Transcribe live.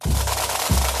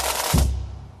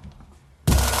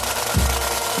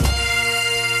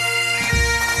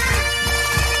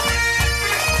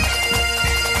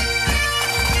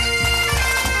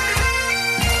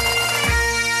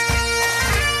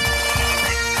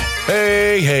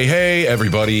Hey,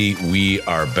 everybody. We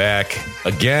are back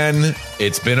again.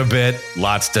 It's been a bit,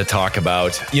 lots to talk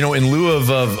about. You know, in lieu of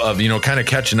kind of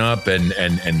catching up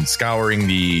and scouring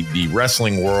the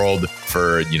wrestling world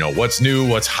for, what's new,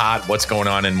 what's hot, what's going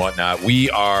on and whatnot,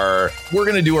 we're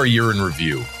going to do our year in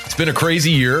review. It's been a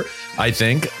crazy year. I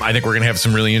think we're going to have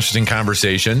some really interesting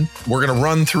conversation. We're going to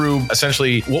run through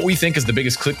essentially what we think is the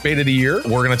biggest clickbait of the year.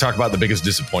 We're going to talk about the biggest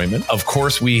disappointment. Of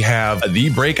course, we have the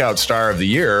breakout star of the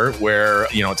year where,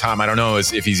 Tom, I don't know if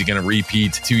he's going to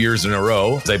repeat 2 years in a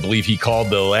row, as I believe he called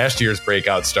the last year's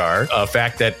breakout star, a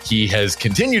fact that he has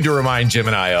continued to remind Jim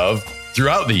and I of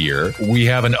throughout the year. We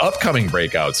have an upcoming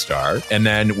breakout star, and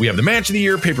then we have the match of the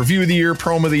year, pay-per-view of the year,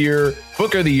 promo of the year,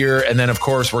 book of the year, and then, of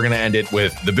course, we're going to end it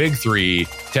with the big three: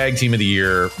 tag team of the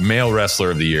year, male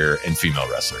wrestler of the year, and female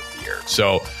wrestler of the year.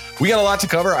 So we got a lot to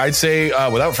cover. I'd say,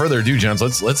 without further ado, gents,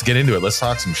 let's get into it. Let's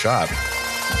talk some shop.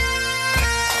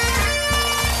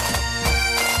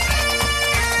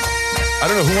 I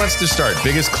don't know who wants to start.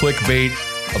 Biggest clickbait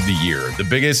of the year, the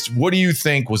biggest. What do you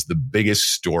think was the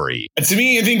biggest story? To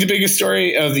me, I think the biggest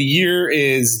story of the year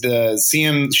is the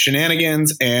CM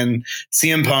shenanigans and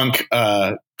CM Punk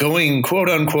going quote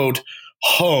unquote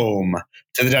home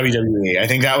to the WWE. I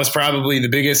think that was probably the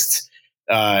biggest,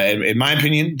 in my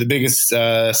opinion, the biggest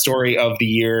story of the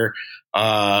year.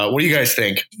 What do you guys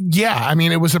think? Yeah, I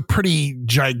mean, it was a pretty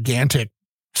gigantic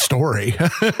story.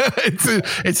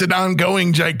 It's an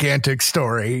ongoing gigantic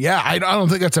story. Yeah, I don't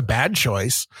think that's a bad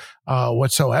choice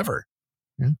whatsoever.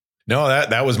 Yeah. No,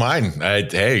 that was mine.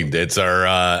 It's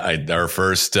our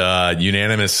first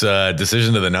unanimous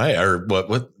decision of the night. Or what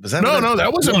was that? No,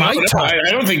 that wasn't my time.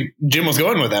 I don't think Jim was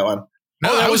going with that one.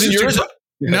 No, that wasn't yours.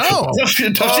 No.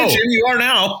 Jim, you are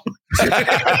now.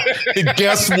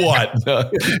 Guess what?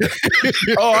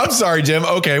 Oh, I'm sorry, Jim.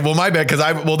 Okay, well, my bad.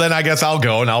 Then I guess I'll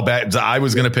go and I'll bet. I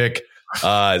was going to pick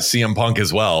CM Punk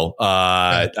as well.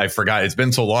 I forgot. It's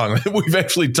been so long. We've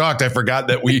actually talked. I forgot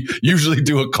that we usually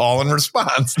do a call and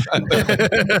response.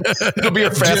 It'll be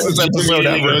our fastest episode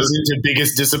ever. Goes into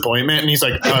biggest disappointment, and he's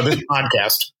like, this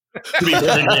podcast.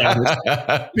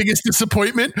 Biggest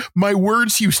disappointment. My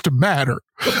words used to matter.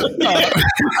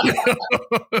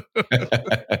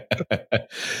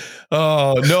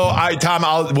 Oh no,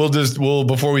 Tom. We'll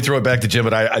before we throw it back to Jim.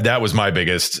 But that was my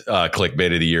biggest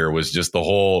clickbait of the year. Was just the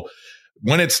whole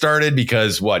when it started,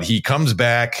 because he comes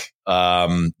back,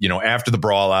 after the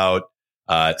brawl out.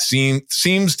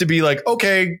 Seems to be like,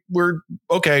 okay,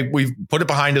 we've put it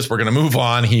behind us. We're going to move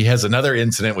on. He has another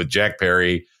incident with Jack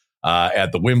Perry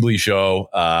at the Wembley show.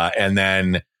 And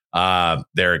then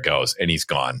there it goes. And he's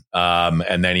gone.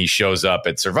 And then he shows up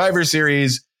at Survivor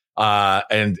Series.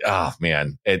 And oh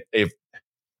man, if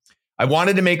I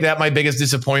wanted to make that my biggest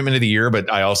disappointment of the year, but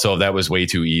that was way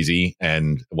too easy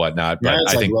and whatnot. But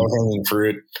I think low-hanging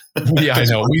fruit. Yeah, I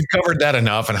know. We've covered that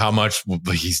enough and how much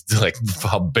he's like,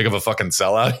 how big of a fucking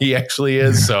sellout he actually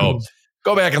is. So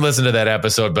go back and listen to that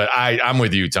episode. But I'm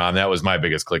with you, Tom. That was my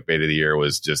biggest clickbait of the year,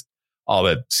 was just all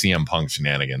that CM Punk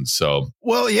shenanigans. So,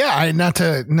 well, yeah, not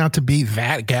to be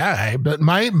that guy, but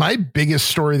my biggest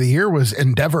story of the year was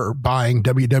Endeavor buying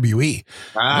WWE.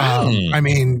 Wow. I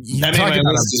mean, you talk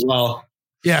about as well.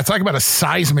 Yeah, talk about a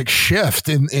seismic shift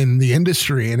in the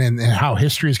industry and how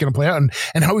history is going to play out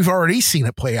and how we've already seen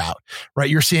it play out, right?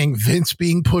 You're seeing Vince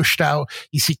being pushed out.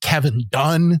 You see Kevin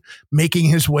Dunn making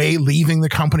his way, leaving the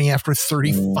company after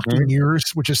 30 fucking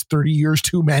years, which is 30 years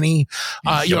too many.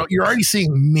 You're already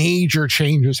seeing major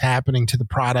changes happening to the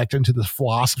product and to the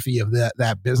philosophy of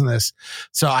that business.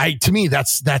 So to me,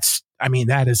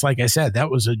 that is, like I said, that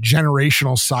was a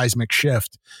generational seismic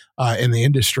shift in the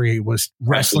industry. Was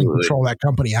wrestling control that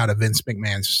company out of Vince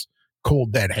McMahon's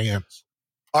cold, dead hands.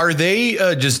 Are they,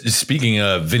 just speaking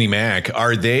of Vinnie Mac,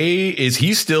 is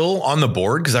he still on the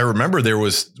board? Because I remember there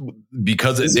was,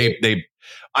 because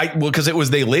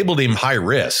they labeled him high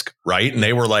risk, right? And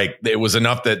they were like, it was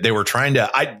enough that they were trying to,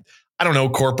 I don't know,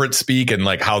 corporate speak and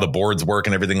like how the boards work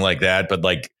and everything like that. But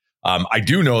like, I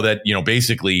do know that,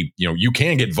 basically, you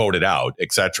can get voted out,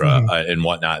 et cetera, and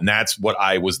whatnot. And that's what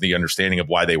was the understanding of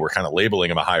why they were kind of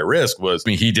labeling him a high risk was,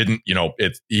 he didn't,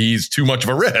 he's too much of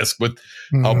a risk with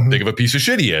how big of a piece of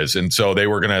shit he is. And so they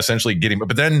were going to essentially get him.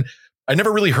 But then I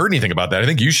never really heard anything about that. I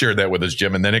think you shared that with us,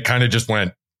 Jim. And then it kind of just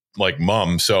went like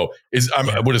mum. So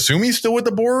I would assume he's still with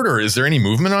the board, or is there any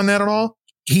movement on that at all?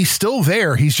 He's still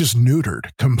there. He's just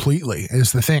neutered completely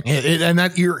is the thing. And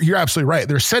that you're absolutely right.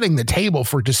 They're setting the table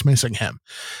for dismissing him.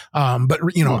 But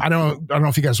I don't know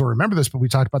if you guys will remember this, but we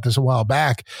talked about this a while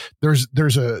back. There's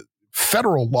a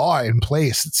federal law in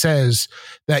place that says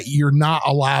that you're not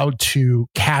allowed to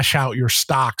cash out your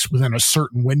stocks within a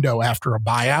certain window after a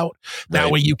buyout.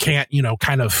 That way you can't,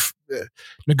 kind of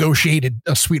negotiated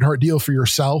a sweetheart deal for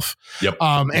yourself. Yep.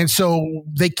 And so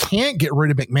they can't get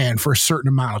rid of McMahon for a certain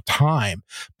amount of time.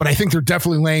 But I think they're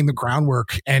definitely laying the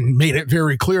groundwork and made it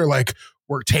very clear, like,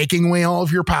 we're taking away all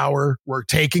of your power. We're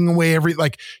taking away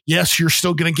yes, you're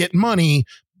still going to get money,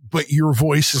 but your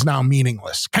voice is now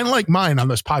meaningless. Kind of like mine on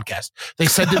this podcast. They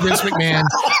said to Vince McMahon,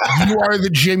 you are the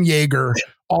Jim Yeager.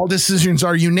 All decisions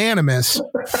are unanimous.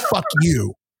 Fuck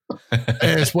you.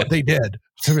 Is what they did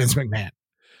to Vince McMahon.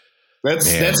 That's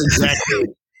exactly.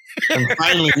 And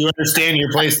finally, you understand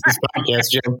your place in this podcast,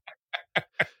 Jim.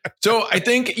 So I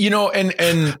think,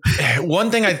 and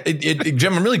one thing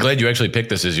Jim, I'm really glad you actually picked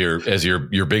this as your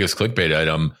biggest clickbait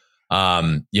item.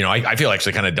 I feel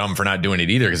actually kind of dumb for not doing it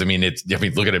either. Cause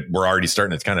look at it. We're already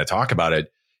starting to kind of talk about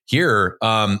it here.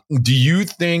 Do you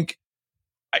think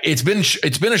it's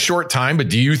been a short time, but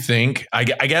do you think, I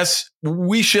guess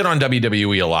we shit on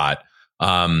WWE a lot.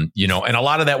 And a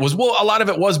lot of that was, a lot of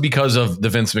it was because of the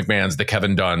Vince McMahons, the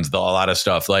Kevin Dunns, a lot of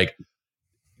stuff. Like,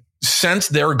 since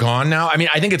they're gone now,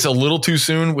 I think it's a little too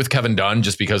soon with Kevin Dunn,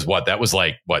 just because that was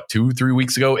 2-3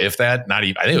 weeks ago, if that. Not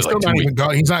even. I think it was like 2 weeks.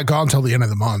 He's not gone till the end of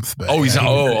the month. But he's not.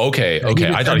 Okay.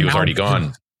 I thought he was already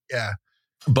gone. Yeah.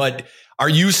 But are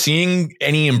you seeing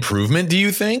any improvement? Do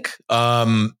you think?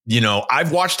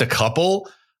 I've watched a couple.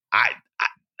 I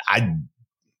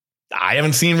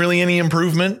haven't seen really any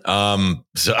improvement. I'm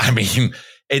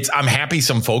happy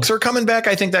some folks are coming back.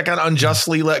 I think that got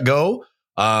unjustly let go.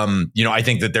 I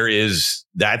think that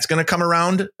that's going to come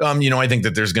around. I think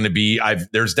that there's going to be,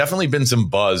 there's definitely been some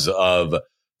buzz of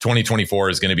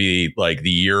 2024 is going to be like the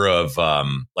year of,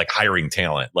 hiring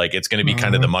talent. Like, it's going to be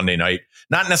kind of the Monday night,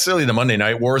 not necessarily the Monday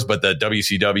Night Wars, but the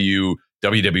WCW,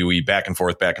 WWE back and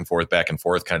forth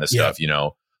kind of stuff,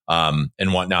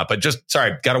 and whatnot. But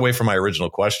got away from my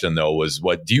original question though, was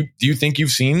do you think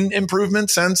you've seen improvement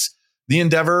since the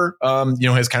Endeavor,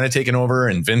 has kind of taken over,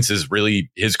 and Vince is really,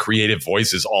 his creative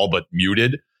voice is all but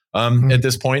muted at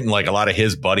this point, and like a lot of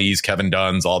his buddies, Kevin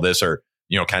Dunn's, all this are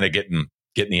kind of getting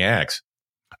the axe.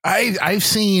 I've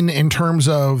seen, in terms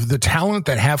of the talent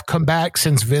that have come back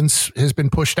since Vince has been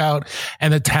pushed out,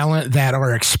 and the talent that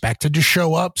are expected to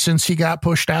show up since he got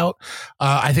pushed out.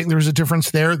 I think there's a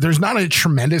difference there. There's not a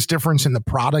tremendous difference in the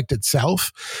product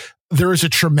itself. There is a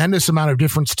tremendous amount of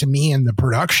difference to me in the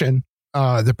production.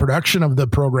 The production of the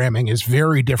programming is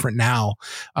very different now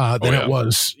than it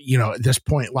was, at this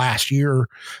point last year.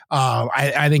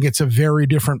 I think it's a very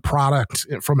different product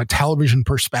from a television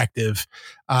perspective.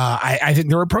 I think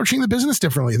they're approaching the business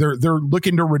differently. They're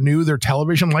looking to renew their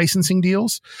television licensing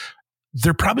deals.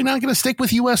 They're probably not going to stick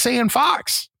with USA and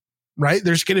Fox. Right.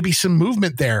 There's going to be some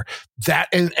movement there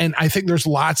and I think there's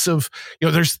lots of,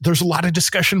 there's a lot of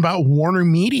discussion about Warner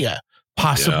Media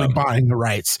possibly buying the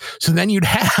rights. So then you'd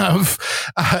have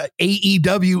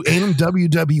AEW and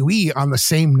WWE on the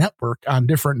same network on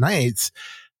different nights.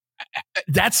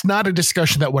 That's not a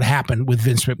discussion that would happen with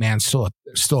Vince McMahon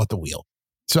still at the wheel.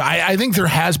 So I think there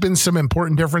has been some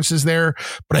important differences there,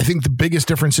 but I think the biggest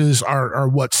differences are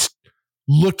what's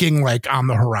looking like on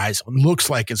the horizon, looks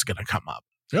like it's going to come up.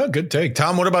 Yeah, good take.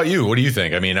 Tom, what about you? What do you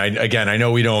think? I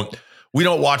know we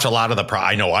don't watch a lot of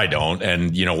I know I don't.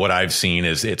 And what I've seen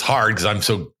is it's hard because I'm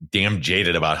so damn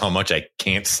jaded about how much I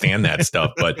can't stand that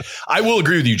stuff. But I will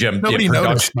agree with you, Jim. Nobody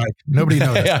noticed, Mike. Nobody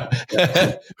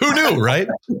noticed. Who knew, right?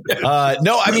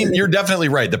 No, you're definitely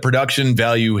right. The production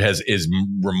value is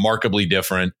remarkably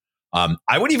different.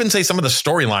 I would even say some of the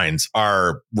storylines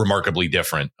are remarkably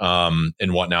different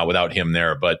and whatnot without him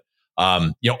there. But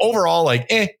overall,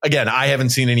 again, I haven't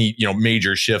seen any,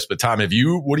 major shifts, but Tom, what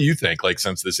do you think,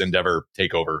 since this Endeavor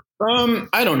takeover?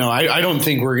 I don't know. I don't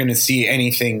think we're going to see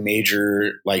anything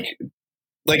major, like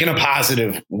in a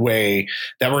positive way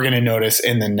that we're going to notice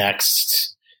in the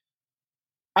next.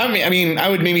 I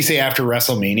would maybe say after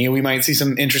WrestleMania, we might see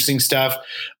some interesting stuff.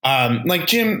 Like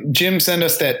Jim sent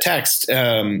us that text,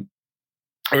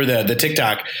 or the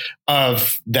TikTok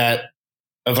of that,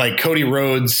 of Cody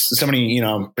Rhodes, somebody,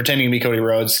 pretending to be Cody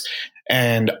Rhodes.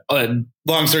 And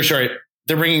long story short,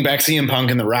 they're bringing back CM Punk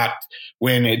and The Rock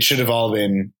when it should have all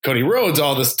been Cody Rhodes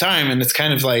all this time. And it's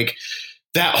kind of like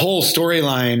that whole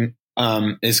storyline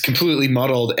is completely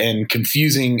muddled and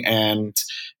confusing. And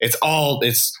it's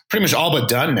pretty much all but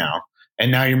done now.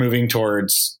 And now you're moving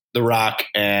towards The Rock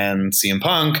and CM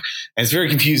Punk. And it's very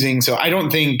confusing. So I don't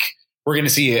think we're going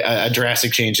to see a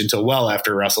drastic change until well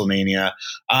after WrestleMania.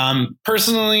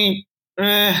 Personally,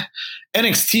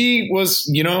 NXT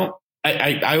was,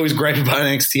 I always gripe about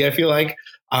NXT, I feel like.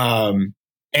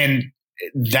 And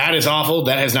that is awful.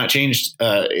 That has not changed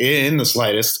in the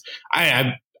slightest.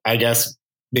 I guess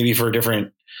maybe for a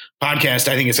different podcast,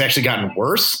 I think it's actually gotten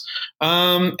worse.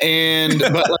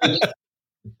 But like,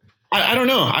 I don't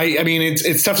know. I mean,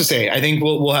 it's tough to say. I think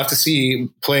we'll have to see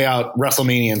play out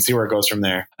WrestleMania and see where it goes from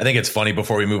there. I think it's funny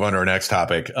before we move on to our next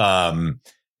topic.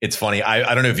 It's funny.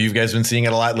 I don't know if you guys been seeing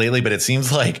it a lot lately, but it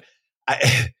seems like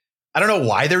I don't know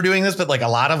why they're doing this, but like a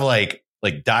lot of like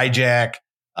Dijak,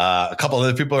 a couple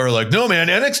other people are like, no, man,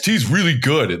 NXT is really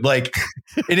good. Like,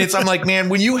 and I'm like, man,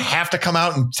 when you have to come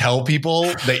out and tell people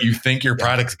that you think your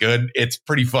product's good, it's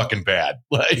pretty fucking bad.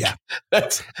 Like,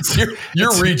 that's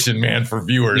you're reaching, man, for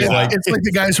viewers. Like, it's like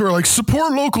the guys who are like,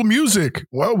 support local music.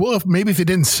 Well, maybe if it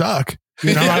didn't suck,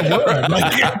 you know, I would.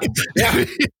 Like,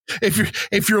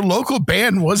 if your local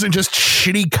band wasn't just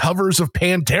shitty covers of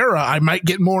Pantera, I might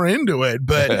get more into it.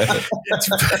 But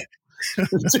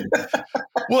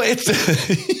well,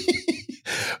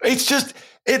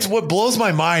 it's what blows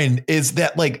my mind is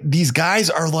that like these guys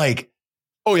are like,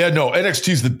 oh yeah, no,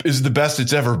 NXT is the best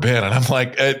it's ever been, and I'm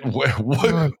like,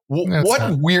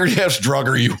 what weird ass drug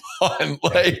are you on?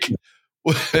 Like,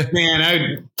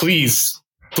 man, please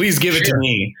give it to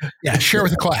me. Yeah, share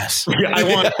with the class. I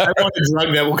want a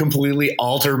drug that will completely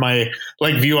alter my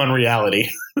like view on reality.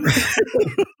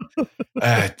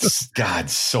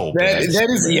 God, so bad.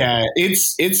 That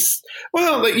is, it's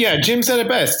well, like, Jim said it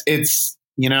best. It's,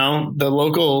 you know, the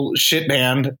local shit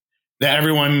band that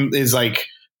everyone is like,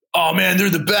 oh man,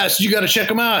 they're the best. You got to check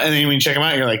them out. And then when you check them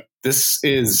out, you're like, this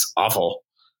is awful.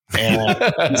 And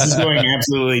this is going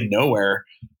absolutely nowhere.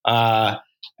 I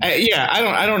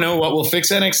don't know what will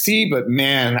fix NXT, but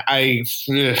man,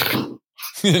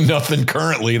 nothing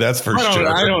currently. That's for sure.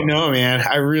 I don't know, man.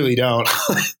 I really don't.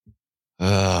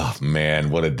 Oh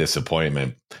man, what a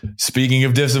disappointment. Speaking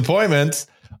of disappointments,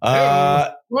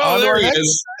 there it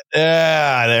is.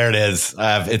 Yeah, there it is.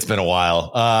 It's been a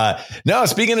while. No,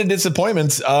 speaking of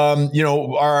disappointments, you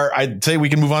know, I'd say we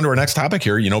can move on to our next topic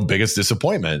here, you know, biggest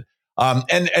disappointment.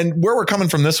 And where we're coming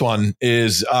from this one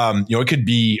is, you know, it could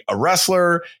be a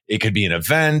wrestler, it could be an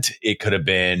event, it could have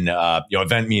been, you know,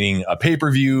 event meaning a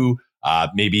pay-per-view,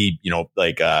 maybe, you know,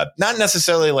 like, not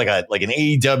necessarily like an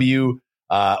AEW,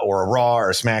 or a Raw or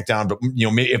a SmackDown, but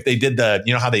you know, if they did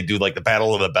you know how they do like the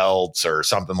Battle of the Belts or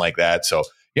something like that. So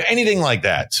yeah, anything like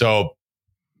that. So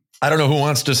I don't know who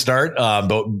wants to start,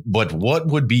 but what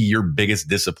would be your biggest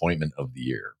disappointment of the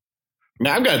year?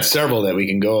 Now, I've got several that we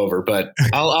can go over, but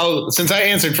I'll since I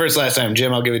answered first last time,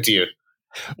 Jim, I'll give it to you.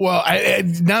 Well,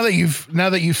 now that you've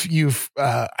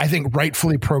I think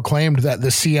rightfully proclaimed that the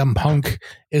CM Punk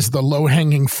is the low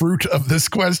hanging fruit of this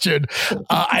question,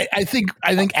 I think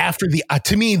after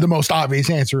to me the most obvious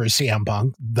answer is CM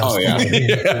Punk.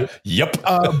 Yep.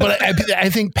 But I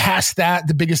think past that,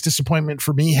 the biggest disappointment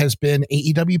for me has been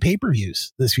AEW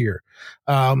pay-per-views this year.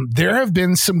 There have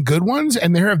been some good ones,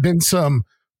 and there have been some,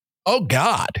 oh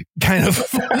God, kind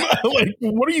of like,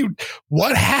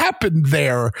 what happened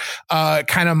there?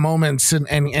 Kind of moments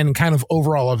and kind of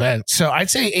overall events. So I'd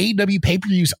say AEW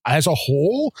pay-per-views as a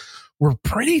whole were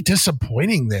pretty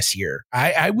disappointing this year.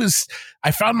 I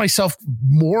found myself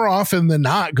more often than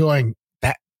not going,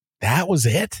 that was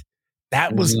it.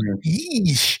 That was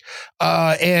yeesh.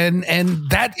 And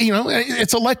that, you know,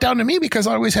 it's a letdown to me because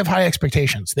I always have high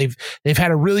expectations. They've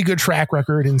had a really good track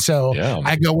record. And so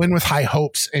I go in with high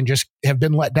hopes and just have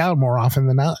been let down more often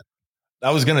than not. I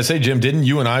was going to say, Jim, didn't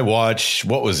you and I watch,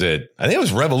 what was it? I think it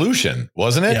was Revolution,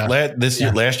 wasn't it? Yeah.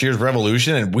 Last year's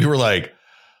Revolution. And we were like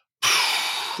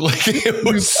it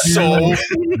was so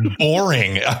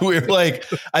boring. We were like,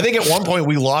 I think at one point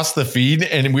we lost the feed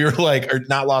and we were like, or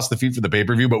not lost the feed for the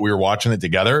pay-per-view, but we were watching it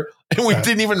together and we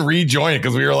didn't even rejoin it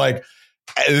because we were like,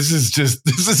 this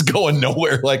is going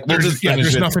nowhere. Like, we'll just finish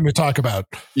there's it. Nothing to talk about.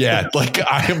 Yeah. Like,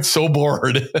 I am so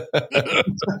bored.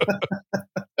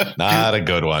 Not a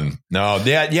good one. No.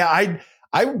 Yeah.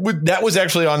 I would, that was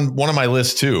actually on one of my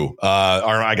lists too. Or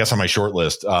I guess on my short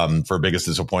list, for biggest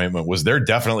disappointment was there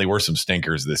definitely were some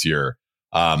stinkers this year.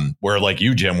 Where like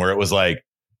you, Jim, where it was like,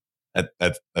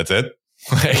 that's it.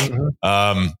 Okay.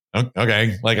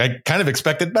 Like I kind of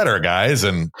expected better, guys.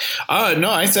 And no,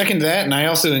 I second that. And I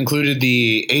also included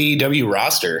the AEW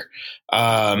roster.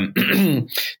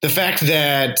 The fact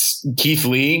that Keith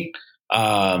Lee,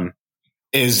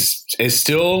 is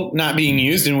still not being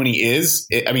used. And when he is,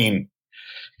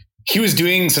 he was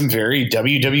doing some very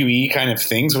WWE kind of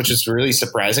things, which is really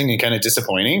surprising and kind of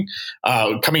disappointing.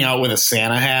 Coming out with a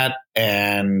Santa hat,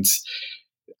 and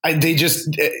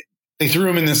they threw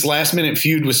him in this last minute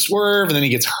feud with Swerve, and then he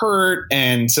gets hurt.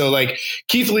 And so like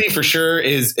Keith Lee for sure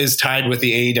is tied with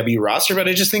the AEW roster, but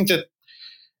I just think that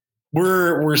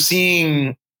we're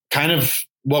seeing kind of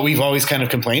what we've always kind of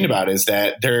complained about is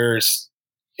that there's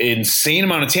insane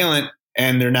amount of talent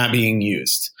and they're not being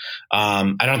used.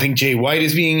 I don't think Jay White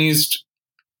is being used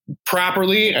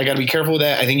properly. I got to be careful with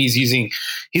that. I think he's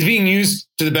being used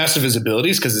to the best of his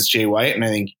abilities because it's Jay White, and I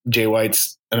think Jay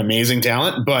White's an amazing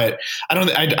talent, but I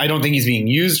don't think he's being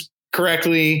used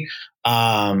correctly.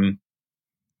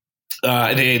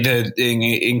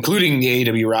 Including the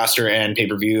AEW roster and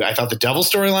pay-per-view. I thought the Devil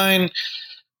storyline,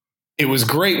 it was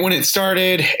great when it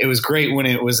started. It was great when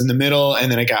it was in the middle,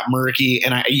 and then it got murky.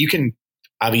 And you can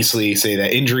obviously say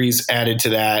that injuries added to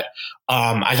that.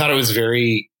 I thought it was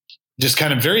very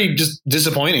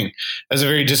disappointing. It was a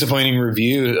very disappointing a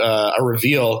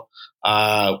reveal.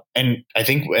 And I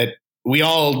think we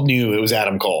all knew it was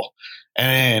Adam Cole.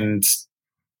 And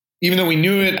even though we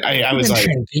knew it, I was like,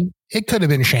 Shanky. It could have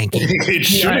been Shanky. It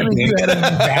should have been.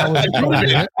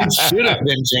 It should have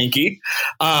been Shanky.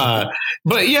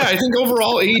 But yeah, I think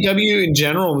overall AEW in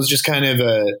general was just kind of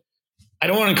I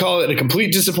don't want to call it a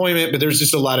complete disappointment, but there's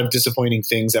just a lot of disappointing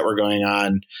things that were going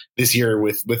on this year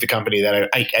with the company that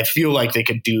I feel like they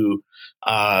could do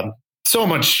so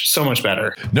much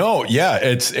better. No, yeah,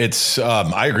 it's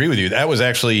I agree with you. That was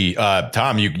actually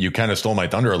Tom, you kind of stole my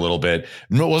thunder a little bit.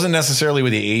 It wasn't necessarily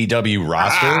with the AEW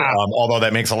roster, although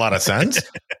that makes a lot of sense.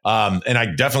 And I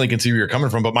definitely can see where you're coming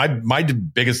from. But my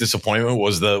biggest disappointment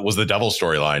was the Devil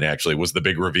storyline. Actually, was the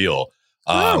big reveal.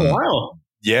 Wow.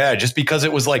 Yeah, just because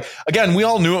it was like, again, we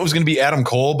all knew it was going to be Adam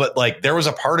Cole, but like there was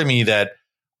a part of me that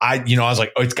I was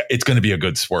like, oh, it's going to be a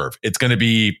good swerve. It's going to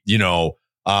be,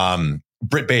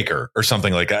 Britt Baker or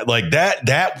something like that. Like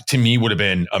that to me would have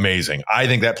been amazing. I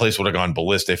think that place would have gone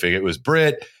ballistic if it was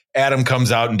Britt. Adam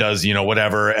comes out and does,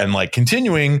 whatever, and like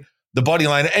continuing the buddy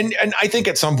line. And I think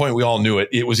at some point we all knew it.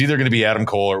 It was either going to be Adam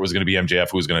Cole or it was going to be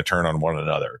MJF who was going to turn on one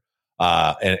another.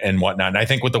 And whatnot. And I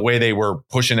think with the way they were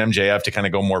pushing MJF to kind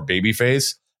of go more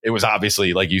babyface, it was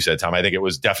obviously, like you said, Tom, I think it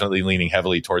was definitely leaning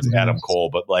heavily towards Adam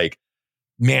Cole. But like,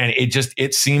 man,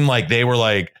 it seemed like they were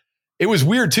like, it was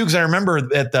weird too, because I remember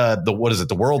at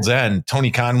the World's End, Tony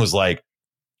Khan was like,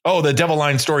 oh, the Devil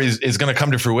Line story is going to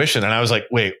come to fruition. And I was like,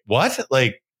 wait, what?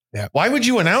 Like, why would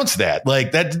you announce that?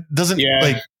 Like, that doesn't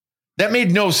that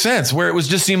made no sense, where it was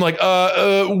just seemed like,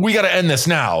 we got to end this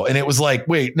now. And it was like,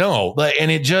 wait, no. And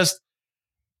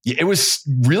it was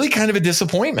really kind of a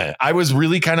disappointment. I was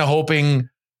really kind of hoping,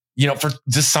 for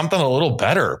just something a little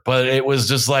better, but it was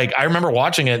just like, I remember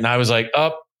watching it and I was like,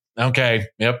 oh, okay.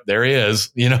 Yep. There he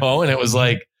is, and it was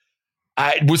like,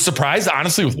 I was surprised,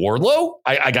 honestly, with Wardlow.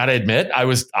 I got to admit, I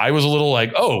was a little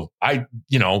like, oh, I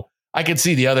could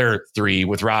see the other three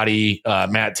with Roddy,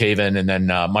 Matt Taven, and then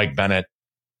Mike Bennett.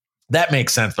 That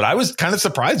makes sense. But I was kind of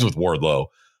surprised with Wardlow,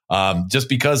 just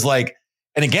because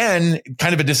and again,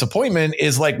 kind of a disappointment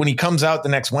is like when he comes out the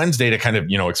next Wednesday to kind of,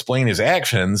 explain his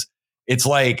actions, it's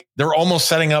like they're almost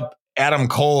setting up Adam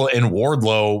Cole and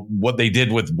Wardlow, what they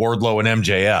did with Wardlow and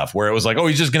MJF, where it was like, oh,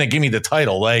 he's just going to give me the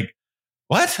title. Like,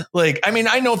 what? Like, I mean,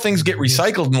 I know things get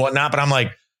recycled and whatnot, but I'm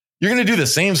like, you're going to do the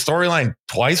same storyline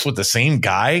twice with the same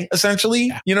guy, essentially.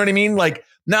 Yeah. You know what I mean? Like,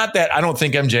 not that I don't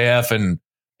think MJF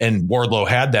and Wardlow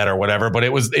had that or whatever, but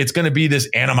it's going to be this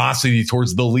animosity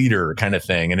towards the leader kind of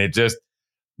thing. And it just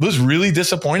was really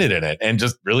disappointed in it and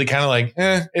just really kind of like,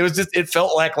 it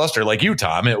felt lackluster. Like you,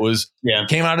 Tom, it was,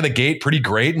 came out of the gate pretty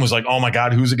great and was like, oh my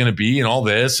God, who's it going to be? And all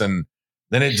this. And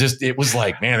then it was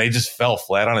like, man, they just fell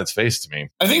flat on its face to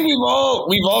me. I think we've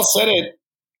all said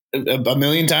it a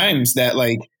million times that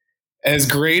like, as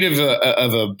great of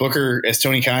a booker as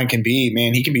Tony Khan can be,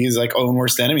 man, he can be his like own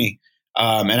worst enemy.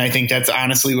 And I think that's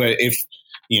honestly what,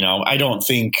 I don't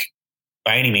think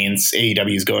by any means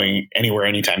AEW is going anywhere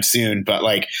anytime soon, but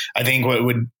like, I think what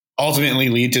would ultimately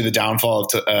lead to the downfall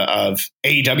of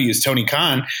AEW is Tony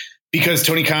Khan, because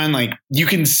Tony Khan, like, you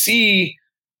can see,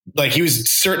 like, he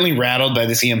was certainly rattled by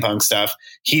the CM Punk stuff.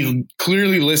 He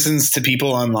clearly listens to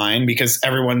people online because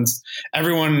everyone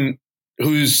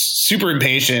who's super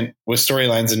impatient with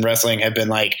storylines in wrestling have been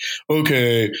like,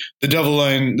 okay, the Devil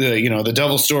line, the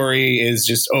Devil story is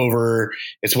just over.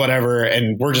 It's whatever.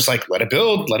 And we're just like, let it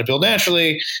build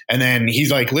naturally. And then he's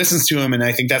like, listens to him. And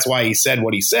I think that's why he said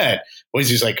what he said, was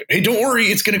he's like, hey, don't worry,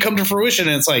 it's going to come to fruition.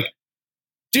 And it's like,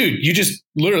 dude, you just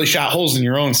literally shot holes in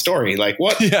your own story. Like,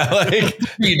 what? Yeah, like, what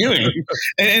are you doing?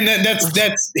 And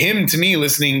that's him, to me,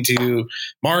 listening to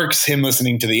Marks, him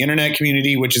listening to the internet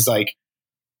community, which is like,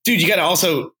 dude, you got to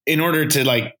also, in order to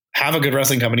like have a good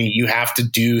wrestling company, you have to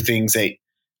do things that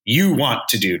you want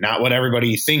to do, not what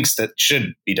everybody thinks that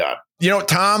should be done.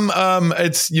 Tom,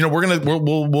 it's,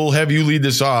 we'll have you lead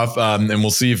this off, and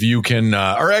we'll see if you can,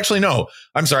 or actually, no,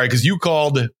 I'm sorry. Cause you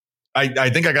called,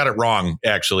 I think I got it wrong.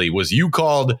 Actually, was you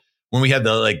called when we had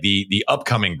the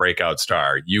upcoming breakout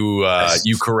star, you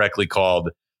correctly called,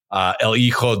 El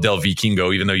Hijo del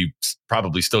Vikingo, even though you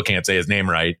probably still can't say his name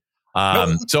right.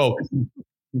 So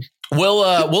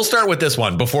we'll start with this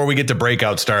one before we get to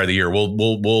breakout star of the year.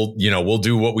 We'll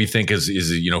do what we think is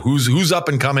who's up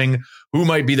and coming, who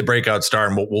might be the breakout star,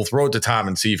 and we'll throw it to Tom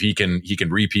and see if he can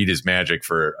repeat his magic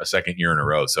for a second year in a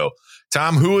row. So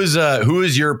Tom, who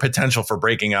is your potential for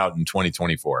breaking out in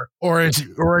 2024? Or if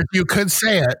you could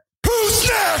say it, who's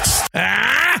next?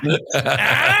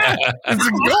 It's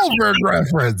a Goldberg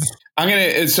reference.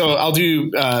 I'll do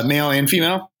male and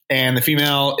female. And the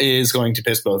female is going to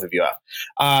piss both of you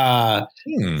off.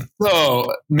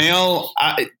 So, male,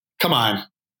 come on.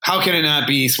 How can it not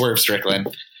be Swerve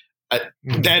Strickland?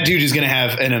 That dude is going to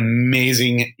have an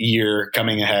amazing year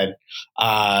coming ahead.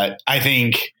 I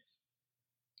think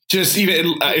last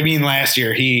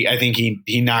year, I think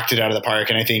he knocked it out of the park.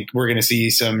 And I think we're going to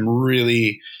see some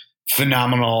really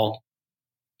phenomenal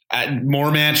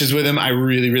more matches with him. I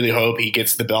really, really hope he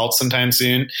gets the belt sometime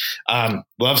soon.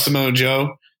 Love Samoa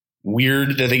Joe.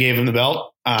 Weird that they gave him the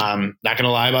belt. Not going to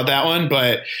lie about that one,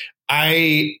 but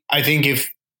I think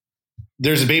if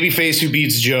there's a babyface who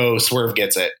beats Joe, Swerve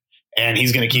gets it, and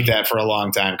he's going to keep that for a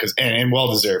long time and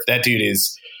well deserved. That dude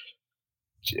is.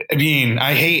 I mean,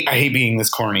 I hate being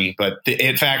this corny, but the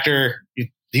it factor,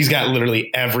 he's got literally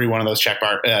every one of those check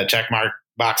mark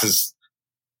boxes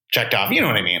checked off. You know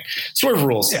what I mean? Swerve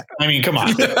rules. Yeah. I mean, come on.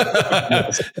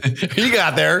 You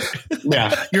got there.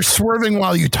 Yeah. You're swerving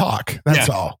while you talk. That's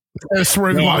all.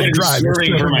 Swerving while you drive.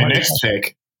 Swerving for my next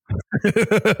pick.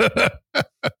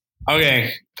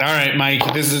 Okay. All right, Mike.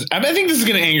 I think this is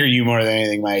going to anger you more than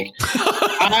anything, Mike.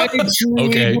 I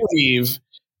truly believe,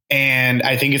 and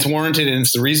I think it's warranted, and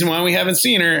it's the reason why we haven't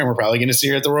seen her, and we're probably going to see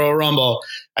her at the Royal Rumble.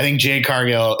 I think Jade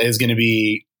Cargill is going to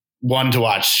be one to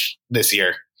watch this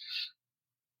year.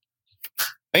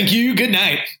 Thank you. Good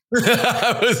night.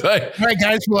 I was like, all right,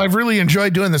 guys. Well, I've really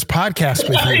enjoyed doing this podcast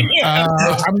with you.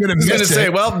 I'm going to say,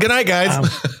 well, good night, guys.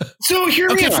 So here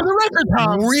we are. For the record,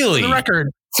 Tom. Really? For the record.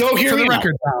 So here we are.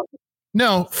 Tom.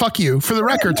 No, fuck you. For the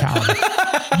record, Tom.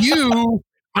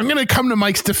 I'm going to come to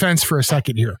Mike's defense for a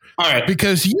second here. All right.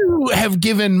 Because you have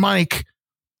given Mike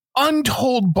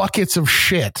untold buckets of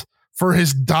shit for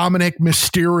his Dominic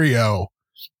Mysterio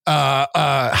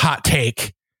hot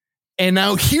take. And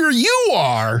now here you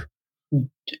are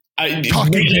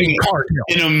talking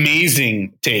an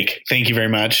amazing take. Thank you very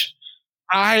much.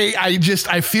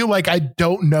 I feel like I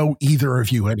don't know either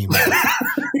of you anymore.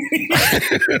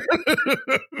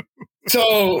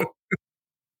 So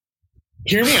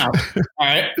hear me out. All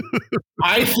right.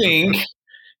 I think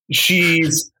she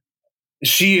is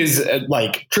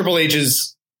like Triple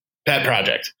H's pet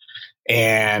project.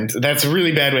 And that's a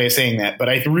really bad way of saying that. But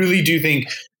I really do think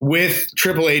with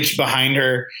Triple H behind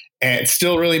her, and it's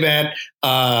still really bad,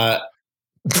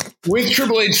 with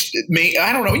Triple H,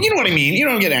 I don't know. You know what I mean? You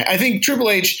don't get it. I think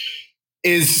Triple H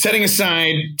is setting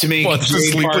aside to make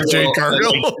Jade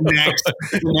Cargill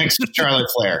the next Charlotte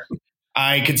Flair.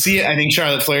 I could see it. I think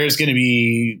Charlotte Flair is going to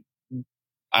be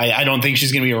I don't think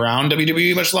she's going to be around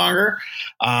WWE much longer.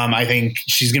 I think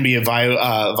she's going to be a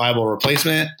viable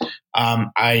replacement.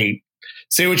 I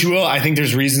say what you will. I think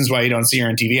there's reasons why you don't see her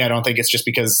on TV. I don't think it's just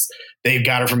because they've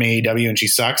got her from AEW and she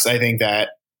sucks. I think that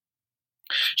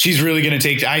she's really going to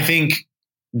take, I think,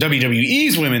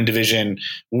 WWE's women division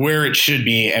where it should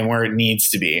be and where it needs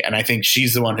to be. And I think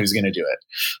she's the one who's going to do it.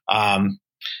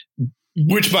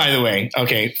 Which, by the way,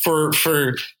 okay, for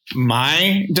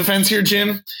my defense here,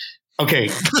 Jim, okay.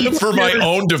 For my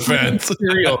own defense.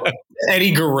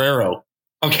 Eddie Guerrero.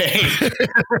 Okay.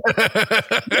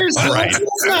 Right.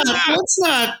 Let's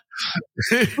not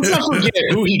forget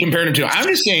who he compared him to. I'm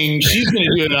just saying she's going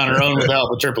to do it on her own without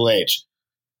the Triple H.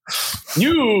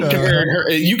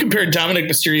 You compared Dominic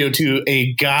Mysterio to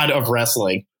a god of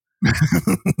wrestling.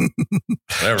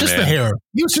 Whatever, just man. The hair.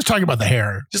 He was just talking about the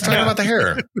hair. Just talking about the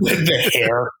hair. The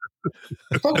hair.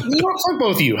 Fuck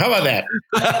both of you. How about that?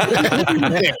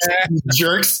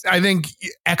 Jerks. I think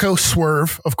echo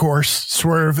Swerve, of course.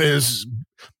 Swerve is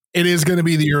going to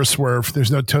be the year of Swerve. There's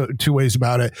no two ways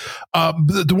about it.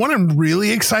 The one I'm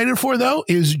really excited for, though,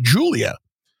 is Julia.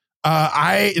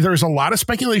 There's a lot of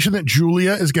speculation that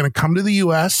Julia is going to come to the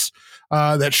U.S.,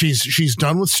 that she's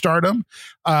done with Stardom.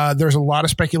 There's a lot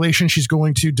of speculation she's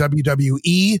going to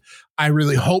WWE. I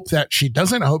really hope that she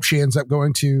doesn't. I hope she ends up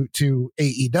going to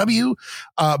AEW.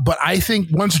 But I think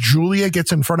once Julia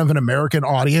gets in front of an American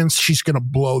audience, she's going to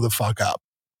blow the fuck up.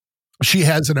 She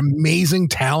has an amazing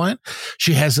talent.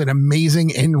 She has an amazing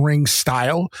in-ring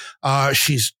style.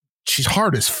 She's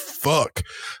hard as fuck.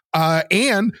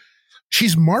 And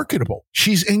she's marketable.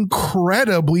 She's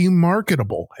incredibly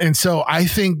marketable. And so I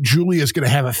think Julia is going to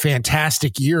have a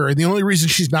fantastic year. And the only reason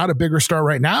she's not a bigger star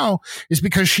right now is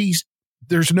because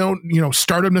there's no,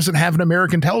 Stardom doesn't have an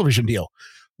American television deal.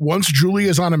 Once Julia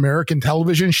is on American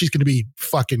television, she's going to be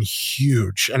fucking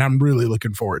huge. And I'm really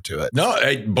looking forward to it. No,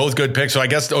 both good picks. So I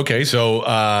guess, okay. So,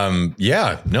 I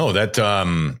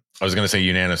was going to say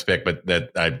unanimous pick, but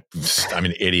I'm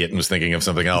an idiot and was thinking of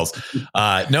something else.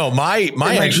 No, my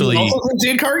actually.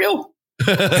 Jade Cargill?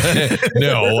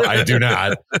 No, I do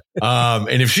not.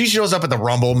 And if she shows up at the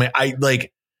Rumble, no.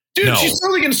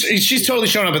 She's totally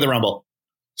showing up at the Rumble.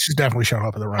 She's definitely showing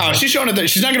up at the Rumble. Oh, she's showing up.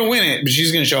 She's not going to win it, but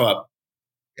she's going to show up.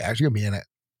 Yeah, she's going to be in it.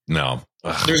 No.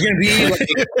 There's going to be like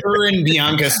her and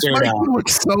Bianca stared out. Mike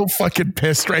looks so fucking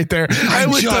pissed right there. I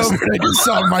looked over and I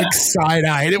saw Mike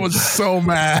side-eyed. It was so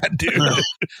mad, dude.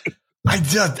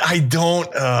 I don't.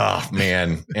 Oh,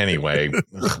 man. Anyway,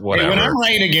 whatever. Hey, when I'm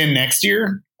right again next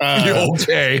year.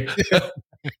 Okay.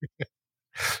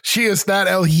 She is that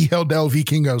El Hijo del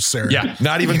Vikingo, sir. Yeah,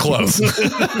 not even close.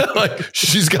 Like,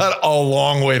 she's got a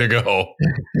long way to go.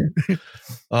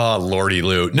 Oh, Lordy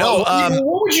Lou. No,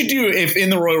 what would you do if in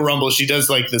the Royal Rumble she does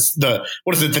like this? The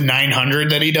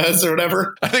 900 that he does or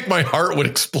whatever? I think my heart would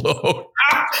explode.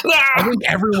 I think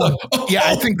everyone. Yeah,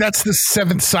 I think that's the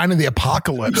seventh sign of the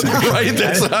apocalypse. Right?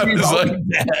 That's what I was like.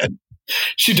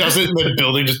 She does it, and the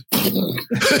building just.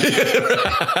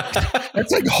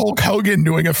 That's like Hulk Hogan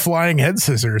doing a flying head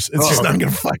scissors. It's just not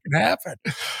going to fucking happen.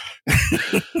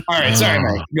 All right, sorry,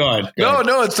 Mike. Go ahead.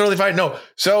 No, it's totally fine. No,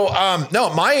 so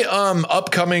my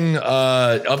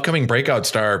upcoming breakout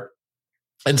star,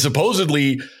 and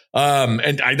supposedly,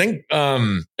 and I think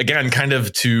again, kind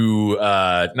of to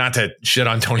not to shit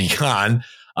on Tony Khan.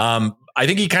 I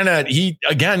think he kind of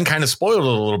spoiled it a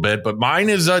little bit, but mine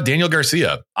is Daniel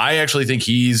Garcia. I actually think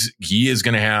he is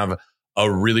going to have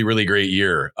a really, really great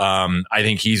year. I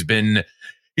think he's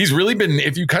really been,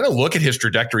 if you kind of look at his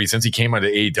trajectory since he came out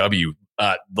of AEW,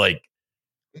 like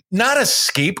not a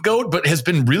scapegoat, but has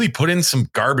been really put in some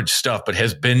garbage stuff, but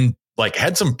has been like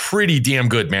had some pretty damn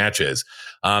good matches.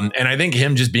 And I think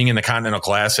him just being in the Continental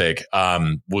Classic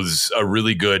was a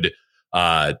really good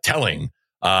telling.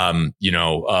 Of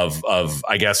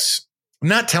I guess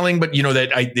not telling, but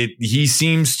that he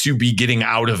seems to be getting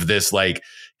out of this, like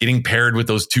getting paired with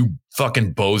those two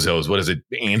fucking bozos. What is it?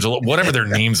 Angela, whatever their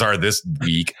names are this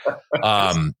week,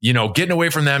 getting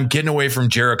away from them, getting away from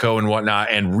Jericho and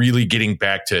whatnot, and really getting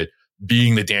back to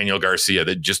being the Daniel Garcia,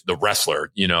 the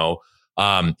wrestler,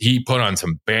 he put on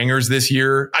some bangers this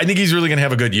year. I think he's really going to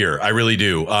have a good year. I really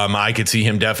do. I could see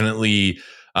him definitely,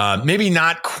 maybe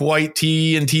not quite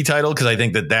TNT title, because I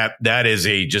think that is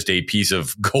just a piece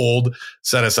of gold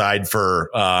set aside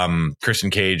for Christian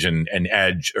Cage and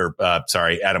Edge, or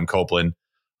Adam Copeland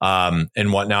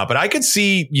and whatnot. But I could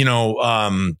see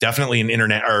definitely an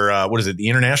internet, or what is it, the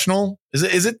international?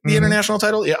 Is it the international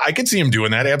title? Yeah, I could see him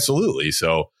doing that, absolutely.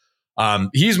 So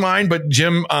he's mine. But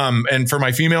Jim, and for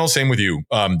my female, same with you,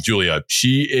 Julia.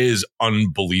 She is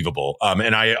unbelievable,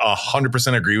 and I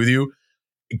 100% agree with you.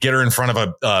 Get her in front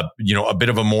of a bit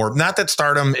of a more, not that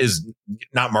Stardom is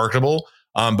not marketable,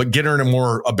 but get her in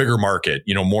a bigger market,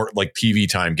 more like TV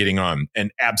time, getting on.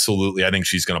 And absolutely, I think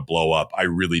she's going to blow up. I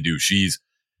really do. She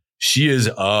is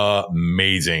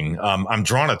amazing. I'm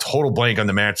drawing a total blank on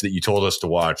the match that you told us to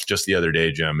watch just the other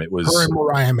day, Jim. It was her and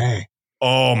Mariah May.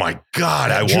 Oh my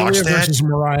God. I Julia watched that. Versus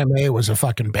Mariah May was a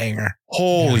fucking banger.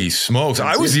 Holy smokes.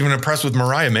 I was even impressed with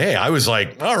Mariah May. I was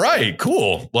like, all right,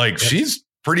 cool. Like she's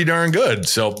pretty darn good.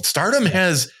 So Stardom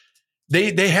has,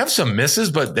 they have some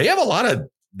misses, but they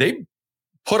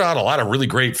put out a lot of really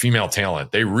great female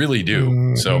talent. They really do.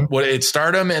 Mm-hmm. So it's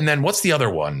Stardom. And then what's the other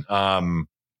one?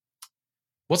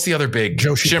 What's the other big?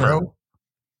 Joshi Shimmer. Pro?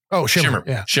 Oh, Shimmer.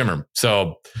 Yeah. Shimmer.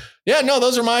 So yeah, no,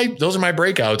 those are my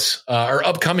breakouts, or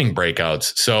upcoming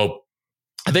breakouts. So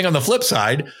I think on the flip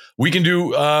side, we can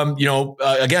do,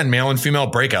 again, male and female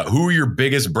breakout. Who are your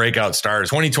biggest breakout stars?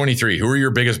 2023. Who are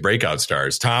your biggest breakout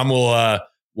stars? Tom,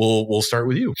 we'll start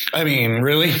with you. I mean,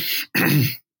 really?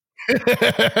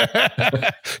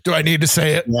 Do I need to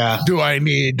say it? Yeah. Do I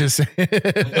need to say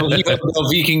it? El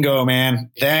Vikingo,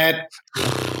 man. That,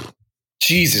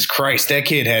 Jesus Christ, that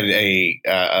kid had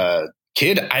a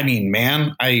kid. I mean,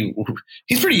 man,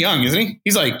 he's pretty young, isn't he?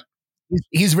 He's like,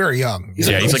 he's very young. He's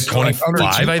like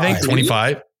 25, I think.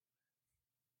 25.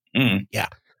 Mm. Yeah.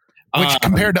 Which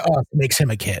compared to us makes him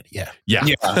a kid. Yeah. Yeah.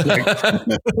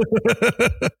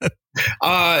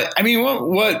 I mean,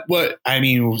 what, I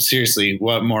mean, seriously,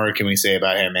 what more can we say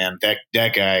about him, man?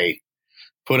 That guy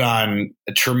put on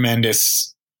a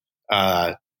tremendous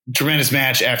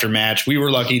match after match. We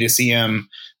were lucky to see him,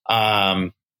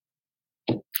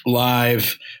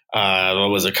 live. What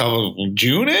was it,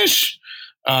 June-ish?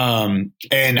 And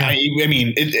I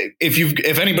mean,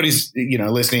 if anybody's,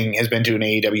 listening has been to an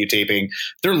AEW taping,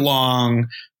 they're long.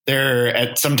 They're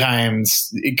at sometimes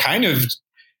it kind of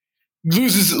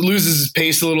loses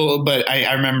pace a little, but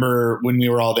I remember when we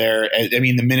were all there, I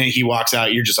mean, the minute he walks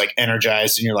out, you're just like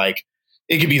energized and you're like,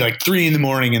 it could be like 3 a.m.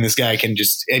 and this guy can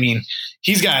just, I mean,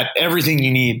 he's got everything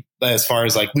you need as far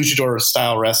as like luchador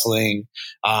style wrestling.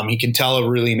 He can tell a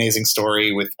really amazing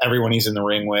story with everyone he's in the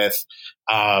ring with.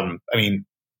 I mean,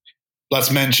 let's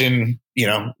mention,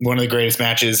 one of the greatest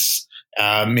matches.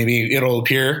 Maybe it'll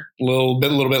appear a little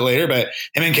bit later, but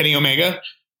him and Kenny Omega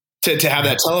to have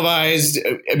that televised.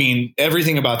 I mean,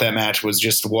 everything about that match was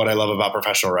just what I love about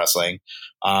professional wrestling.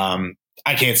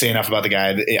 I can't say enough about the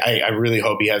guy. I really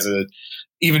hope he has a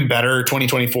even better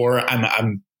 2024.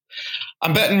 I'm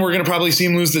betting we're going to probably see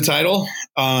him lose the title.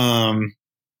 I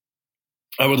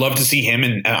would love to see him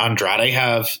and Andrade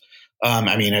have.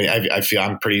 I mean, I feel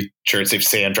I'm pretty sure it's safe to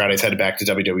say Andrade's headed back to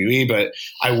WWE, but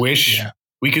I wish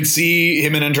we could see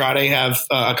him and Andrade have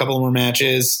a couple more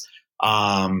matches.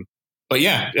 But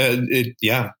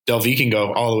Del V can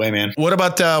go all the way, man. What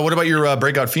about your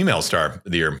breakout female star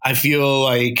of the year? I feel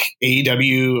like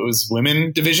AEW's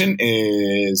women division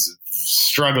is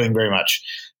struggling very much.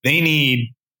 They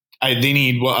need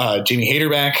Jamie Hayter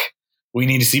back. We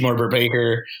need to see more Britt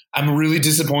Baker. I'm really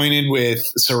disappointed with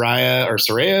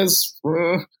Saraya's.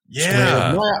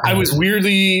 I was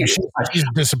weirdly she's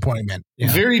a disappointment.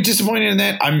 Yeah. Very disappointed in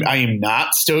that. I am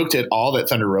not stoked at all that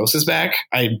Thunder Rosa's back.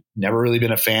 I've never really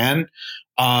been a fan.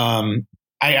 I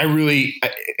really,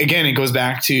 again, it goes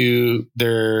back to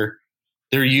their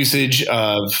usage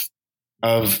of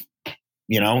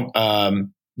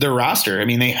their roster. I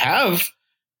mean, they have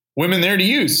women there to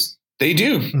use. They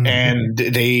do. Mm-hmm. And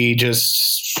they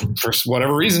just, for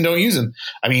whatever reason, don't use them.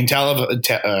 I mean, how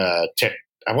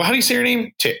do you say her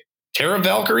name? Tara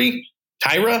Valkyrie?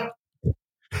 Tyra?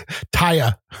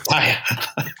 Taya.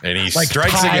 And he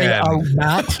strikes again.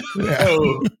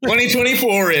 So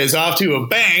 2024 is off to a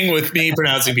bang with me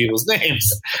pronouncing people's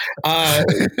names.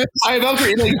 Taya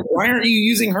Valkyrie, like, why aren't you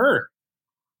using her?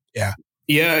 Yeah.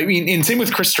 Yeah, I mean, and same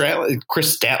with Chris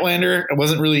Statlander. I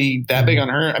wasn't really that big on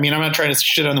her. I mean, I'm not trying to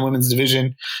shit on the women's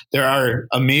division. There are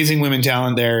amazing women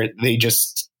talent there. They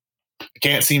just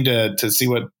can't seem to see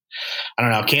what, I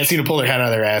don't know, can't seem to pull their head out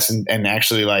of their ass and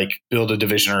actually like build a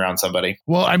division around somebody.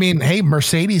 Well, I mean, hey,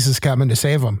 Mercedes is coming to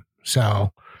save them.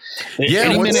 So yeah,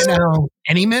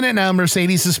 any minute now,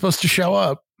 Mercedes is supposed to show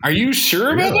up. Are you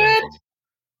sure about that?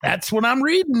 That's what I'm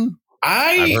reading.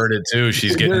 I've heard it too.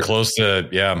 She's getting close to,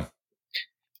 yeah.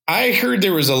 I heard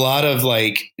there was a lot of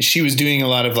like, she was doing a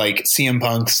lot of like CM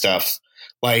Punk stuff,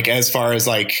 like as far as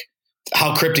like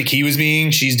how cryptic he was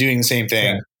being, she's doing the same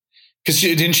thing. Because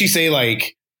didn't she say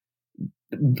like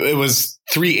it was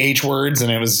 3 H words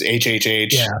and it was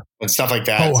HHH and stuff like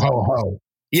that? Ho, ho, ho.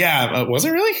 Yeah. Was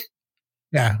it really?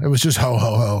 Yeah. It was just ho,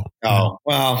 ho, ho. Oh,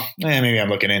 well, maybe I'm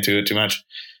looking into it too much.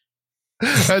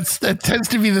 That tends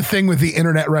to be the thing with the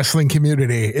internet wrestling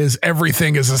community is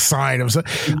everything is a sign.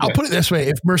 I'll put it this way.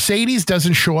 If Mercedes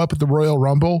doesn't show up at the Royal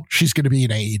Rumble, she's going to be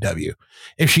in AEW.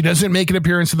 If she doesn't make an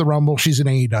appearance at the Rumble, she's in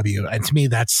AEW. And to me,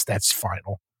 that's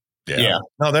final. Yeah.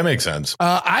 No, that makes sense.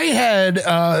 I had,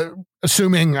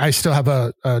 assuming I still have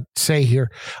a say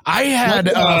here, I had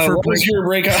what was your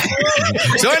breakup?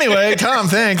 So anyway, Tom,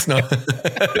 thanks. No,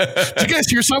 did you guys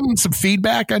hear some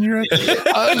feedback on your end?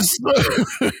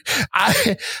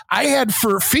 I had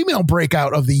for female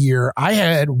breakout of the year, I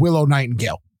had Willow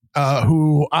Nightingale.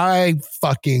 Who I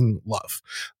fucking love.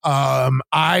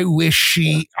 I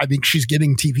think she's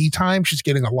getting TV time. She's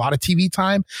getting a lot of TV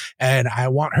time and I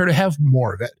want her to have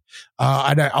more of it.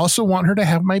 And I also want her to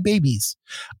have my babies.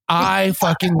 I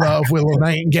fucking love Willow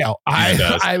Nightingale.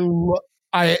 I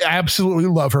absolutely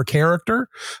love her character.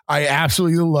 I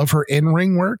absolutely love her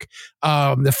in-ring work.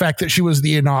 The fact that she was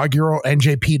the inaugural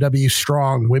NJPW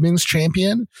Strong Women's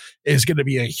Champion is going to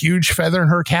be a huge feather in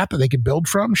her cap that they can build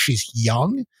from. She's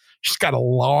young. She's got a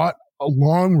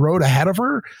long road ahead of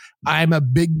her. I'm a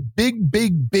big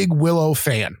Willow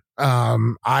fan.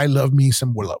 I love me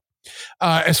some Willow.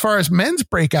 As far as men's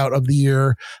breakout of the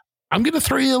year, I'm going to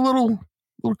throw you a little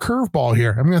curveball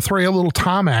here. I'm going to throw you a little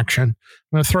Tom action.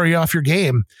 I'm going to throw you off your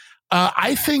game.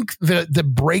 I think the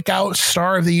breakout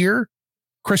star of the year,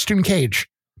 Christian Cage.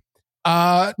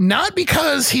 Not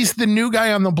because he's the new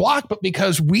guy on the block, but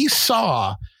because we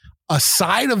saw a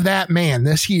side of that man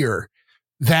this year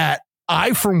that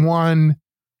I, for one,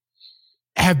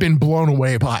 have been blown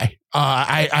away by.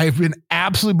 I've been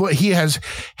absolutely, he has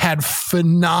had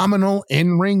phenomenal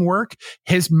in-ring work.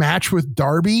 His match with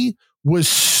Darby was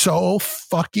so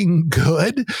fucking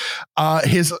good.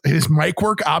 His mic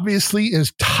work obviously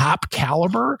is top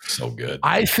caliber. So good.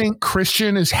 I think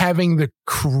Christian is having the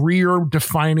career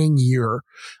defining year.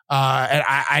 And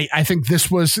I think this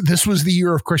was the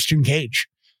year of Christian Cage.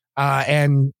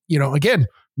 And, you know, again,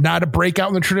 not a breakout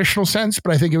in the traditional sense,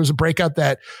 but I think it was a breakout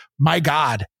that, my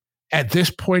God, at this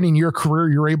point in your career,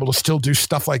 you're able to still do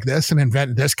stuff like this and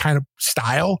invent this kind of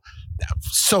style.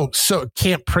 So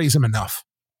can't praise him enough.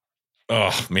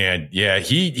 Oh man. Yeah.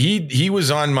 He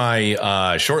was on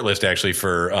my short list actually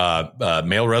for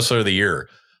male wrestler of the year.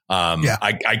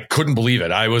 I couldn't believe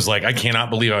it. I was like, I cannot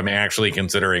believe I'm actually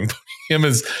considering him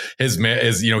as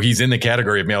you know, he's in the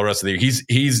category of male wrestler of the year.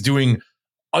 He's doing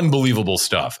unbelievable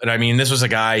stuff. And I mean, this was a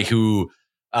guy who,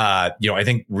 you know, I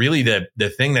think really the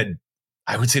thing that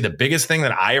I would say the biggest thing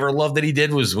that I ever loved that he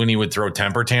did was when he would throw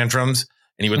temper tantrums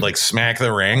and he would like smack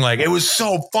the ring. Like, it was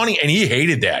so funny. And he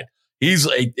hated that.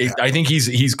 I think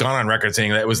he's gone on record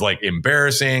saying that it was like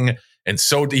embarrassing. And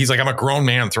so he's like, I'm a grown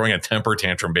man throwing a temper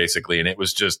tantrum basically. And it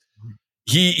was just,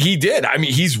 he did. I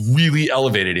mean, he's really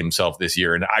elevated himself this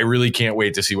year. And I really can't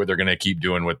wait to see what they're going to keep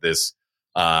doing with this,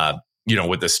 you know,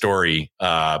 with the story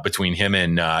between him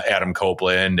and Adam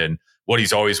Copeland, and what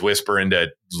he's always whispering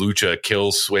to Lucha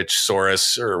Kill Switch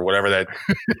Saurus or whatever that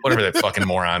fucking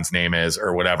moron's name is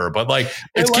or whatever. But like,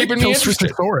 it's keeping me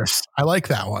interested. I like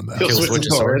that one though. Kill Switch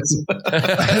Saurus.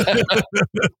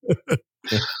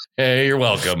 Hey, you're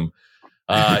welcome.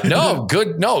 No,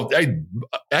 good. No,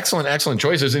 excellent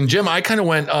choices. And Jim, I kind of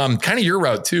went kind of your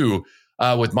route too.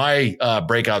 With my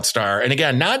breakout star. And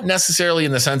again, not necessarily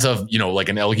in the sense of, you know, like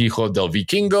an El Hijo del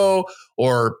Vikingo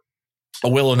or a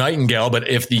Willow Nightingale, but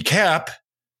if the cap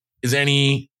is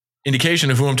any indication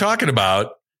of who I'm talking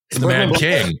about, it's the Mad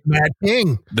King.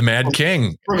 The Mad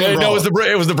King. No,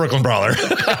 it was the Brooklyn Brawler.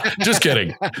 Just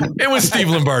kidding. It was Steve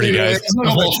Lombardi, guys.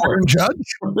 Aaron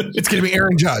Judge. It's going to be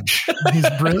Aaron Judge. He's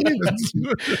brilliant.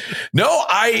 No,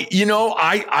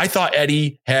 I thought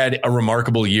Eddie had a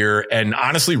remarkable year, and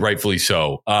honestly, rightfully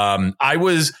so. I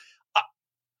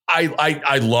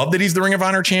love that he's the Ring of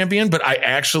Honor champion, but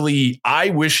I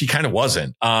wish he kind of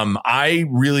wasn't. I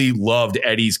really loved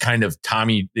Eddie's kind of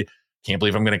Tommy. Can't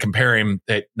believe I'm going to compare him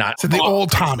to the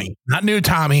old Tommy, not new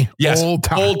Tommy. Yes, old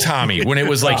Tommy. When it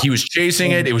was like he was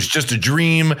chasing it was just a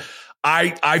dream.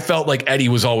 I felt like Eddie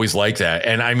was always like that.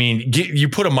 And I mean, you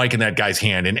put a mic in that guy's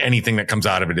hand and anything that comes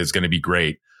out of it is going to be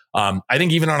great. I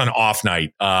think even on an off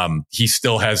night, he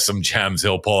still has some gems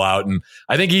he'll pull out. And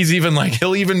I think he's even like,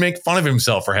 he'll even make fun of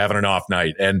himself for having an off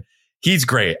night. And he's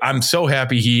great. I'm so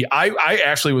happy I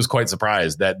actually was quite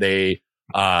surprised that they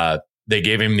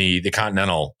gave him the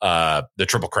Continental, the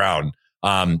Triple Crown.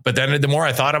 But then the more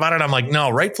I thought about it, I'm like, no,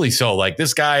 rightfully so. Like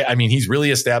this guy, I mean, he's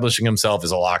really establishing himself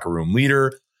as a locker room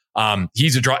leader.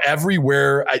 He's a draw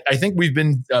everywhere. I think we've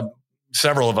been,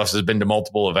 several of us have been to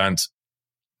multiple events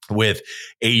with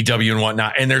AEW and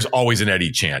whatnot. And there's always an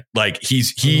Eddie chant. Like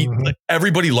like,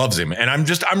 everybody loves him. And I'm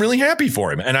really happy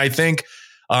for him. And I think,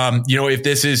 you know, if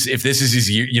this is his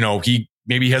year, you know, he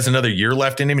maybe has another year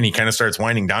left in him and he kind of starts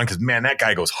winding down. Cause man, that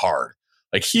guy goes hard.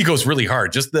 Like he goes really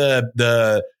hard. Just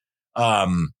the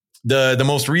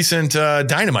most recent,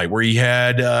 Dynamite where he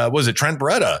had, was it Trent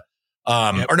Beretta?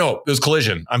 Or no, it was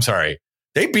Collision. I'm sorry.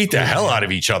 They beat the hell out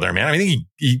of each other, man. I mean,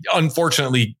 he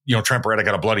unfortunately, you know, Trent Beretta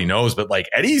got a bloody nose, but like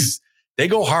Eddie's, they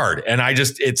go hard. And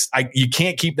you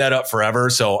can't keep that up forever.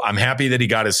 So I'm happy that he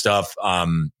got his stuff.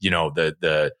 You know,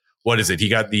 what is it? He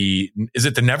got is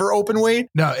it the never open weight?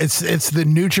 No, it's the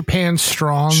New Japan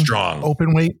strong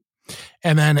open weight.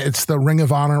 And then it's the Ring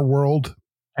of Honor World.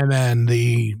 And then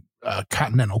the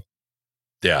Continental.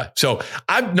 Yeah. So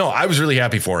I was really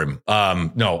happy for him.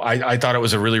 I thought it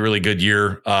was a really, really good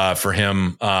year for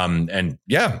him. And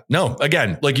yeah, no,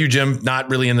 again, like you, Jim, not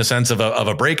really in the sense of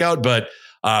a breakout, but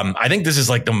I think this is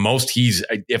like the most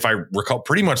if I recall,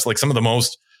 pretty much like some of the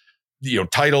most, you know,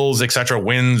 titles, et cetera,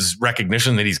 wins,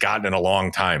 recognition that he's gotten in a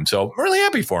long time. So I'm really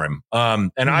happy for him.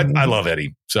 And I love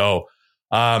Eddie. So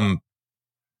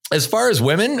as far as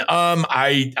women,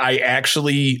 I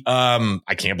actually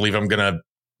I can't believe I'm going to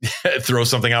throw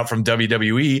something out from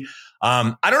WWE.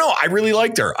 I don't know. I really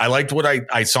liked her. I liked what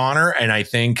I saw in her. And I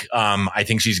think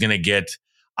she's going to get,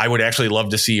 I would actually love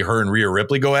to see her and Rhea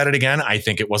Ripley go at it again. I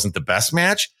think it wasn't the best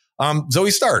match.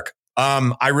 Zoe Stark.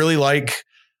 I really like,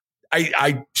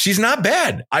 she's not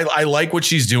bad. I like what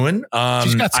she's doing.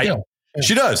 She's got skill.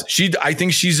 She does. I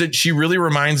think she really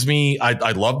reminds me.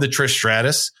 I love the Trish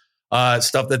Stratus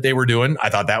stuff that they were doing. I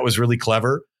thought that was really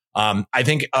clever. I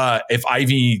think if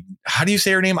Ivy, how do you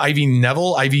say her name? Ivy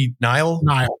Nile.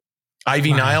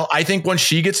 I think once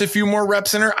she gets a few more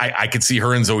reps in her, I could see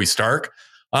her and Zoe Stark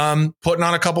putting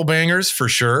on a couple bangers for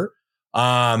sure.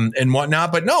 And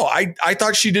whatnot. But no, I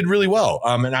thought she did really well.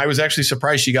 And I was actually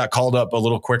surprised she got called up a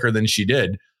little quicker than she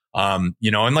did. And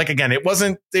like, again, it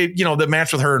wasn't, the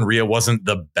match with her and Rhea wasn't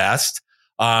the best,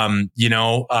 but I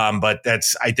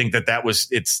think that was,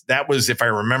 if I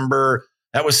remember,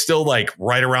 that was still like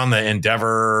right around the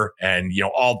Endeavor and,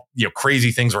 all,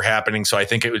 crazy things were happening. So I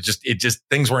think it just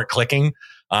things weren't clicking,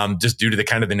 just due to the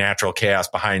kind of the natural chaos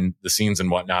behind the scenes and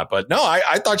whatnot. But no,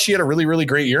 I thought she had a really, really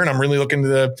great year, and I'm really looking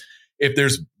to if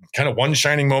there's kind of one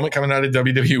shining moment coming out of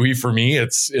WWE for me,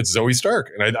 it's Zoe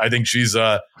Stark. And I think she's,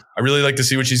 I really like to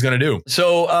see what she's going to do.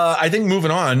 So I think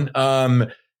moving on,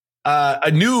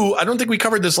 I don't think we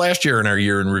covered this last year in our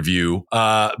year in review,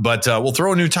 but we'll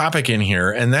throw a new topic in here,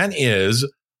 and that is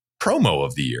promo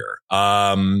of the year.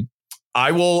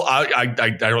 I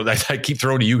keep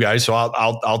throwing to you guys, so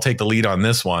I'll take the lead on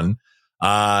this one.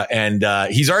 And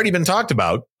he's already been talked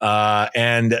about.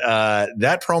 And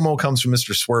that promo comes from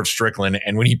Mr. Swerve Strickland.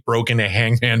 And when he broke into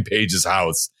Hangman Page's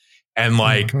house and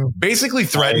basically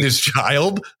threatened his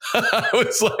child, I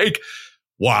was like,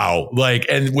 wow.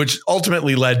 And which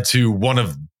ultimately led to one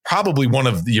of,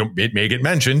 it may get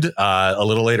mentioned a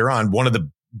little later on, one of the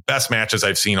best matches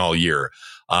I've seen all year.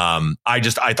 I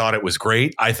thought it was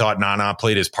great. I thought Nana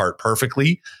played his part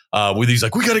perfectly. With he's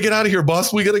like, we got to get out of here,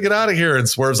 boss. We got to get out of here. And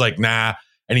Swerve's like, nah.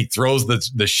 And he throws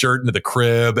the shirt into the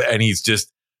crib, and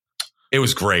it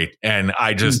was great. And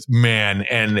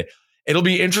and it'll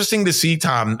be interesting to see,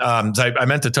 Tom. I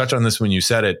meant to touch on this when you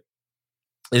said it,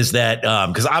 is that,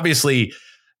 cause obviously,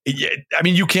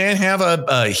 you can have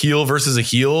a heel versus a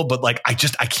heel, but I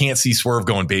can't see Swerve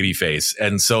going babyface.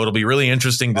 And so it'll be really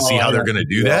interesting to see how they're going to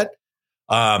do that.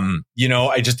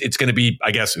 It's going to be,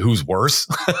 I guess, who's worse,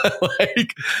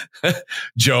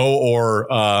 Joe or,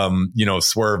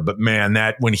 Swerve. But man,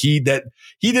 he did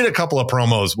a couple of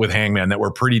promos with Hangman that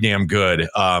were pretty damn good.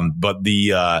 But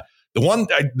the one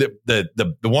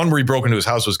where he broke into his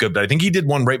house was good, but I think he did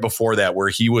one right before that where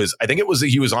he was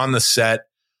on the set,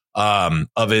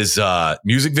 of his,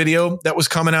 music video that was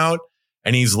coming out.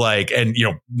 And he's like, and,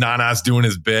 Nana's doing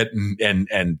his bit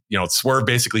and Swerve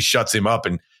basically shuts him up,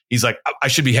 and he's like, I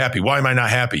should be happy. Why am I not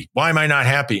happy? Why am I not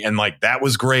happy? And that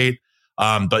was great.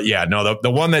 But yeah, no,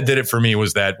 the one that did it for me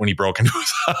was that when he broke into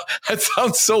his house. That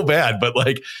sounds so bad, but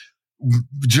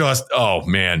oh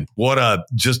man, what a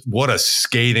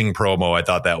scathing promo I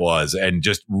thought that was, and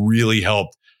just really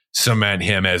helped cement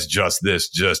him as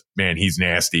man, he's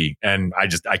nasty. And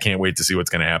I can't wait to see what's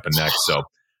going to happen next. So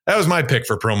that was my pick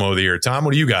for promo of the year. Tom,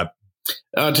 what do you got?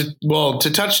 To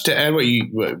add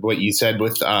what you said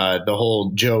with the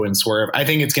whole Joe and Swerve, I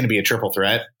think it's going to be a triple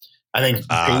threat. I think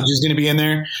Paige is going to be in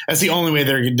there. That's the only way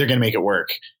they're going to make it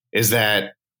work, is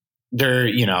that they're,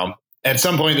 at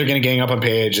some point they're going to gang up on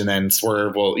Paige, and then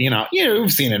Swerve will,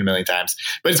 we've seen it a million times,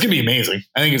 but it's going to be amazing.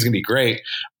 I think it's going to be great.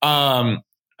 I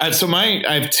have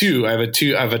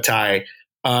a tie.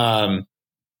 The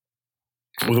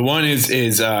one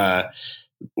is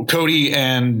Cody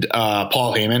and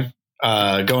Paul Heyman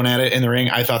going at it in the ring.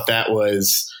 I thought that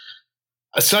was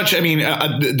the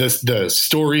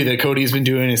story that Cody's been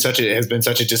doing has been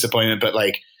such a disappointment, but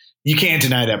you can't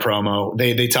deny that promo.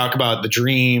 They talk about the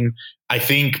dream. I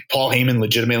think Paul Heyman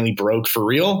legitimately broke for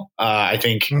real. I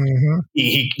think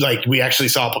we actually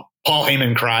saw Paul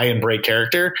Heyman cry and break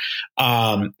character.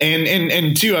 And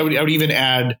two, I would even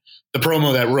add the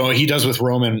promo that he does with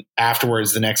Roman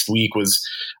afterwards the next week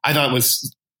I thought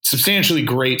was substantially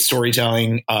great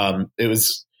storytelling. It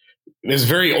was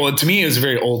very old to me. It was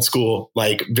very old school,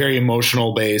 very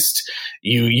emotional based.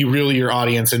 You reel your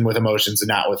audience in with emotions and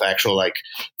not with actual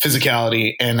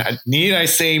physicality. And need I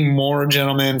say more,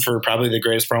 gentlemen, for probably the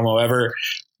greatest promo ever?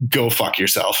 Go fuck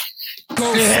yourself.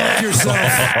 Go fuck yourself.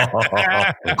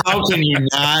 How can you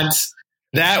not?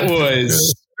 That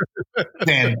was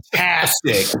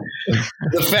fantastic.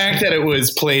 The fact that it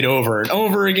was played over and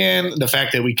over again, the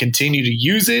fact that we continue to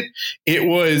use it, it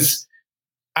was,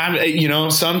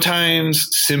 sometimes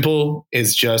simple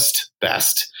is just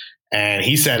best. And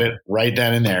he said it right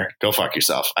then and there. Go fuck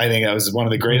yourself. I think that was one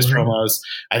of the greatest promos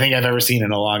I think I've ever seen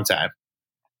in a long time.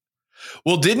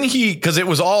 Well, didn't he? Because it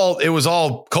was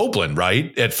all Copeland,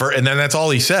 right? And then that's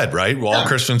all he said, right? Well, all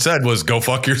Christian said was "Go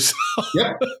fuck yourself."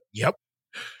 Yep.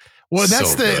 Well,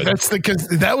 because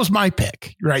that was my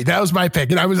pick, right? That was my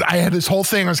pick, and I had this whole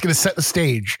thing. I was going to set the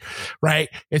stage, right?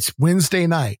 It's Wednesday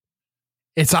night.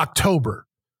 It's October.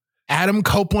 Adam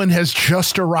Copeland has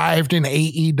just arrived in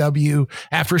AEW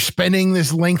after spending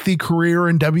this lengthy career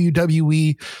in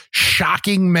WWE,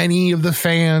 shocking many of the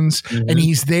fans. And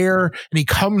he's there, and he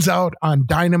comes out on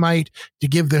Dynamite to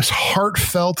give this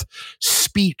heartfelt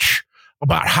speech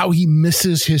about how he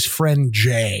misses his friend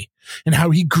Jay and how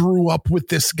he grew up with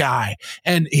this guy.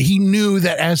 And he knew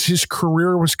that as his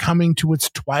career was coming to its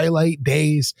twilight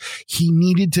days, he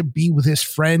needed to be with his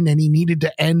friend and he needed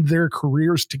to end their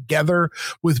careers together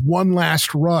with one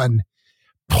last run,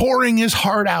 pouring his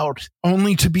heart out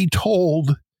only to be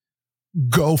told,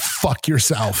 go fuck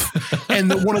yourself.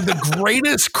 And one of the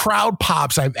greatest crowd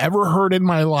pops I've ever heard in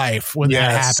my life when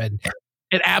that happened.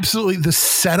 It absolutely, the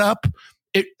setup,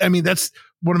 that's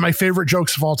one of my favorite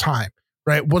jokes of all time,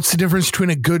 right? What's the difference between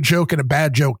a good joke and a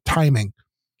bad joke? Timing.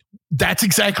 That's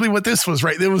exactly what this was,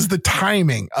 right? It was the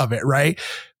timing of it, right?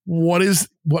 What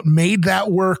made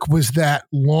that work was that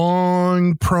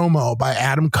long promo by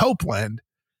Adam Copeland,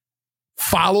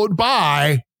 followed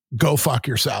by go fuck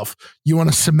yourself. You want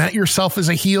to cement yourself as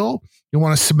a heel? You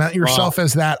want to cement yourself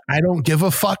as that I don't give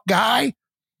a fuck guy?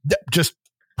 Just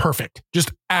perfect.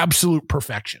 Just absolute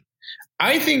perfection.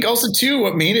 I think also too,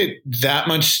 what made it that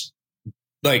much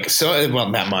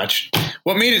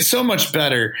what made it so much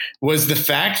better was the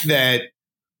fact that,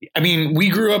 we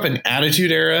grew up in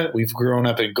Attitude Era. We've grown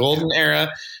up in Golden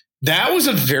Era. That was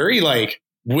a very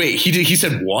wait, he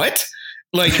said what?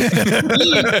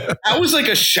 That was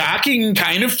a shocking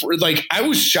kind of I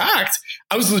was shocked.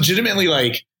 I was legitimately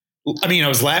I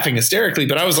was laughing hysterically,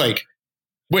 but I was like,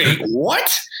 wait,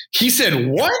 what? He said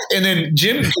what? And then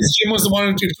Jim was the one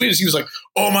who tweeted. He was like,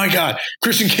 oh my God,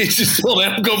 Christian Cage just told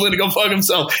Adam Copeland to go fuck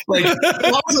himself. I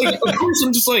was of course,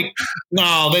 I'm just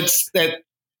no, that.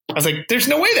 I was like, there's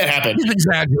no way that happened. He's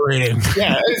exaggerating.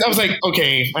 Yeah. I was like,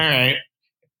 okay, all right.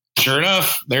 Sure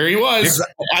enough, there he was.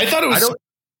 I thought it was.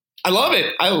 I love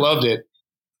it. I loved it.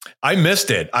 I missed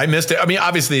it.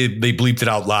 Obviously they bleeped it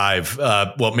out live.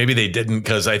 Well, maybe they didn't,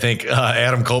 because I think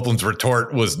Adam Copeland's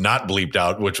retort was not bleeped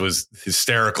out, which was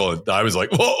hysterical. I was like,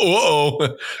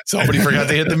 whoa, somebody forgot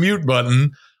to hit the mute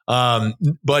button. I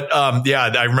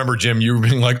remember, Jim, you were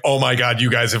being like, oh my God, you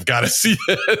guys have got to see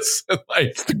this.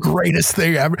 It's the greatest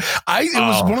thing ever. It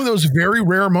was one of those very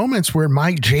rare moments where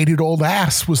my jaded old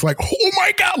ass was like, oh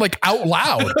my God, out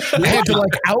loud. I had to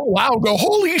out loud go,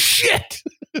 holy shit.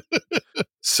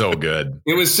 So good.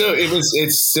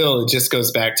 It just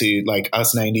goes back to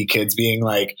us 90 kids being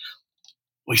like,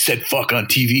 we said fuck on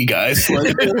TV, guys. You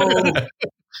can't do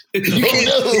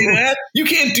that. You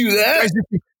can't do that.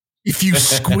 If you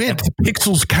squint, the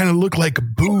pixels kind of look like a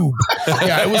boob.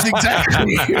 Yeah, it was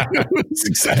exactly.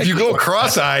 If you go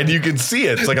cross-eyed, you can see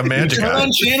it. It's like a magic eye. On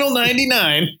channel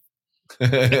 99.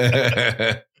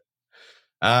 The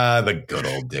good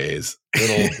old days. Good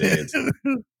old days.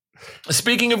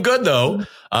 Speaking of good, though,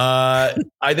 I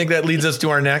think that leads us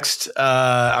to our next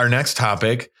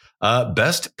topic.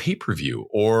 Best pay-per-view,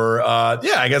 or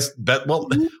I guess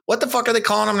what the fuck are they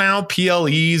calling them now?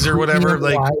 PLEs or whatever.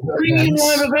 Premium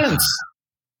live events.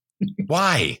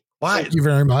 Why? Thank you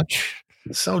very much.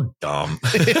 So dumb.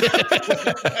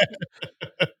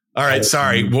 All right,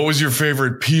 sorry. What was your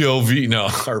favorite PLV? No,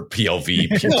 or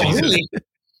PLV. Really?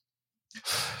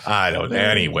 I don't know.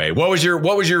 Anyway, what was your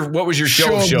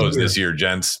show of shows this year,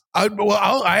 gents? I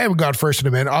haven't gone first in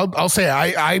a minute. I'll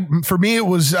say for me it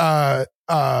was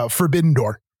Forbidden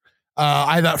Door.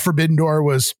 I thought Forbidden Door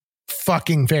was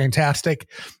fucking fantastic.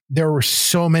 There were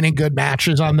so many good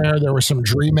matches on there. There were some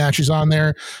dream matches on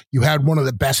there. You had one of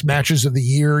the best matches of the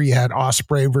year. You had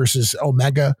Ospreay versus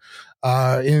Omega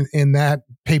in that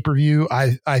pay-per-view.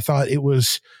 I thought it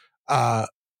was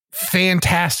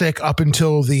fantastic up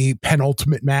until the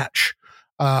penultimate match,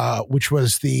 which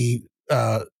was the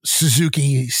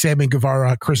Suzuki, Sammy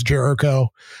Guevara, Chris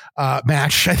Jericho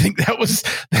match. I think that was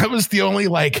the only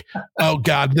oh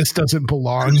God, this doesn't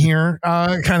belong here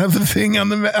kind of a thing on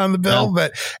the bill. No.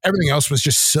 But everything else was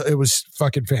just it was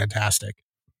fucking fantastic.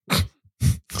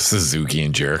 Suzuki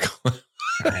and Jericho.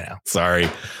 I know. Sorry.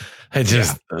 I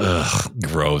just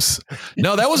gross.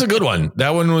 No, that was a good one.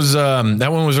 That one was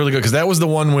really good, because that was the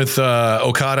one with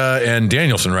Okada and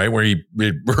Danielson, right? Where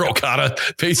Okada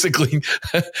basically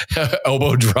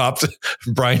elbow dropped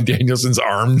Bryan Danielson's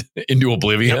arm into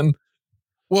oblivion. Yep.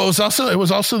 Well, it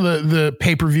was also the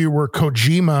pay-per-view where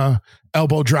Kojima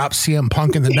elbow dropped CM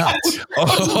Punk in the nuts.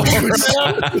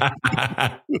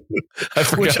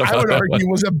 Which I would argue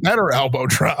was a better elbow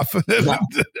drop than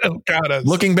Okada's.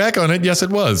 Looking back on it, yes, it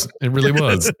was. It really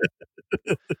was.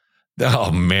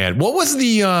 Oh man, what was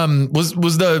the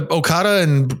was the Okada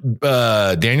and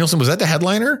Danielson? Was that the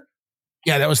headliner?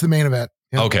 Yeah, that was the main event.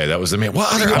 Yep. Okay, that was the main.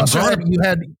 What other?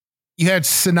 You had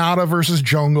Sonata versus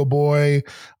Jungle Boy.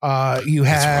 You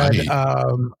had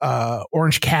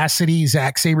Orange Cassidy,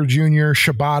 Zack Sabre Jr.,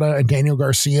 Shibata, and Daniel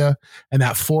Garcia, and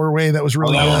that 4-way that was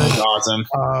really good. That was awesome.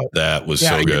 That was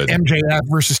so good. MJF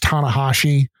versus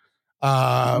Tanahashi.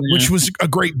 which was a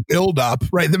great build up,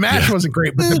 right? The match wasn't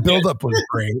great, but the build up was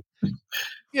great.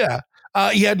 Yeah.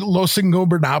 You had Los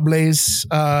Ingobernables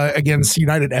against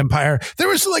United Empire. There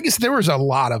was a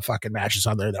lot of fucking matches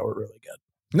on there that were really good.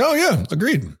 No, yeah,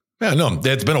 agreed. Yeah, no,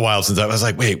 it's been a while since I was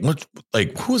like, wait, what?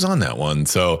 Like, who was on that one?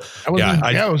 So it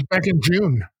was back in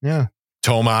June. Yeah.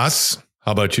 Tomas,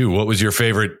 how about you? What was your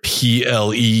favorite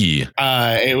PLE?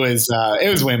 It was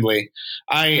Wembley.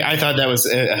 I thought that was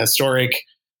a historic.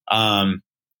 I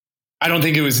don't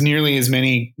think it was nearly as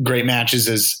many great matches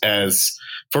as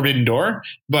Forbidden Door,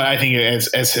 but I think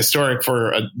as historic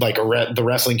for the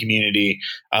wrestling community,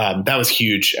 that was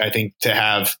huge. I think to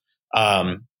have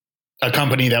a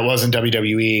company that wasn't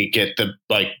WWE get the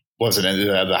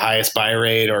highest buy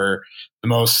rate or the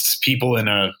most people in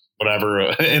a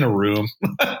room.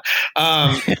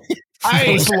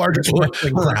 It was the largest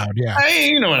wrestling crowd. Yeah,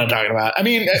 you know what I'm talking about. I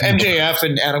mean, MJF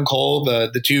and Adam Cole, the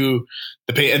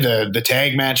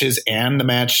tag matches and the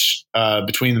match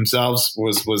between themselves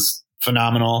was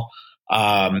phenomenal.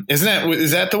 Is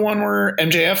that the one where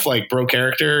MJF broke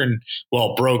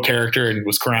character and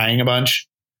was crying a bunch?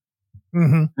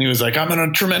 Mm-hmm. He was like, I'm in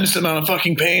a tremendous amount of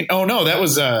fucking pain. Oh no, that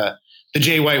was the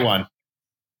Jay White one.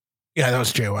 Yeah, that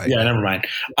was Jay White. Yeah, never mind.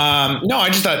 No, I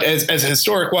just thought as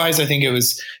historic wise, I think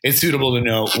it's suitable to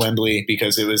note Wembley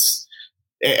because it was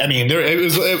a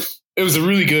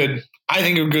really good, I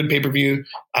think a good pay-per-view.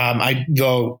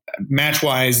 Though match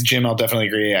wise, Jim, I'll definitely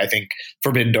agree. I think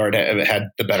Forbidden Door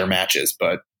had the better matches,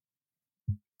 but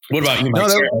what about you,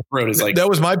 Mike? That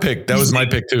was my pick. That was my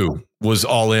pick too. Was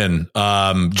All In.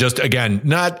 Just again,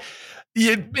 not,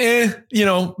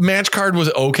 match card was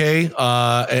okay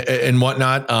and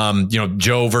whatnot.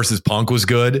 Joe versus Punk was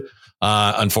good,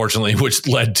 unfortunately, which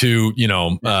led to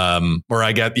where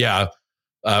I got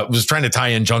was trying to tie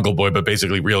in Jungle Boy, but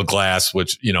basically Real Glass,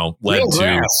 which led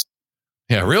to.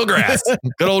 Yeah, Real Grass.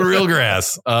 Good old Real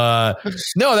Grass.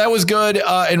 No, that was good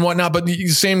and whatnot. But the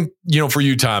same, for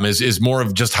you, Tom, is more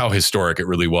of just how historic it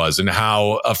really was and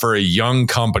how for a young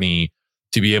company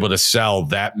to be able to sell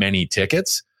that many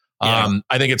tickets. Yeah.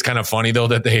 I think it's kind of funny, though,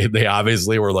 that they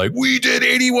obviously were like, we did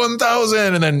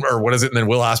 81,000. And then, or what is it? And then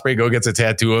Will Ospreay gets a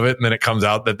tattoo of it. And then it comes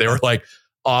out that they were like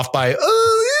off by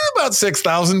about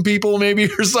 6,000 people maybe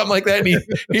or something like that. And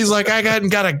he's like, I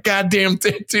got a goddamn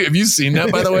tattoo. Have you seen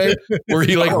that, by the way, where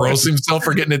he roasts himself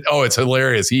for getting it? Oh, it's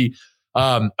hilarious.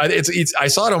 I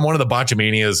saw it on one of the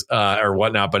Botchamanias or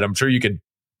whatnot, but I'm sure you could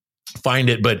find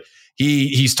it. But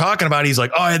he's talking about, he's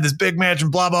like, oh, I had this big match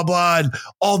and blah, blah, blah, and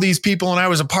all these people, and I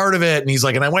was a part of it. And he's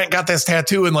like, and I went and got this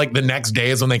tattoo. And the next day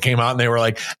is when they came out and they were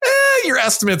like, your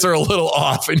estimates are a little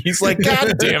off. And he's like,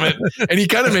 God damn it. And he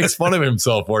kind of makes fun of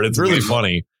himself for it. It's really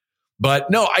funny.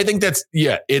 But no, I think they're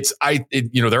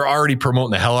already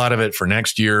promoting the hell out of it for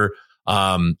next year.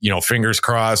 Fingers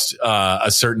crossed, a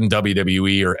certain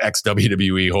WWE or ex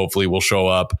WWE hopefully will show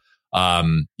up. I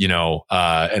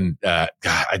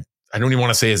don't even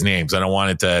want to say his names. I don't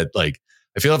want it to I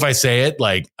feel if I say it,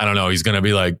 I don't know, he's going to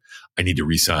be like, I need to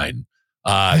resign.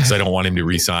 Cause I don't want him to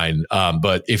resign.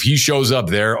 But if he shows up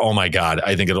there, oh my God,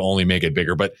 I think it'll only make it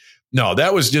bigger. But no,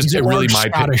 that was just really my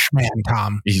Scottish man,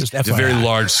 Tom. He's a very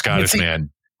large Scottish man.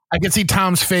 I can see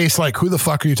Tom's face who the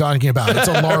fuck are you talking about? It's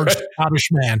a large Scottish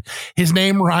man. His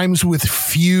name rhymes with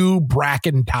Few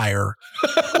Brackentire.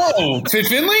 Whoa, Fit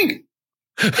Finley?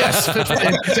 Yes,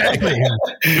 exactly.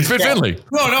 It's Fit Finley.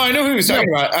 No, I know who he was talking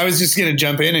about. I was just going to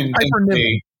jump in and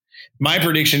say my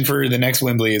prediction for the next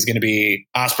Wembley is going to be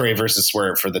Ospreay versus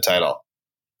Swerve for the title.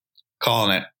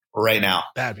 Calling it right now.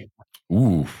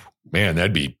 Ooh, man,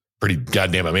 that'd be pretty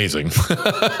goddamn amazing.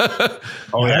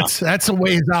 That's a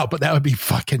ways out, but that would be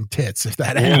fucking tits if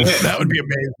that happened. That would be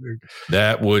amazing.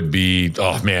 That would be,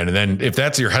 oh man. And then if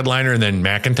that's your headliner and then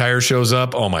McIntyre shows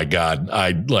up, oh my God,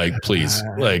 I'd please.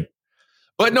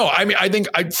 But no, I mean, I think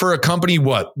for a company,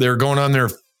 they're going on their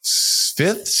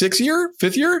fifth year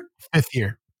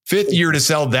to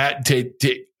sell that to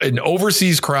an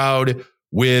overseas crowd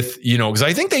with, because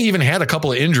I think they even had a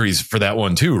couple of injuries for that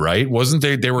one too, right? Wasn't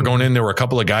they were going in, there were a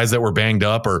couple of guys that were banged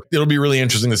up, or it'll be really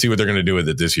interesting to see what they're going to do with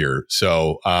it this year.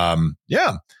 So,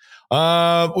 yeah.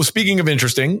 Well, speaking of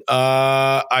interesting,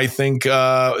 I think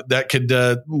that could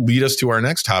lead us to our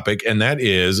next topic, and that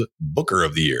is Booker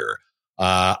of the Year.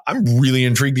 I'm really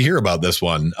intrigued to hear about this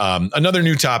one. Another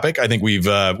new topic I think we've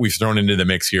thrown into the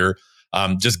mix here.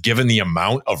 Just given the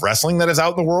amount of wrestling that is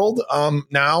out in the world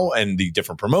now and the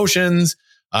different promotions,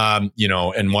 and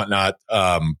whatnot.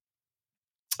 I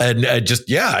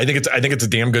think it's a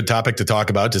damn good topic to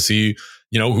talk about to see,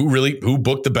 who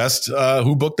booked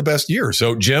the best year.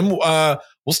 So Jim, why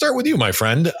we'll start with you, my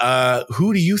friend.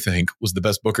 Who do you think was the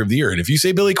best booker of the year? And if you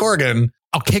say Billy Corgan,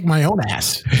 I'll kick my own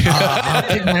ass. I'll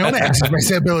kick my own ass if I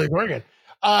say Billy Corgan.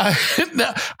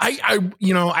 No,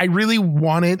 I really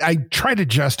wanted, I tried to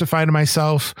justify to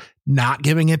myself not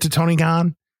giving it to Tony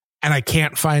Khan, and I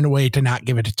can't find a way to not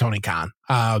give it to Tony Khan.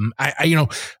 I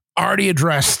already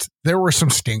addressed, there were some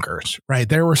stinkers, right?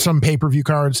 There were some pay-per-view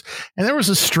cards, and there was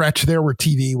a stretch there where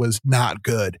TV was not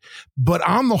good. But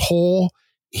on the whole,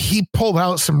 he pulled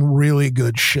out some really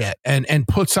good shit and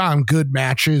puts on good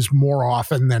matches more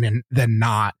often than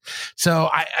not. So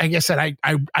like I said,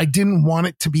 I didn't want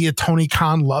it to be a Tony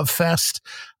Khan love fest.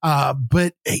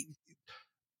 But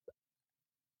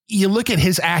you look at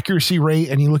his accuracy rate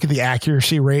and you look at the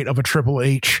accuracy rate of a Triple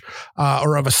H,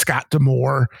 or of a Scott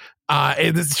D'Amore.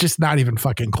 It's just not even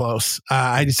fucking close.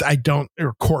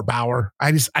 Or Court Bauer.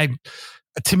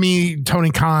 To me,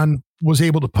 Tony Khan was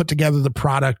able to put together the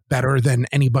product better than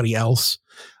anybody else,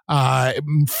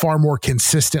 far more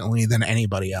consistently than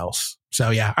anybody else. So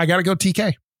yeah, I got to go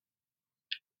TK.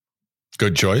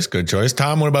 Good choice. Good choice.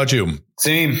 Tom, what about you?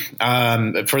 Same,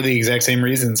 for the exact same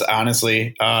reasons,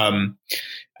 honestly.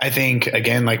 I think,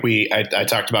 again, like I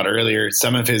talked about earlier,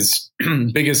 some of his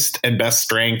biggest and best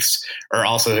strengths are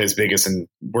also his biggest and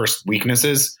worst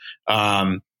weaknesses.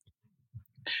 I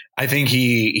think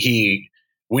he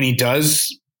when he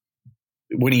does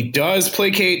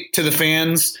placate to the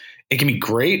fans, it can be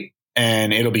great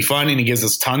and it'll be fun. And he gives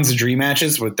us tons of dream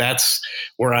matches, but that's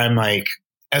where I'm like,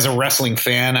 as a wrestling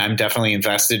fan, I'm definitely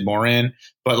invested more in.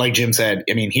 But like Jim said,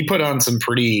 I mean, he put on some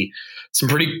pretty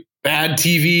bad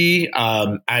TV.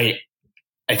 I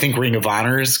think Ring of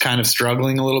Honor is kind of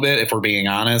struggling a little bit, if we're being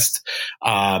honest.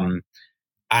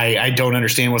 I don't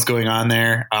understand what's going on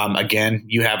there. Again,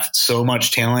 you have so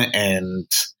much talent and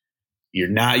you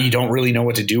don't really know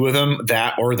what to do with them,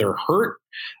 that or they're hurt.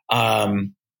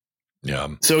 Yeah.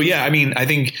 So yeah, I mean, I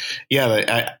think,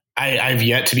 I've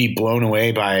yet to be blown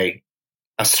away by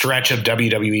a stretch of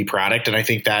WWE product. And I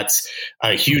think that's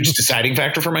a huge deciding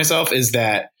factor for myself, is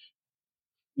that,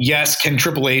 yes, can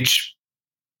Triple H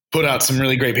put out some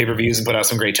really great pay-per-views and put out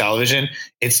some great television?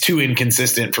 It's too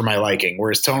inconsistent for my liking.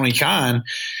 Whereas Tony Khan,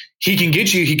 he can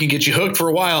get you hooked for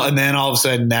a while, and then all of a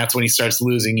sudden that's when he starts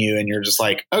losing you, and you're just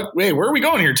like, oh, wait, where are we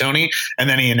going here, Tony? And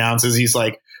then he announces, he's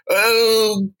like,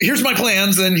 oh, here's my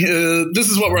plans, and this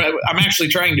is what I'm actually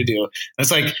trying to do. And it's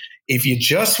like, if you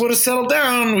just would have settled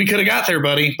down, we could have got there,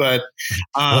 buddy. But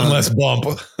one less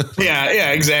bump.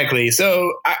 yeah, exactly.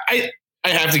 So I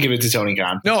have to give it to Tony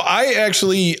Khan. No, I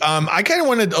actually, I kind of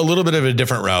wanted a little bit of a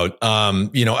different route.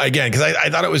 Again, because I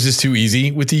thought it was just too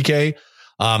easy with TK.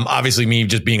 Obviously me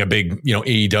just being a big,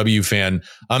 AEW fan.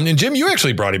 And Jim, you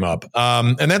actually brought him up.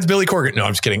 And that's Billy Corgan. No,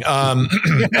 I'm just kidding.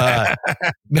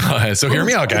 No, so hear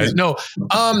me out, guys. No.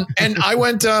 And I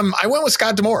went with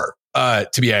Scott D'Amore,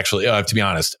 to be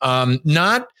honest.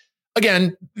 Not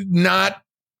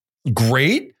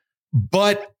great,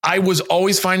 but I was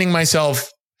always finding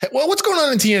myself, well, what's going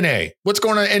on in TNA? What's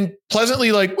going on? And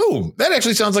pleasantly like, ooh, that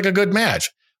actually sounds like a good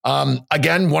match.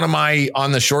 Again, one of my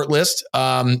on the short list.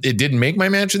 It didn't make my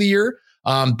match of the year.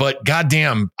 But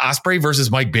goddamn, Ospreay versus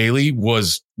Mike Bailey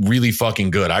was really fucking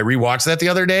good. I rewatched that the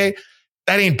other day.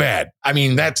 That ain't bad. I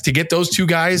mean, that's to get those two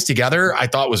guys together, I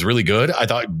thought was really good. I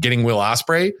thought getting Will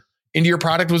Ospreay into your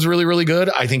product was really, really good.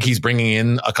 I think he's bringing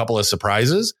in a couple of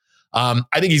surprises. I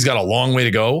think he's got a long way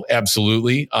to go.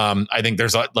 Absolutely. I think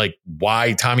there's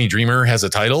why Tommy Dreamer has a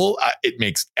title. It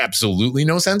makes absolutely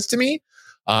no sense to me.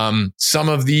 Some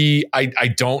of the, I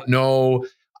don't know.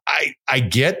 I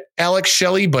get Alex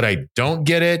Shelley, but I don't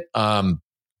get it.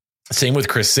 Same with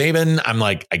Chris Sabin. I'm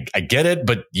like, I get it,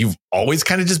 but you've always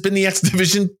kind of just been the X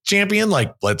Division champion.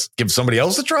 Like, let's give somebody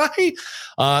else a try,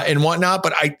 and whatnot.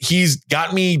 But he's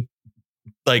got me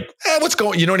like, what's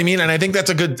going, you know what I mean? And I think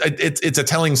that's a good, it's a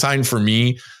telling sign for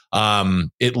me,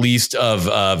 at least of,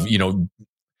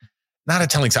 not a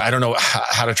telling sign. I don't know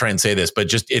how to try and say this, but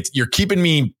just you're keeping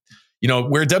me,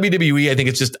 where WWE, I think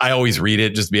it's just, I always read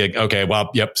it just to be like, okay, well,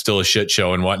 yep, still a shit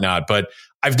show and whatnot. But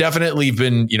I've definitely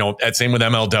been, same with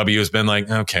MLW has been like,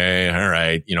 okay, all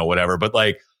right, whatever. But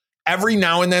like every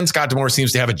now and then Scott D'Amore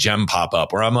seems to have a gem pop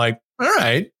up where I'm like, all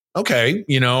right, okay.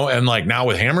 And like now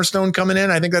with Hammerstone coming in,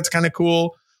 I think that's kind of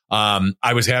cool.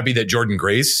 I was happy that Jordan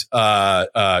Grace,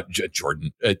 it's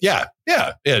Jordan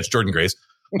Grace.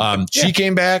 She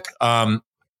came back.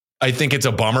 I think it's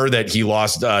a bummer that he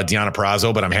lost Deonna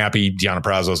Purrazzo, but I'm happy Deonna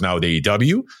Purrazzo is now with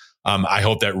AEW. I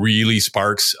hope that really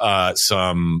sparks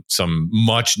some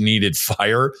much needed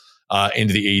fire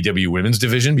into the AEW women's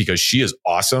division because she is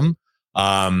awesome.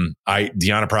 Deonna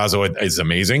Purrazzo is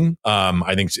amazing.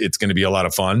 I think it's going to be a lot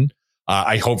of fun.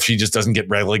 I hope she just doesn't get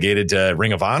relegated to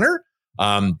Ring of Honor.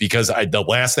 Because the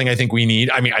last thing I think we need,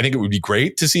 I think it would be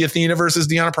great to see Athena versus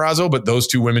Deonna Purrazzo, but those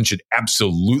two women should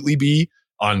absolutely be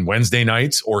on Wednesday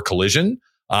nights or Collision.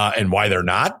 And why they're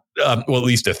not, well, at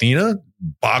least Athena,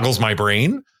 boggles my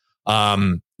brain.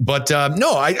 But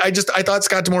no, I thought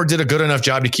Scott D'Amore did a good enough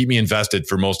job to keep me invested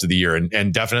for most of the year.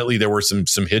 And definitely there were some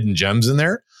hidden gems in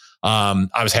there.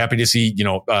 I was happy to see,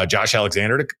 Josh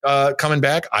Alexander coming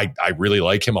back. I really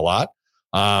like him a lot.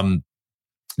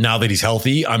 Now that he's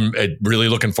healthy, I'm really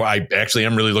looking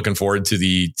forward to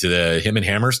the him and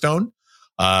Hammerstone.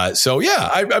 So yeah,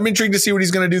 I'm intrigued to see what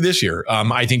he's going to do this year.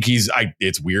 I think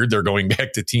it's weird they're going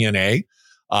back to TNA.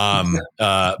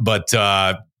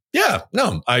 Yeah,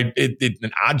 no,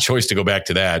 an odd choice to go back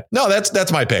to that. No,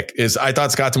 that's my pick. I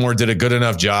thought Scott D'Amore did a good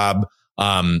enough job,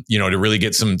 to really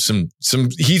get some.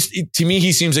 To me,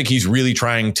 he seems like he's really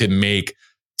trying to make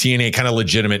TNA kind of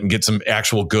legitimate and get some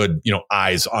actual good,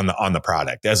 eyes on the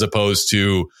product, as opposed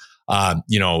to,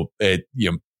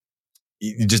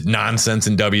 just nonsense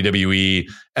in WWE.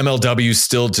 MLW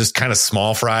still just kind of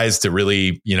small fries to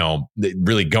really,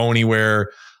 really go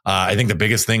anywhere. I think the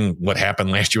biggest thing, what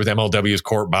happened last year with MLW is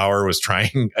Court Bauer was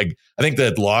trying. I think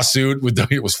that lawsuit with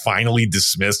WWE was finally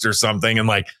dismissed or something, and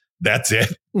that's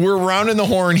it. We're rounding the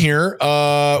horn here.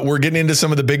 We're getting into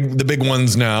some of the big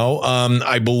ones now.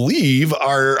 I believe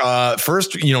our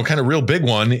first, kind of real big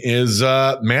one is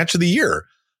match of the year.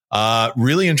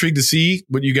 Really intrigued to see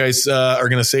what you guys are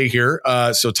going to say here.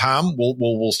 So Tom,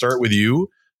 we'll start with you.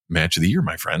 Match of the year,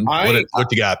 my friend.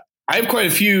 What you got? I have quite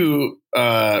a few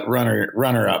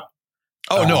runner up.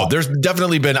 Oh no, there's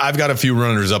definitely been. I've got a few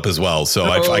runners up as well. So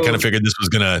I kind of figured this was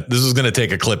gonna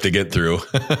take a clip to get through.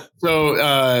 So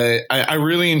I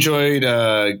really enjoyed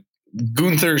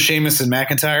Gunther, Sheamus, and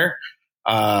McIntyre.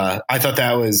 I thought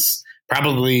that was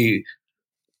probably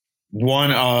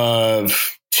one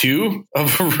of two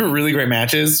of really great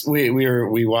matches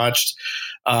we watched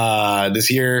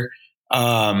this year.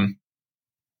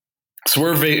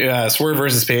 Swerve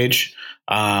versus Page.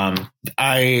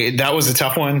 That was a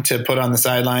tough one to put on the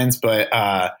sidelines, but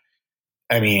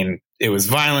it was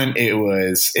violent.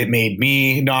 It made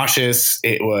me nauseous.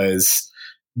 It was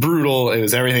brutal. It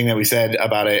was everything that we said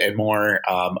about it and more.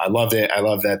 I loved it. I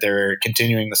love that they're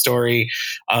continuing the story.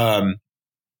 I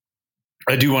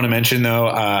do want to mention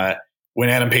though, when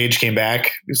Adam Page came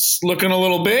back, he's looking a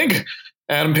little big.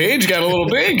 Adam Page got a little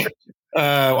big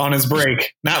on his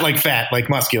break, not like fat, like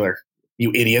muscular.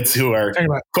 You idiots who are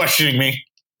questioning me.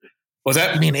 Was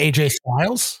that? You mean AJ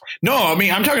Styles? No,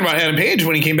 I'm talking about Adam Page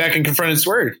when he came back and confronted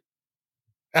Swerve.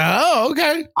 Oh,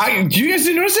 okay. You guys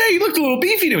didn't notice that? He looked a little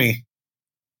beefy to me.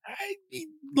 He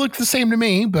looked the same to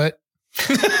me, but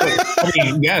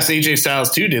yes, AJ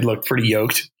Styles too did look pretty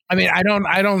yoked. I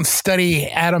don't study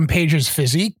Adam Page's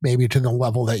physique maybe to the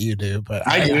level that you do, but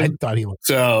I thought he looked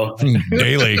so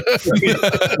daily.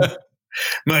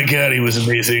 My God, he was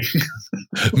amazing.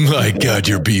 My God,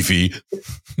 you're beefy.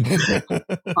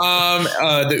 The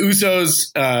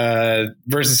Usos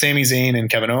versus Sami Zayn and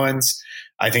Kevin Owens.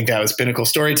 I think that was pinnacle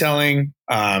storytelling.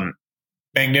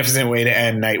 Magnificent way to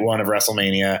end night one of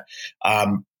WrestleMania.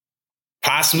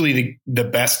 Possibly the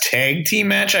best tag team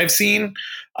match I've seen,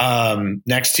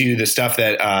 next to the stuff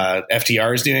that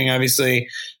FTR is doing, obviously.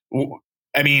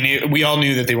 We all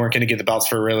knew that they weren't going to get the belts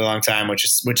for a really long time, which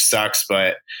sucks.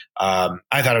 But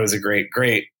I thought it was a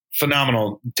great,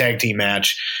 phenomenal tag team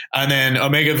match. And then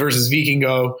Omega versus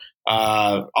Vikingo,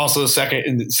 also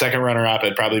second runner up.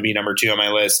 It'd probably be number 2 on my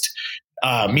list.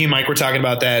 Me and Mike were talking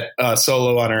about that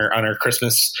solo on our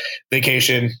Christmas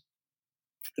vacation.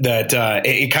 That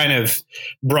it kind of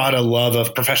brought a love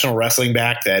of professional wrestling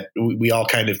back that we all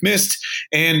kind of missed.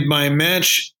 And my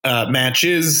matches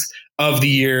of the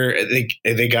year,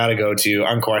 they got to go to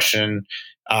unquestioned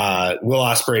Will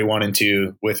Ospreay 1 and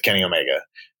 2 with Kenny Omega.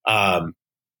 Come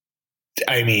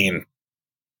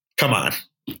on.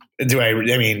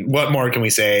 What more can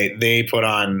we say? They put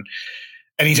on,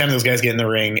 anytime those guys get in the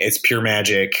ring, it's pure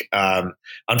magic.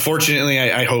 Unfortunately,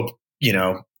 I hope,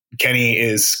 Kenny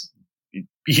is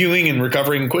healing and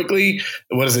recovering quickly.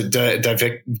 What is it?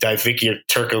 Divicula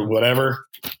Turca, whatever.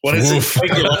 What is it?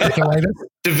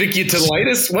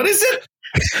 Diverticulitis? What is it?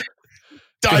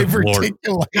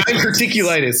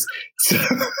 Diverticulitis.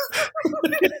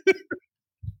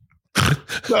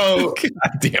 So,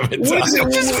 God damn it. What is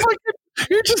it?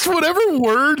 You're just whatever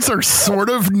words are sort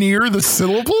of near the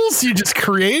syllables you just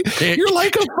create. You're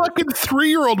like a fucking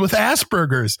 3-year-old with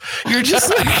Asperger's. You're just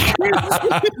like.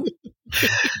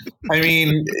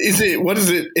 Is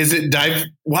it dive?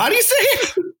 How do you say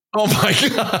it? Oh my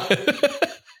God.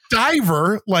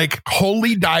 Diver, like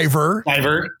holy diver.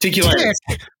 Diverticulitis.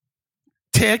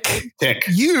 Tick. Tick.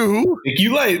 You. Tick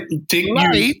you light. Tick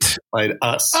Light. you light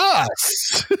us.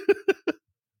 Us.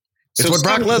 It's what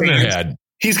Brock stomach Lesnar pains. had.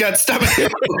 He's got stomach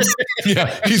pains.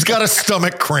 Yeah, he's got a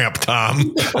stomach cramp,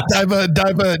 Tom. Dive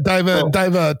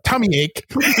a tummy ache.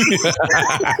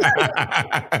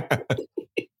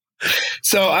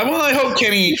 So I hope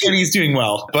Kenny's doing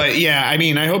well. But yeah, I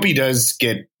mean, I hope he does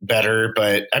get better.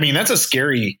 But I mean, that's a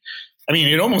scary. I mean,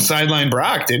 it almost sidelined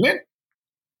Brock, didn't it?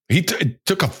 He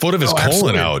took a foot of his colon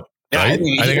absolutely. out. Yeah, Right?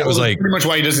 I think it was like pretty much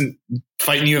why he doesn't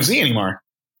fight in UFC anymore.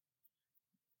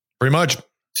 pretty much.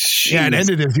 Yeah, it Jeez.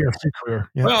 ended his UFC career.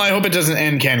 Yeah. Well, I hope it doesn't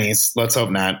end Kenny's. Let's hope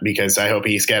not, because I hope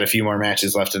he's got a few more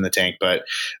matches left in the tank. But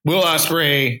Will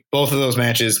Ospreay, both of those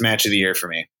matches, match of the year for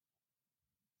me.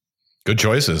 Good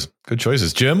choices. Good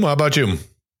choices. Jim, how about you?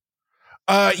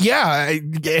 Yeah,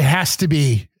 it has to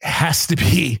be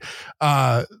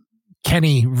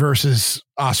Kenny versus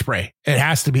Ospreay. It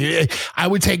has to be. I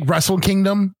would take Wrestle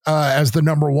Kingdom as the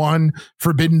number one,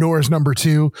 Forbidden Door as number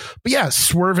two. But yeah,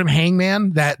 Swerve and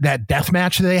Hangman, that death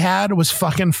match they had was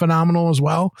fucking phenomenal as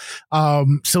well.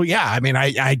 So yeah, I mean,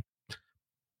 I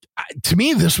to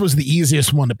me, this was the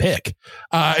easiest one to pick.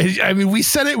 I mean, we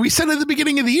said it at the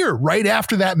beginning of the year, right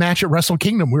after that match at Wrestle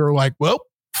Kingdom. We were like, well,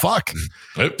 fuck.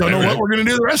 Don't know what we're going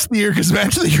to do the rest of the year because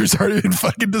match of the year's already been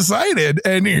fucking decided.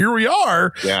 And here we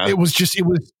are. Yeah.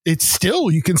 It's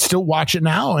still, you can still watch it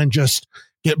now and just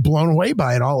get blown away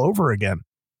by it all over again.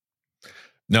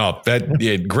 No,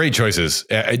 great choices.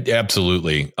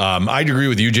 Absolutely. I'd agree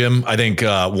with you, Jim. I think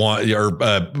one or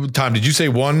Tom, did you say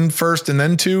one first and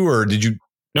then two, or did you?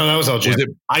 No, that was all Jim. Was it-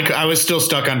 I was still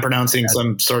stuck on pronouncing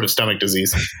some sort of stomach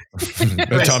disease.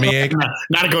 A tummy ache?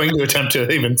 Not going to attempt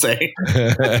to even say.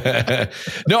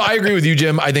 No, I agree with you,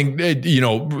 Jim. I think,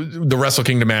 the Wrestle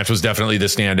Kingdom match was definitely the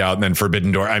standout, and then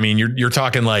Forbidden Door. I mean, you're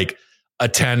talking like a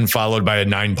 10 followed by a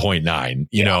 9.9,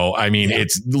 you know, I mean,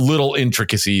 it's little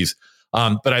intricacies.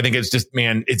 But I think it's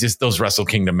just those Wrestle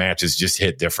Kingdom matches just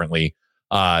hit differently.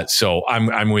 So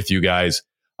I'm with you guys.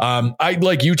 I,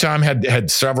 like you, Tom,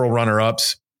 had several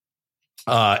runner-ups.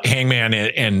 Hangman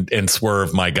and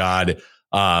Swerve, my God.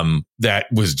 That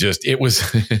was just, it was,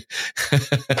 the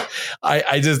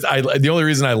only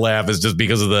reason I laugh is just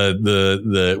because of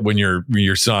the when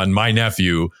your son, my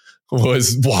nephew,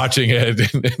 was watching it,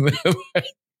 and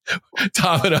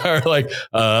Tom and I are like,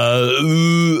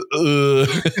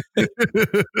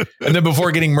 and then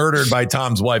before getting murdered by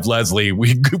Tom's wife, Leslie,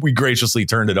 we graciously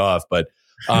turned it off. But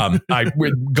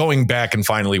going back and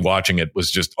finally watching it was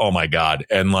just, oh my God.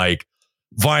 And like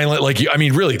violent, like, I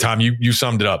mean, really, Tom, you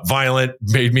summed it up. Violent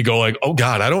made me go like, oh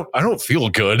God, I don't feel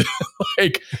good.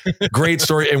 Like, great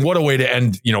story. And what a way to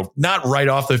end, not right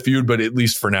off the feud, but at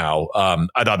least for now.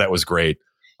 I thought that was great.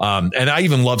 And I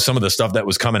even love some of the stuff that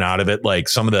was coming out of it. Like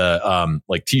some of the,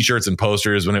 like t-shirts and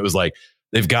posters when it was like,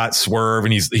 they've got Swerve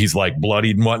and he's like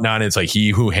bloodied and whatnot. And it's like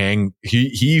he who hung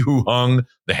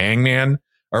the hangman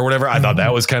or whatever. I thought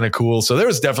that was kind of cool. So there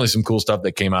was definitely some cool stuff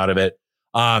that came out of it.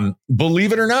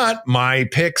 Believe it or not, my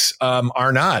picks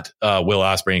are not Will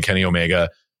Ospreay and Kenny Omega.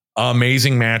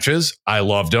 Amazing matches. I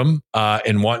loved them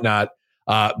and whatnot.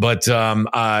 But Tom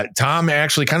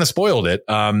actually kind of spoiled it.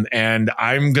 And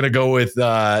I'm going to go with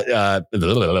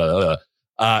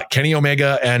Kenny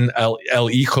Omega and El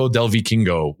Hijo del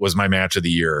Vikingo was my match of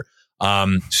the year.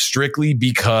 Strictly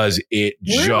because it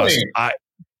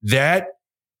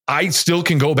I still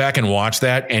can go back and watch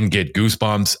that and get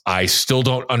goosebumps. I still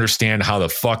don't understand how the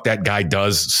fuck that guy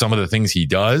does some of the things he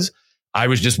does. I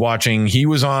was just watching, he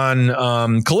was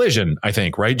on Collision, I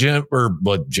think, right, Jim?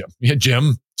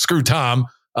 Jim. Screw Tom.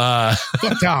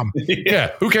 Fuck Tom.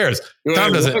 Yeah, who cares?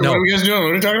 Tom doesn't know. What are you guys doing?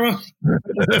 What are you talking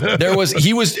about?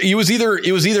 He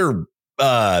was either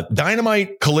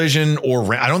Dynamite, Collision,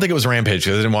 or I don't think it was Rampage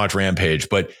because I didn't watch Rampage,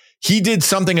 but he did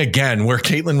something again where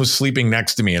Caitlin was sleeping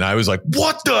next to me and I was like,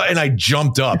 what the? And I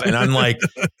jumped up and I'm like,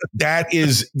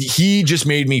 he just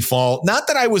made me fall. Not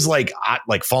that I was like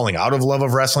falling out of love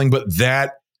of wrestling, but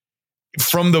that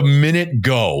from the minute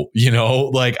go,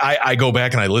 like I go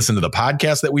back and I listen to the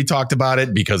podcast that we talked about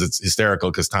it because it's hysterical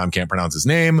because Tom can't pronounce his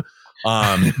name.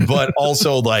 But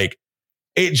also like,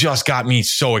 it just got me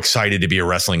so excited to be a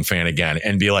wrestling fan again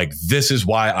and be like, this is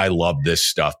why I love this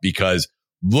stuff, because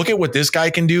look at what this guy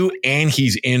can do. And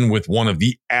he's in with one of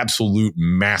the absolute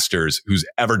masters who's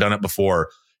ever done it before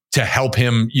to help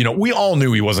him. We all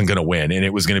knew he wasn't going to win and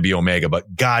it was going to be Omega,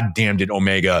 but God damn did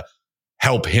Omega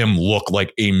help him look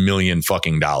like $1 million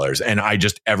fucking dollars. And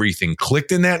everything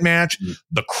clicked in that match.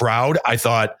 The crowd, I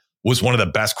thought, was one of the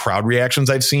best crowd reactions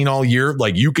I've seen all year.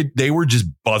 Like they were just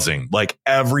buzzing. Like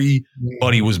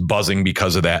everybody was buzzing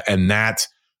because of that. And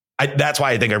that's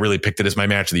why I think I really picked it as my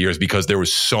match of the year, is because there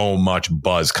was so much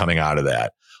buzz coming out of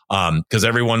that. Because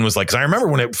everyone was like, because I remember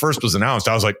when it first was announced,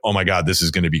 I was like, oh my God, this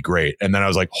is going to be great. And then I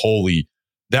was like, holy,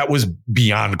 that was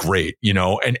beyond great,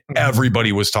 and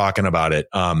everybody was talking about it.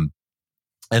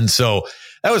 And so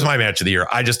that was my match of the year.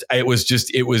 It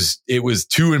was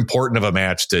too important of a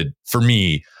match for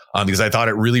me, because I thought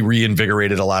it really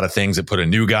reinvigorated a lot of things. It put a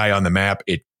new guy on the map.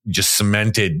 It just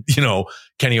cemented,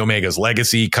 Kenny Omega's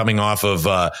legacy coming off of,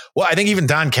 I think even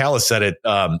Don Callis said it.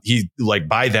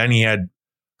 By then he had,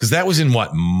 because that was in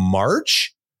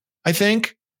March, I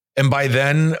think. And by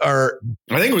then, I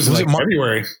think it was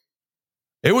February.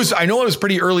 I know it was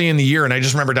pretty early in the year. And I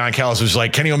just remember Don Callis was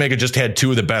like, Kenny Omega just had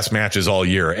 2 of the best matches all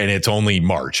year. And it's only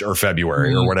March or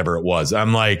February or whatever it was.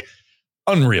 I'm like,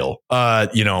 unreal.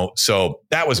 So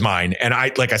that was mine. And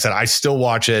like I said, I still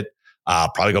watch it.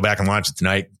 I'll probably go back and watch it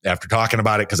tonight after talking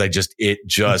about it. Cause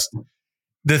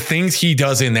the things he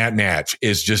does in that match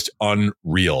is just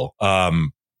unreal.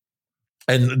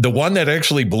 And the one that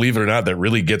actually, believe it or not, that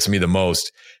really gets me the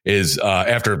most is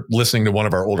after listening to one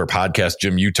of our older podcasts,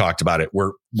 Jim, you talked about it,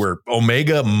 where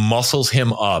Omega muscles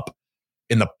him up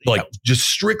in the, just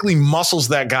strictly muscles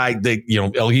that guy,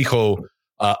 El Hijo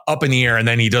up in the air. And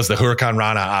then he does the Huracan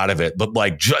Rana out of it. But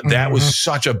that was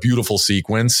such a beautiful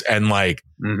sequence. And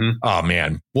oh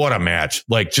man, what a match.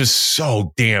 Just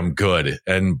so damn good.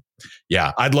 And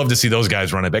yeah, I'd love to see those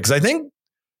guys run it back. Cause I think,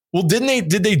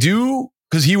 did they do,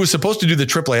 because he was supposed to do the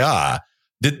AAA.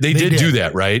 They did do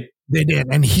that, right? They did.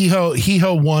 And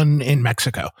Hijo won in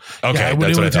Mexico. Okay.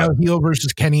 That's what I thought. Hijo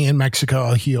versus Kenny in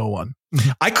Mexico. Hijo won.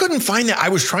 I couldn't find that. I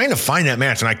was trying to find that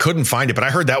match and I couldn't find it, but I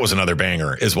heard that was another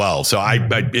banger as well. So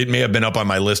it may have been up on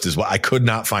my list as well. I could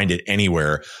not find it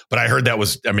anywhere, but I heard that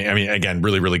was, again,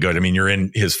 really, really good. You're in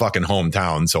his fucking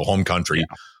hometown. So home country,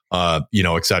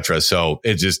 et cetera. So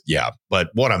it just, but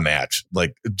what a match.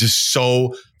 Just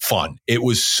so fun. It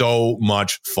was so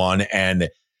much fun. And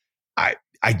I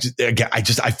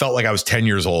felt like I was 10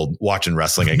 years old watching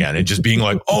wrestling again and just being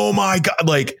like, oh my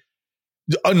God,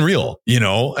 unreal,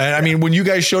 And when you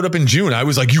guys showed up in June, I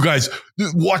was like, you guys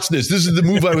watch this. This is the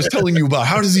move I was telling you about.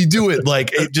 How does he do it?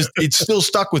 It still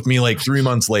stuck with me 3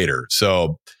 months later.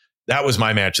 So that was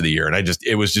my match of the year. And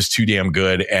it was just too damn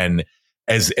good. And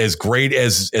as great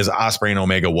as Ospreay and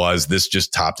Omega was, this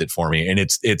just topped it for me. And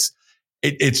it's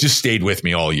just stayed with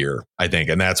me all year, I think.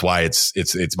 And that's why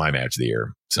it's my match of the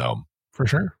year. So for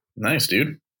sure. Nice,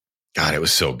 dude. God, it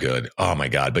was so good. Oh my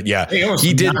God. But yeah,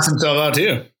 he did himself out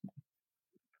too.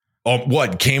 Oh,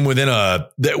 what came within I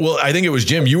think it was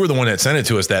Jim. You were the one that sent it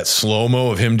to us, that slow-mo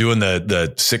of him doing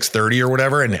the 630 or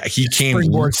whatever. And he came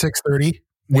springboard 630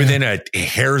 within a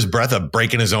hair's breadth of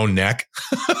breaking his own neck.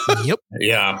 Yep.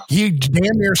 Yeah. He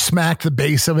damn near smacked the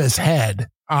base of his head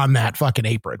on that fucking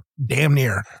apron. Damn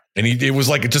near. And it was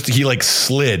he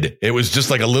slid. It was just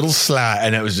like a little slide.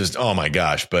 And it was just, oh my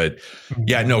gosh. But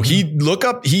yeah, no,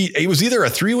 it was either a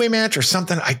 3-way match or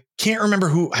something. I can't remember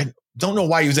who. I don't know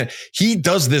why he was in. He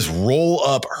does this roll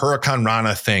up Huracan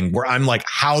Rana thing where I'm like,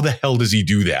 how the hell does he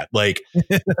do that?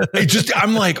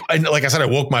 I'm like, and like I said, I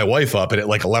woke my wife up at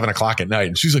 11 o'clock at night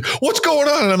and she's like, what's going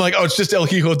on? And I'm like, oh, it's just El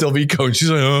Hijo del Vico. And she's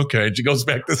like, oh, okay. And she goes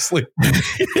back to sleep.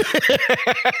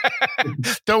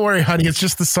 Don't worry, honey. It's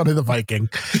just the son of the Viking.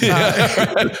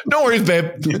 No worries,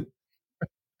 babe.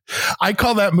 I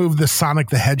call that move the Sonic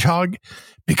the Hedgehog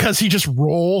because he just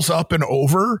rolls up and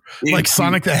over like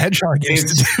Sonic the Hedgehog used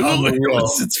to do.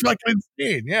 It's fucking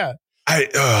insane. Yeah.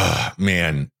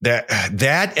 Man,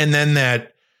 that and then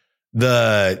that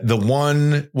the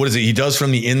one, what is it? He does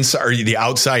from the inside or the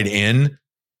outside in.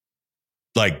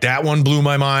 That one blew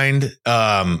my mind.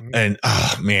 And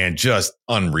man, just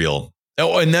unreal.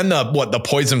 Oh, and then the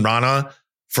Poison Rana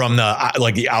from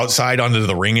the outside onto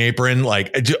the ring apron,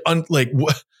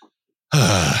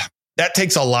 that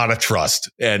takes a lot of trust,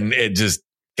 and it just,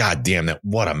 God damn that,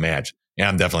 what a match. Yeah,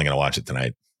 I'm definitely gonna watch it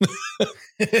tonight.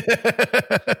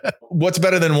 What's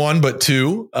better than one but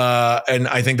two? And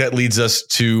I think that leads us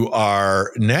to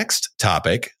our next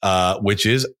topic, which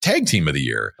is tag team of the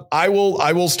year. I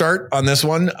will start on this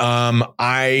one.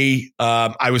 I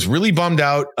was really bummed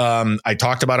out. I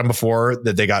talked about them before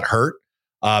that they got hurt.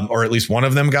 Or at least one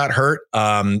of them got hurt.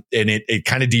 And it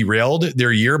kind of derailed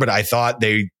their year, but I thought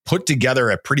they put together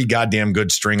a pretty goddamn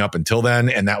good string up until then.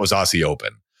 And that was Aussie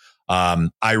Open.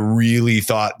 I really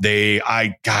thought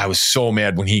I was so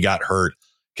mad when he got hurt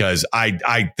because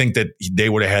I think that they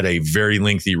would have had a very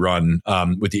lengthy run,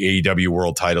 with the AEW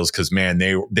world titles. Cause man,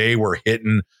 they were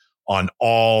hitting on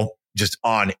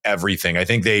on everything. I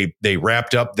think they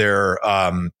wrapped up their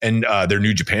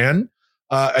New Japan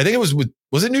I think it was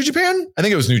it New Japan? I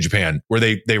think it was New Japan where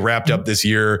they wrapped up this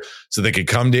year so they could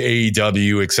come to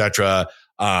AEW, etc.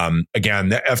 Again,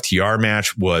 the FTR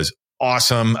match was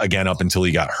awesome. Again, up until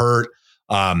he got hurt.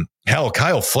 Hell,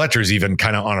 Kyle Fletcher's even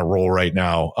kind of on a roll right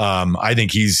now. I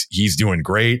think he's doing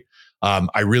great.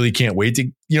 I really can't wait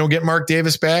to, get Mark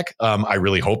Davis back. I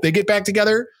really hope they get back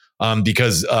together.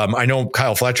 Because I know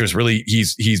Kyle Fletcher's really,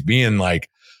 he's being like,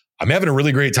 I'm having a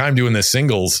really great time doing this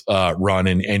singles run,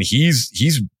 and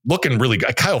he's looking really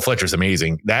good. Kyle Fletcher's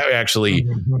amazing. That actually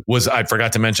was, I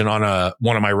forgot to mention on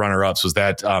one of my runner-ups was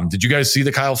that, did you guys see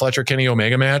the Kyle Fletcher Kenny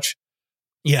Omega match?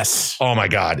 Yes. Oh my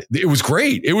God. It was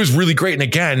great. It was really great. And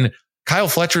again, Kyle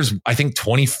Fletcher's, I think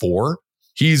 24.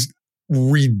 He's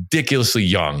ridiculously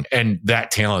young and that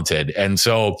talented. And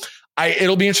so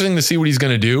it'll be interesting to see what he's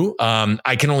going to do.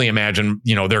 I can only imagine,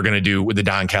 they're going to do with the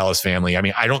Don Callis family. I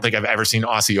mean, I don't think I've ever seen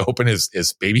Aussie Open as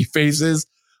baby faces.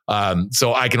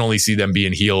 So I can only see them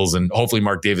being heels, and hopefully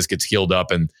Mark Davis gets healed up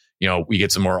and, we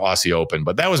get some more Aussie Open.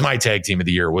 But that was my tag team of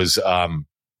the year was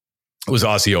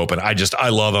Aussie Open. I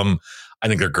love them. I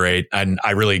think they're great. And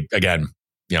I really, again,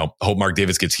 hope Mark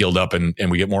Davis gets healed up and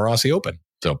we get more Aussie Open.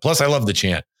 So plus I love the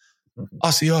chant.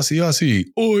 Aussie, Aussie, Aussie.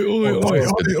 Oi, oi, oi,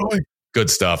 oi, oi. Good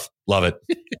stuff. Love it.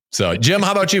 So Jim,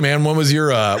 how about you, man? What was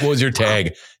your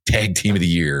tag team of the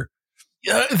year?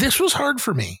 This was hard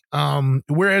for me.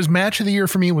 Whereas match of the year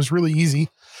for me was really easy.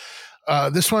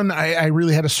 This one I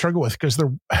really had to struggle with because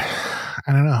I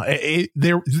don't know.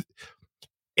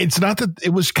 It's not that it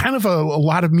was kind of a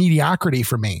lot of mediocrity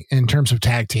for me in terms of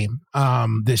tag team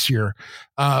this year.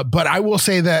 But I will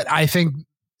say that I think,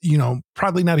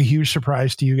 probably not a huge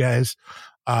surprise to you guys.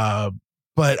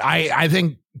 But I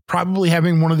think probably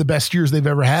having one of the best years they've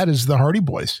ever had is the Hardy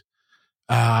Boys.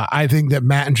 I think that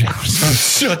Matt and Jeff.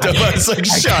 Shut up! I was like,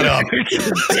 shut up.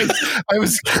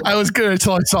 I was good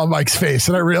until I saw Mike's face,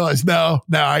 and I realized no,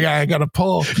 I got to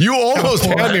pull. You almost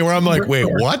had me where I'm like, wait,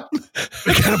 what?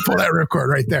 I got to pull that ripcord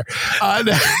right there.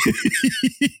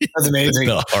 That's amazing.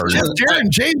 Jared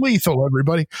and Jay Lethal,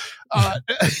 everybody.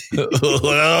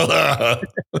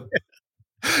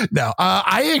 No,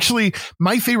 I actually,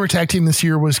 my favorite tag team this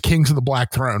year was Kings of the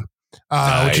Black Throne.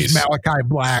 Nice. Which is Malachi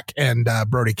Black and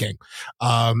Brody King.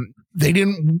 They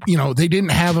didn't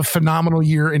have a phenomenal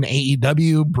year in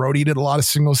AEW. Brody did a lot of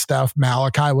single stuff.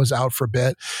 Malachi was out for a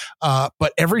bit.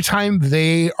 But every time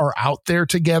they are out there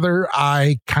together,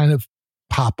 I kind of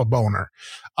pop a boner.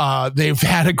 They've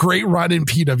had a great run in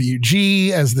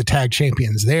PWG as the tag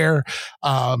champions there.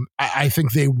 I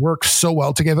think they work so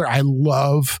well together. I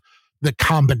love the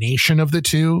combination of the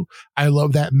two. I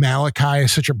love that Malachi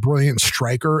is such a brilliant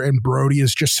striker and Brody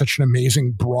is just such an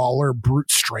amazing brawler, brute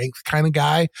strength kind of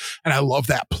guy. And I love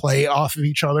that play off of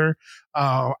each other.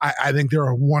 I think they're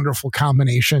a wonderful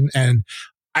combination. And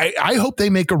I hope they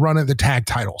make a run at the tag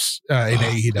titles in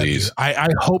AEW. I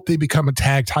hope they become a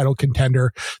tag title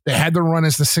contender. They had the run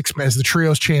as the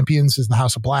trios champions, as the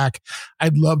House of Black.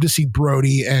 I'd love to see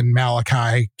Brody and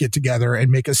Malachi get together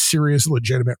and make a serious,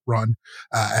 legitimate run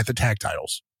at the tag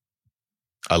titles.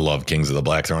 I love Kings of the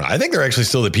Black Throne. I think they're actually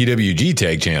still the PWG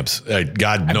tag champs.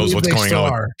 God knows what's going on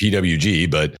with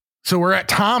PWG, but so we're at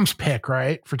Tom's pick,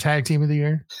 right, for tag team of the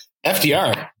year.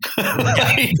 FTR.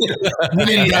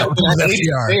 FTR.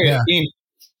 Yeah.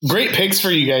 Great picks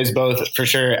for you guys both, for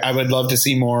sure. I would love to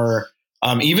see more.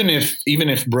 Even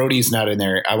if Brody's not in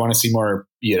there, I want to see more.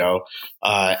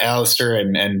 Alistair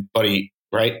and Buddy,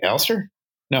 right? Alistair?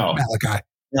 No, Malachi.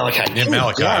 Yeah,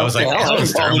 Malachi. I was like,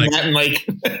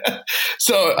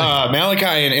 so Malachi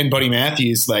and Buddy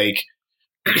Matthews. Like,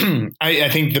 I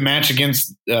think the match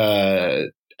against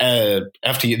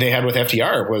they had with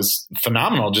FTR was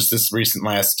phenomenal just this recent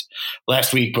last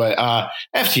week. But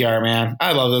FTR, man,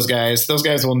 I love those guys. Those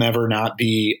guys will never not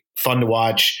be fun to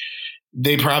watch.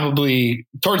 They probably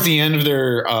towards the end of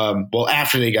their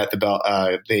after they got the belt,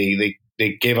 they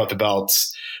gave out the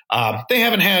belts. They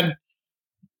haven't had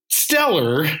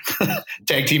stellar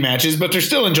tag team matches, but they're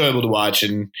still enjoyable to watch.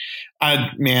 And I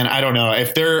don't know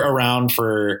if they're around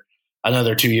for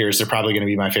another 2 years, they're probably going to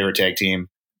be my favorite tag team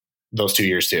those 2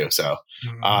 years too. So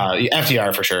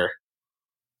FTR for sure.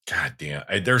 God damn.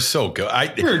 They're so good. I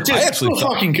actually so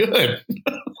fucking good.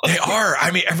 They are.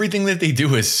 I mean, everything that they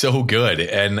do is so good.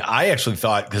 And I actually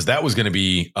thought, because that was going to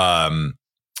be my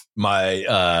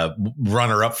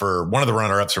runner-up for one of the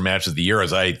runner-ups for matches of the year,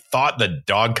 as I thought the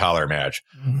dog collar match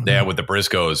they had with the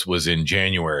Briscoes was in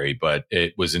January, but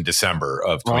it was in December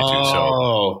of 22.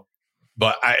 So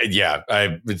but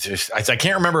I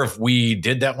can't remember if we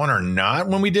did that one or not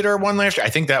when we did our one last year.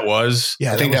 I think that was.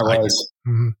 Yeah, I think that was.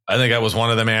 I think that was one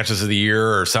of the matches of the year,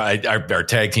 or our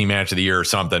tag team match of the year, or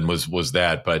something was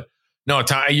that. But No,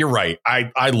 Ty, you're right.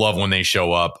 I love when they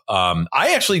show up.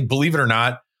 I actually, believe it or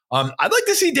not, I'd like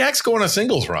to see Dax go on a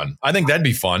singles run. I think that'd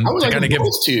be fun. I would like kind of give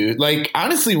those two. Like,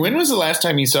 honestly, when was the last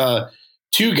time you saw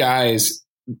two guys,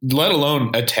 let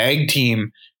alone a tag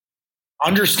team,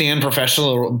 understand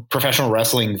professional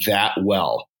wrestling that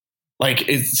well? Like,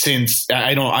 it's since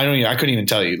I couldn't even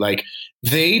tell you. Like,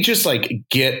 they just like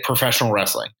get professional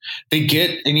wrestling. They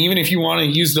get, and even if you want to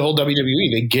use the whole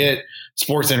WWE, they get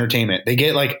sports entertainment. They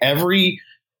get like every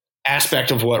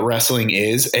aspect of what wrestling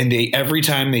is, and they every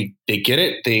time they get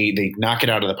it, they knock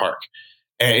it out of the park.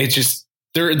 And it's just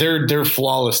they're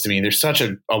flawless to me. They're such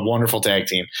a wonderful tag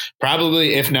team.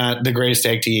 Probably, if not the greatest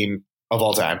tag team of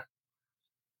all time.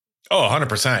 Oh,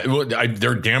 100%.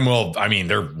 They're damn well. I mean,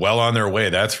 they're well on their way.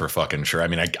 That's for fucking sure. I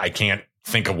mean, I can't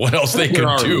think of what else they could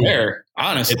do there,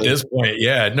 honestly, at this point.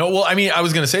 Yeah. No, well, I mean, I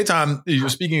was going to say, Tom, you were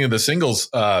speaking of the singles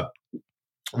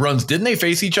runs. Didn't they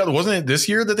face each other? Wasn't it this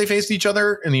year that they faced each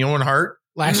other in the Owen Hart?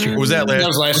 Last year. Was that last? That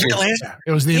was last year. Yeah,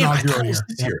 it was the inaugural year.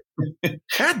 This year.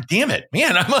 God damn it,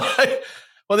 man! I'm like,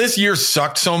 well, this year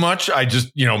sucked so much. I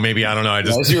just, maybe I don't know.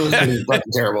 This year was pretty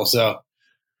fucking terrible. So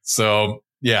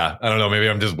yeah, I don't know. Maybe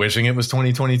I'm just wishing it was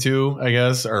 2022, I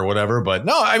guess, or whatever. But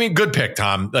no, I mean, good pick,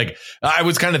 Tom. Like, I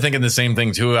was kind of thinking the same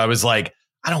thing too. I was like,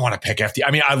 I don't want to pick FTR.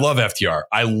 I mean, I love FTR.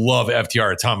 I love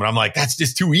FTR a ton, but I'm like, that's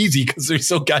just too easy because they're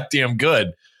so goddamn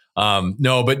good.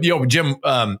 No, but Jim,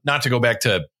 not to go back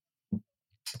too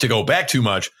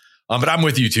much. But I'm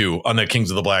with you too on the Kings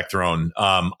of the Black Throne.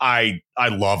 I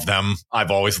love them.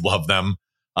 I've always loved them.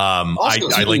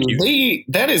 Also, I like you.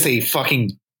 That is a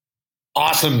fucking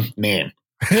awesome name.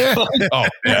 Oh,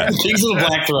 yeah. Kings of the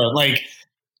Black Throne. Like,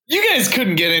 you guys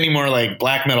couldn't get any more like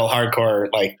black metal hardcore,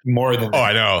 like more than that. Oh,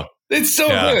 I know. It's so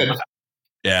good.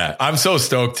 Yeah, I'm so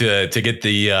stoked to get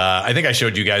the. I think I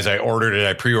showed you guys. I ordered it.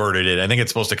 I pre-ordered it. I think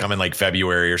it's supposed to come in like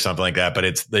February or something like that. But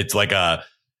it's like a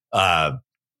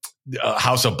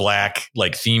House of Black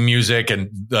like theme music, and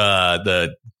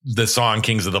the song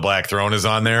 "Kings of the Black Throne" is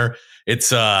on there.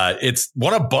 It's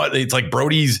one of it's like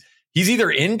Brody's. He's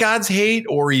either in God's Hate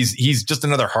or he's just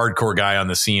another hardcore guy on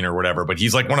the scene or whatever. But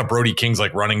he's like one of Brody King's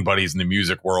like running buddies in the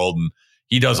music world, and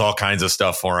he does all kinds of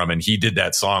stuff for him. And he did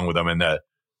that song with him, and the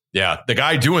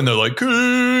guy doing the like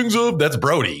Kings of, that's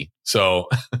Brody. So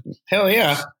hell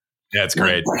yeah. Yeah, it's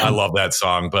great. I love that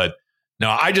song. But no,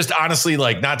 I just honestly,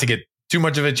 like, not to get too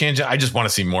much of a tangent, I just want to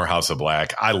see more House of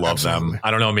Black. I love them.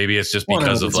 I don't know, maybe it's just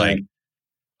because 100%. Of like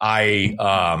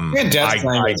and Death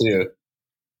Triangle too.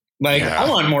 Like, yeah. I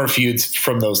want more feuds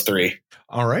from those three.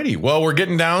 Alrighty. Well, we're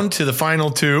getting down to the final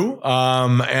two,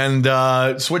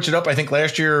 and switch it up. I think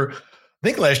last year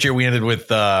we ended with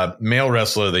male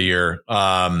wrestler of the year.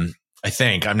 I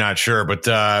think, I'm not sure, but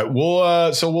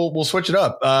we'll switch it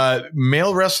up.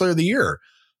 Male wrestler of the year.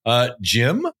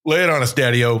 Jim, lay it on us,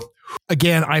 Daddy-O.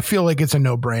 Again, I feel like it's a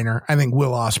no-brainer. I think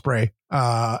Will Ospreay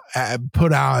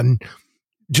put on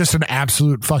just an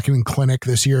absolute fucking clinic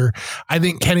this year. I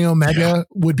think Kenny Omega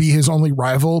would be his only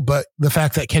rival, but the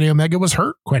fact that Kenny Omega was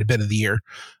hurt quite a bit of the year,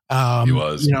 he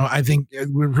was. I think it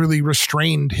really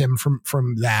restrained him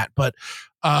from that. But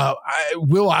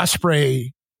Will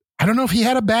Ospreay, I don't know if he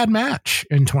had a bad match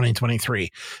in 2023.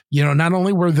 Not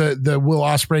only were the Will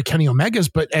Ospreay Kenny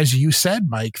Omegas, but as you said,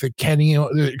 Mike, the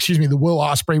Will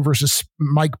Ospreay versus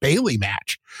Mike Bailey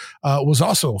match was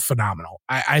also phenomenal.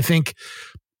 I think.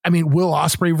 I mean, Will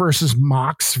Ospreay versus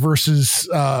Mox versus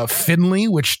Finley,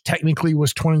 which technically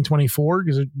was 2024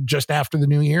 because just after the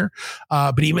new year.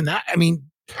 But even that, I mean,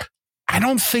 I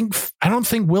don't think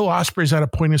Will Ospreay's at a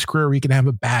point in his career where he can have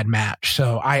a bad match.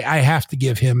 So I have to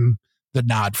give him the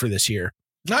nod for this year.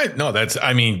 No, that's,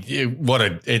 I mean, a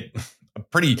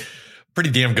pretty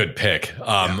damn good pick.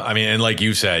 I mean, and like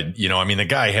you said, the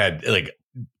guy had like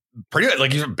pretty,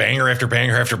 like, banger after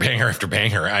banger after banger after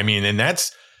banger. I mean, and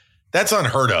that's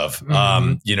unheard of,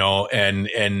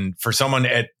 mm-hmm. And for someone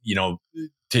to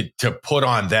put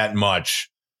on that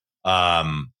much, that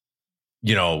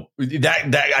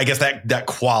I guess that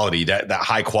quality, that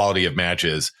high quality of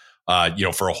matches,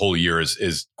 for a whole year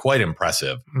is quite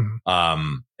impressive.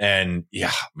 Mm-hmm. And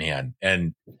yeah, man.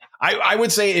 And I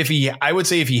would say if he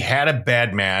had a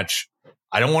bad match,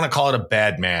 I don't want to call it a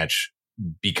bad match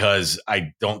because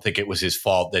I don't think it was his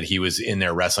fault that he was in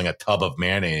there wrestling a tub of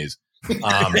mayonnaise.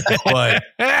 But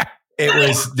it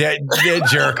was that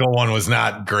Jericho one was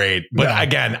not great. But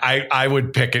again, I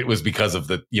would pick it was because of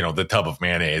the tub of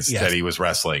mayonnaise that he was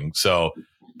wrestling. So,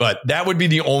 but that would be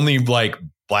the only like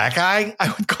black eye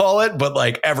I would call it. But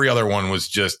like every other one was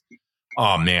just,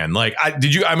 oh man, like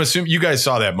I'm assuming you guys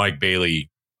saw that Mike Bailey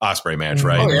Ospreay match,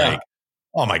 right? Oh, yeah. Like,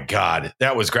 oh my God,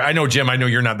 that was great. I know, Jim, I know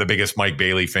you're not the biggest Mike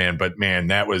Bailey fan, but man,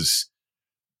 that was.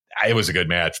 it was a good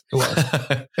match. It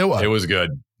was. It was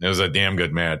good. It was a damn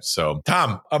good match. So,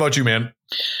 Tom, how about you, man?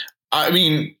 I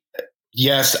mean,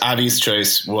 yes, obvious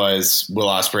choice was Will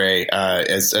Ospreay,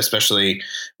 especially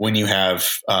when you have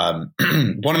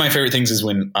one of my favorite things is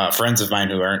when friends of mine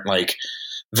who aren't like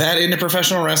that into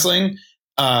professional wrestling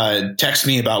text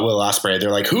me about Will Ospreay.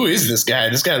 They're like, who is this guy?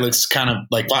 This guy looks kind of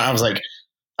like fun. I was like,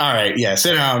 all right, yeah,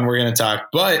 sit down. We're going to talk.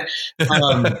 But if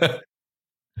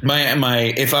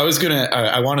I was going to,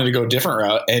 I wanted to go a different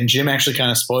route, and Jim actually kind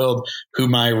of spoiled who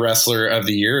my wrestler of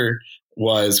the year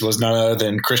was none other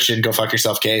than Christian Go Fuck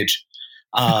Yourself Cage.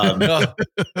 I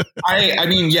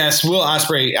mean, yes, Will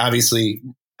Ospreay, obviously,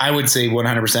 I would say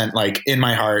 100%, like in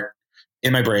my heart,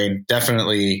 in my brain,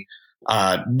 definitely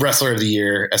wrestler of the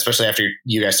year, especially after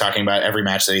you guys talking about every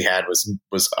match that he had was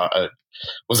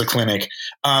a clinic.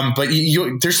 But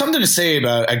there's something to say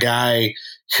about a guy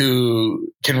who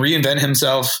can reinvent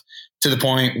himself to the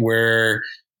point where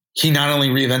he not only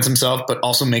reinvents himself, but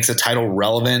also makes a title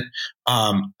relevant.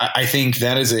 I think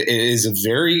that is a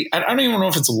very, I don't even know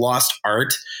if it's a lost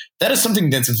art. That is something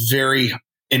that's very,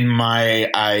 in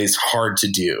my eyes, hard to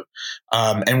do.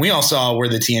 And we all saw where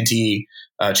the TNT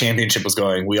championship was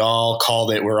going. We all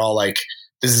called it. We're all like,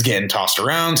 this is getting tossed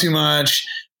around too much.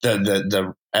 Was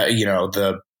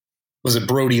it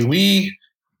Brody Lee?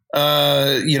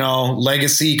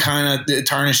 Legacy kind of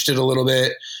tarnished it a little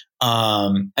bit.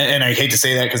 And I hate to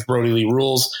say that because Brody Lee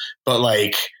rules, but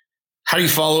like, how do you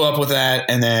follow up with that?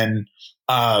 And then,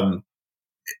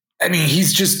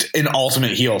 he's just an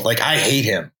ultimate heel. Like, I hate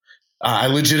him. I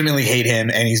legitimately hate him,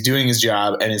 and he's doing his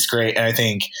job, and it's great. And I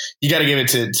think you got to give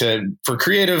it to for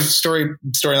creative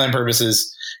storyline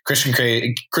purposes. Christian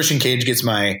Cage gets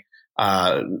my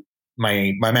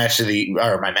match of the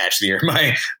year,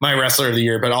 my wrestler of the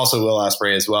year, but also Will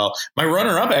Ospreay as well. My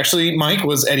runner up, actually, Mike,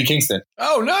 was Eddie Kingston.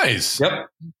 Oh, nice. Yep.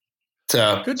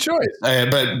 So good choice.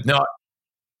 But no.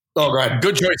 Oh, go ahead.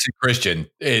 Good choice in Christian.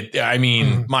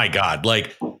 My God,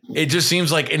 like it just seems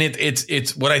like, and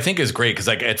it's what I think is great. Cause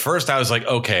like at first I was like,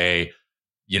 okay,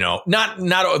 not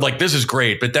like this is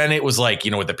great. But then it was like,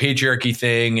 with the patriarchy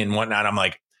thing and whatnot, I'm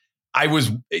like,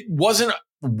 wasn't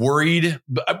worried.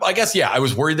 But I guess, yeah, I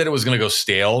was worried that it was going to go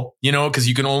stale, cause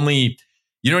you can only,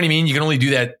 you know what I mean? You can only do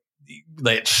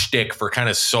that shtick for kind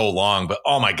of so long, but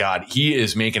oh my God, he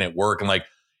is making it work. And like,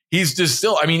 he's just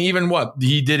still, even what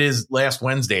he did is last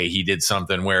Wednesday, he did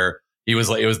something where he was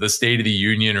like, it was the State of the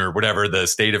Union or whatever, the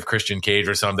State of Christian Cage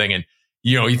or something. And,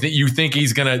 you think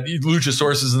he's going to,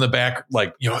 Luchasaurus is in the back,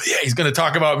 like, yeah, he's going to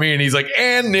talk about me. And he's like,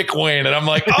 and Nick Wayne. And I'm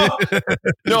like, oh,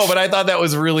 no, but I thought that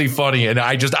was really funny. And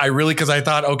because I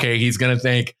thought, okay, he's going to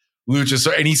thank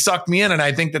Luchasaurus. And he sucked me in. And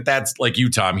I think that's like you,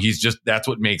 Tom. That's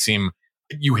what makes him,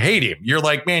 you hate him. You're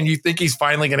like, man, you think he's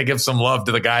finally going to give some love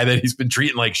to the guy that he's been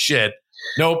treating like shit.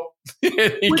 Nope. He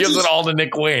gives it all to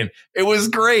Nick Wayne. It was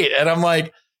great. And I'm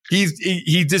like,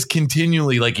 he just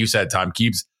continually, like you said, Tom,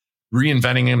 keeps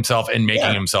reinventing himself and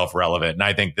making himself relevant. And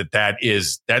I think that's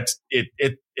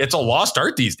it. It's a lost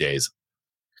art these days.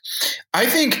 I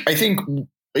think,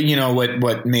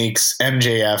 what makes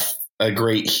MJF a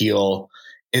great heel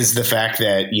is the fact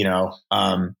that,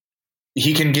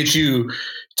 he can get you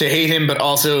to hate him, but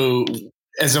also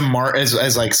as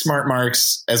like smart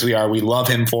marks as we are, we love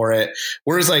him for it.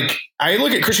 Whereas like I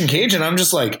look at Christian Cage and I'm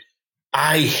just like,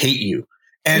 I hate you.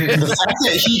 And the fact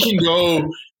that he can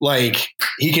go like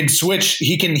he can switch,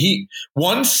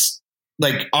 once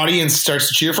like audience starts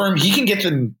to cheer for him, he can get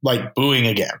them like booing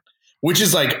again, which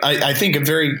is like I think a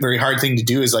very, very hard thing to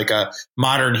do is like a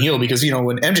modern heel, because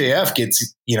when MJF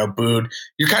gets booed,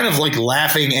 you're kind of like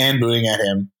laughing and booing at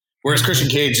him, whereas Christian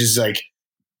Cage is like,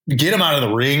 get him out of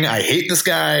the ring. I hate this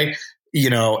guy,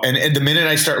 and the minute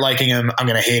I start liking him, I'm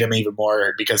going to hate him even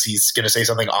more because he's going to say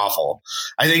something awful.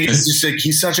 I think it's just like,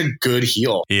 he's such a good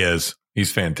heel. He is.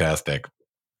 He's fantastic.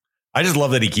 I just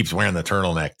love that he keeps wearing the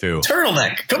turtleneck too.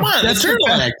 Turtleneck. Come on. That's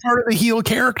turtleneck. Part of the heel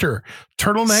character.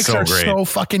 Turtlenecks are so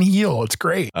fucking heel. It's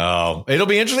great. Oh, it'll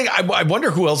be interesting. I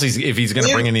wonder who else if he's going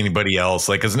to bring in anybody else.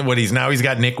 Like, cause he's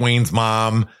got Nick Wayne's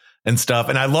mom and stuff.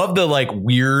 And I love the like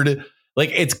weird,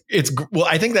 like well,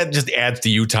 I think that just adds to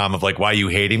you, Tom, of like why you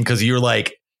hate him. Cause you're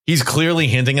like, he's clearly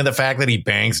hinting at the fact that he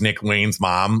bangs Nick Wayne's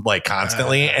mom like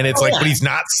constantly. And it's but he's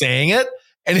not saying it.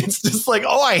 And it's just like,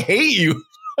 oh, I hate you.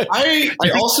 I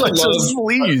also love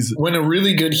when a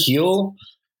really good heel,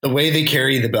 the way they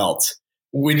carry the belt.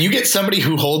 When you get somebody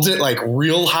who holds it like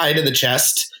real high to the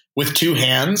chest with two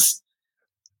hands,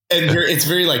 and it's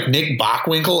very like Nick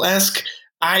Bockwinkel-esque.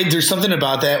 There's something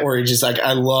about that where it's just like,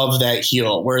 I love that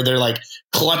heel where they're like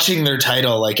clutching their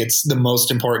title like it's the most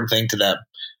important thing to them.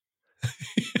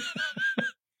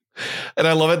 And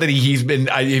I love it that he's been,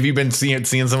 have you been seeing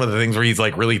some of the things where he's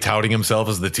like really touting himself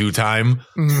as the 2-time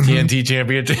TNT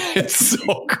champion? It's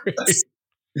so great.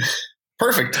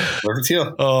 Perfect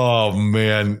heel. Oh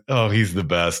man. Oh, he's the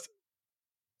best.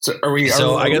 So are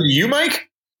you, Mike?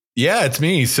 Yeah, it's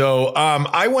me. So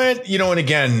I went, and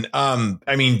again,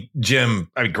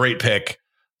 Jim, great pick.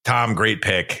 Tom, great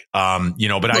pick. But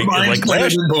I like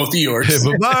both of yours.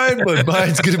 but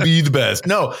mine's gonna be the best.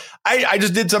 No, I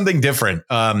just did something different.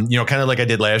 Kind of like I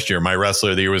did last year. My wrestler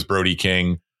of the year was Brody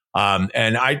King.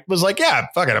 And I was like, yeah,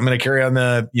 fuck it. I'm gonna carry on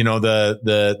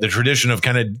the tradition of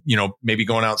kind of, maybe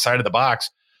going outside of the box.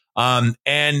 My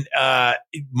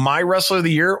wrestler of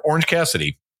the year, Orange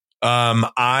Cassidy.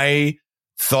 I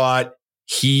thought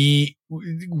he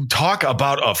talk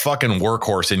about a fucking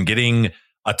workhorse and getting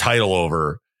a title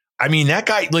over. I mean, that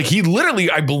guy, like he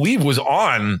literally, I believe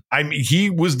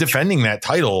he was defending that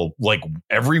title like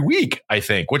every week, I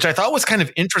think, which I thought was kind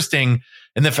of interesting.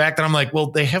 And the fact that I'm like,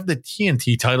 well, they have the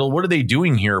TNT title. What are they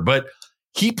doing here? But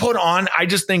he put on, I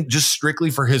just think just strictly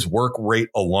for his work rate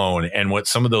alone and what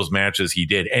some of those matches he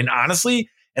did. And honestly,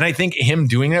 and I think him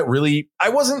doing that really, I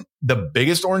wasn't the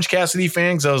biggest Orange Cassidy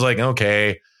fan. So I was like,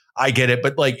 okay, I get it.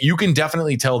 But like, you can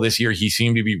definitely tell this year, he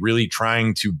seemed to be really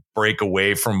trying to break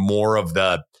away from more of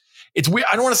it's weird.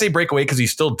 I don't want to say break away because he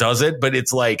still does it, but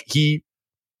it's like he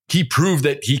proved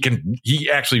that he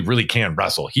actually really can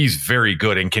wrestle. He's very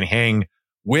good and can hang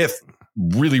with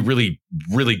really, really,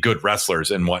 really good wrestlers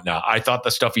and whatnot. I thought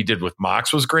the stuff he did with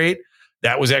Mox was great.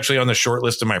 That was actually on the short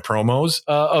list of my promos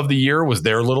of the year, was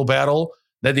their little battle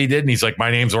that they did. And he's like, my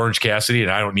name's Orange Cassidy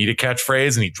and I don't need a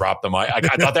catchphrase. And he dropped the mic. I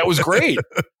thought that was great.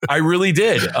 I really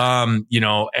did. And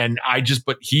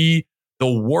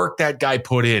the work that guy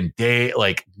put in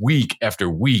week after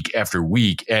week after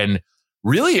week. And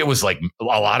really it was like a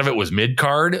lot of it was mid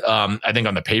card. I think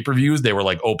on the pay-per-views, they were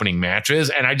like opening matches.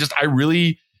 And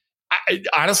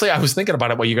honestly, I was thinking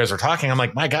about it while you guys were talking. I'm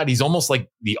like, my God, he's almost like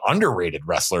the underrated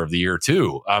wrestler of the year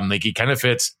too. Like he kind of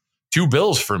fits 2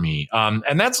 bills for me. And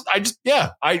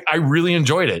I really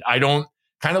enjoyed it. I don't,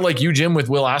 kind of like you, Jim, with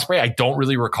Will Ospreay, I don't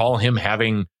really recall him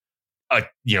having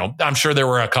I'm sure there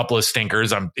were a couple of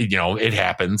stinkers. It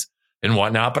happens and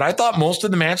whatnot, but I thought most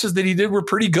of the matches that he did were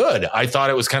pretty good. I thought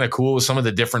it was kind of cool with some of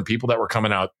the different people that were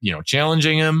coming out,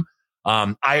 challenging him.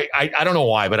 I don't know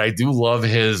why, but I do love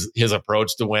his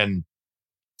approach to when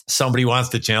somebody wants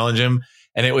to challenge him.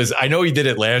 And I know he did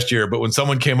it last year, but when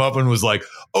someone came up and was like,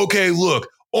 okay, look,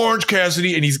 Orange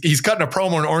Cassidy, and he's cutting a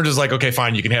promo and Orange is like, okay,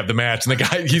 fine, you can have the match. And the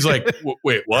guy, he's like,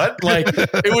 wait, what? Like,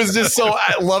 it was just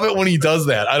I love it when he does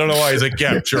that. I don't know why. He's like,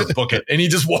 yeah, sure, book it. And he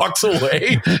just walks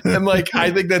away. And like,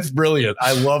 I think that's brilliant.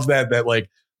 I love that like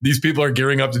these people are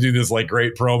gearing up to do this like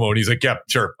great promo. And he's like, yeah,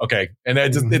 sure. Okay. And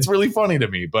it's really funny to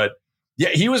me, but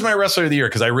yeah, he was my wrestler of the year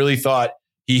because I really thought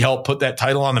he helped put that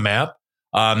title on the map.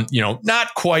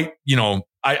 Not quite,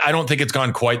 I don't think it's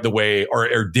gone quite the way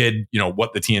or did,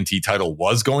 what the TNT title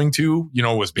was going to,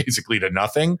 was basically to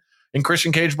nothing. And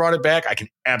Christian Cage brought it back. I can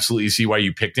absolutely see why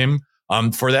you picked him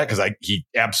for that because he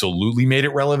absolutely made it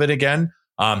relevant again.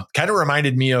 Kind of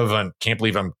reminded me of, can't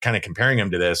believe I'm kind of comparing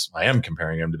him to this. I am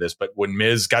comparing him to this, but when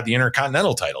Miz got the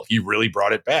Intercontinental title, he really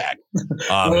brought it back.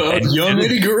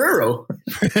 Eddie Guerrero.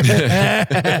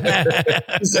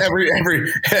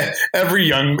 every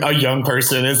young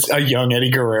person is a young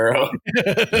Eddie Guerrero.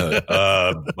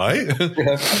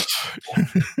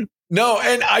 No,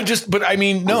 and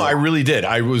I really did.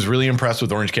 I was really impressed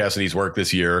with Orange Cassidy's work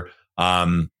this year.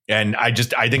 And I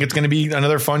think it's going to be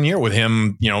another fun year with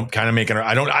him, kind of making,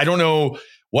 I don't know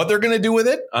what they're going to do with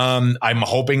it. I'm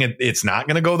hoping it's not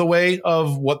going to go the way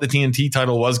of what the TNT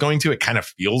title was going to. It kind of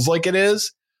feels like it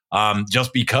is,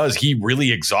 just because he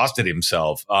really exhausted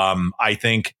himself. I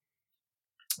think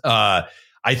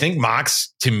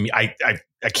Mox, to me, I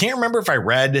can't remember if I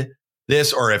read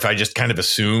this or if I just kind of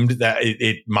assumed that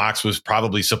Mox was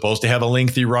probably supposed to have a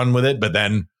lengthy run with it, but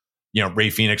then Ray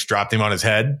Phoenix dropped him on his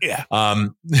head. Yeah.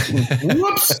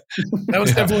 Whoops. That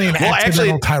was definitely an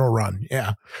accidental title run.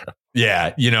 Yeah.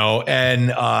 Yeah.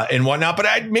 And whatnot,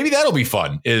 but maybe that'll be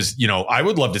fun I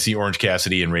would love to see Orange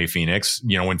Cassidy and Ray Phoenix,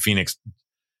 when Phoenix,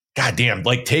 goddamn,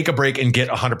 like take a break and get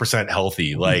 100%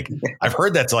 healthy. Like I've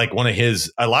heard that's like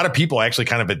a lot of people actually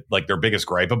kind of like their biggest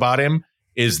gripe about him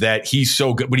is that he's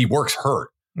so good, but he works hurt.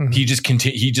 Mm-hmm.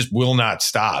 He just will not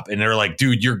stop. And they're like,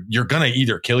 dude, you're going to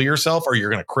either kill yourself or you're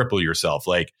going to cripple yourself.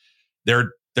 Like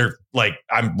they're like,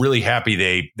 I'm really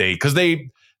happy cause they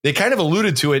kind of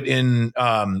alluded to it in,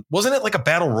 wasn't it like a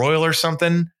battle royal or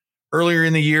something earlier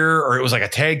in the year, or it was like a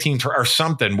tag team or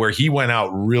something where he went out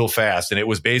real fast. And it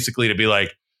was basically to be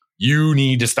like, you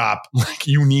need to stop, like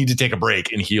you need to take a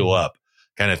break and heal up.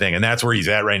 kind of thing. And that's where he's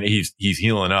at right now. He's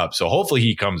healing up. So hopefully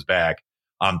he comes back.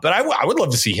 But I would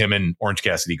love to see him and Orange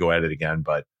Cassidy go at it again.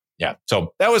 But yeah,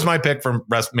 so that was my pick from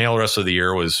male wrestler of the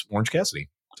year was Orange Cassidy.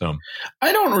 So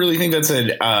I don't really think that's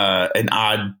an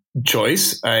odd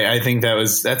choice. I think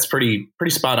that's pretty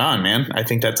spot on, man. I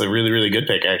think that's a really, really good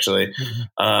pick, actually.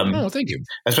 Thank you.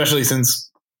 Especially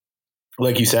since,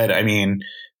 like you said, I mean,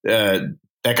 that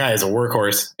guy is a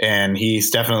workhorse, and he's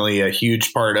definitely a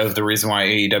huge part of the reason why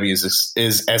AEW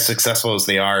is as successful as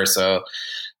they are. So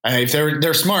if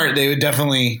they're smart, they would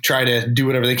definitely try to do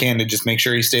whatever they can to just make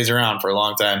sure he stays around for a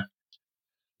long time.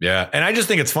 Yeah. And I just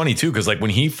think it's funny too, because like when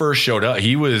he first showed up,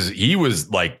 he was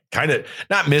like kind of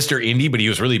not Mr. Indie, but he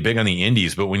was really big on the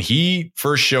indies. But when he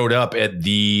first showed up at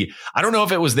I don't know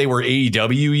if it was they were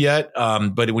AEW yet,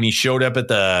 but when he showed up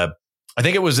at I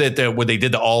think it was at when they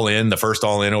did the first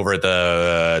All In over at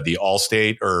the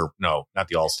Allstate, or no, not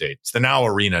the Allstate. It's the Now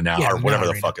Arena now, or whatever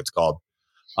the fuck it's called.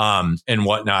 And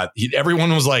whatnot.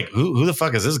 Everyone was like, who the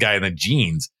fuck is this guy in the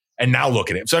jeans? And now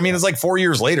look at him. So, I mean, it's like 4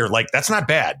 years later, like, that's not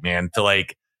bad, man, to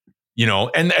like, you know,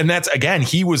 and that's, again,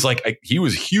 he was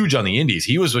huge on the indies.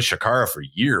 He was with Shakara for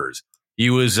years. He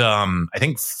was, I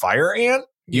think Fire Ant.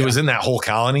 He was in that whole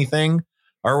Colony thing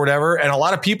or whatever. And a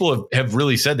lot of people have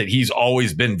really said that he's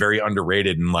always been very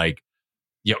underrated, and like,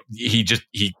 you know, he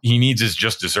needs his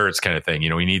just desserts kind of thing. You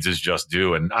know, he needs his just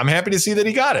due. And I'm happy to see that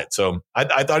he got it. So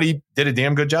I thought he did a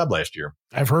damn good job last year.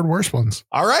 I've heard worse ones.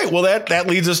 All right. Well, that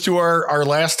leads us to our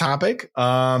last topic.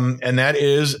 And that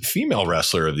is female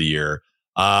wrestler of the year.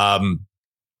 I'll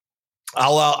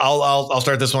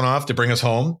start this one off to bring us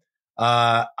home.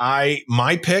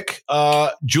 My pick,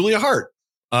 Julia Hart.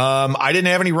 I didn't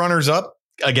have any runners up.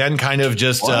 Again, kind of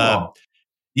just, not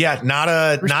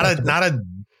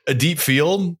a deep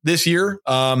field this year,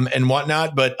 and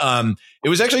whatnot, but it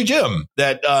was actually Jim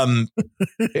that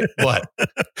what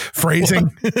phrasing.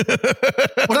 What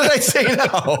did I say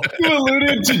now? You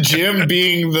alluded to Jim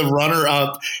being the runner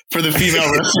up for the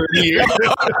female wrestler of the year.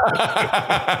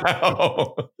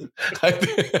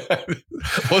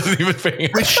 I wasn't even paying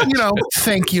attention. Which,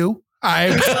 thank you.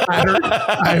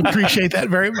 I appreciate that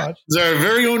very much. It's our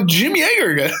very own Jim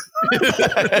Yeager.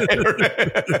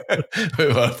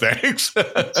 Well, thanks.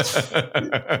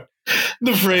 The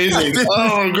phrasing.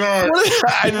 Oh God.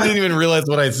 I didn't even realize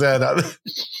what I said.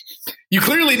 You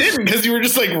clearly didn't, because you were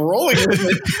just like rolling with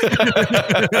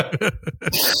it.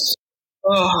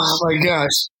 Oh my gosh.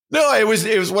 No, it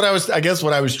was what I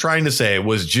was trying to say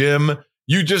was, Jim,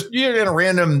 you're in a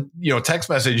random, text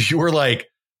message. You were like,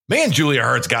 man, Julia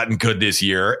Hart's gotten good this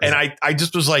year. And I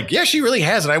just was like, yeah, she really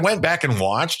has. And I went back and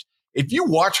watched. If you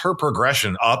watch her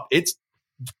progression up, it's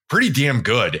pretty damn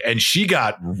good. And she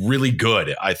got really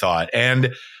good, I thought.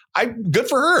 And good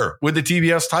for her with the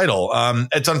TBS title.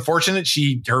 It's unfortunate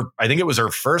I think it was her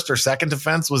first or second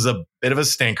defense was a bit of a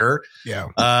stinker. Yeah.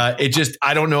 I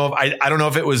don't know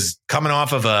if it was coming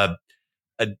off of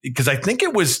because I think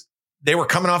they were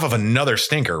coming off of another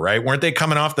stinker, right? Weren't they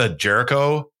coming off the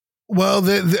Jericho? Well,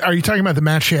 are you talking about the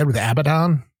match she had with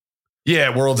Abaddon?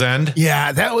 Yeah, World's End.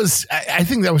 Yeah, that was. I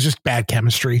think that was just bad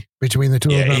chemistry between the two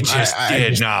of them. It just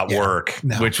did not work.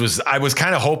 No. Which was, I was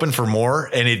kind of hoping for more,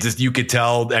 and it just, you could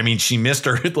tell. I mean, she missed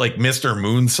her like Mr.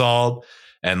 Moonsault,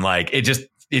 and like it just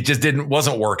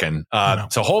wasn't working. No.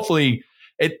 So hopefully,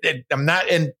 I'm not.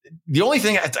 And the only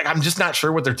thing, I'm just not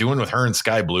sure what they're doing with her and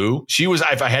Sky Blue. She was,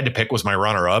 if I had to pick, was my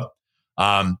runner up.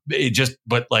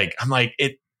 But like, I'm like,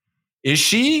 is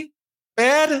she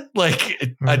bad?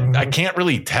 Like, I can't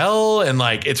really tell, and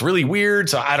like, it's really weird.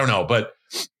 So I don't know, but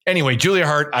anyway, Julia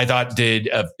Hart, I thought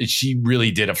she really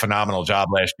did a phenomenal job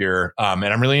last year, and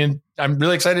I'm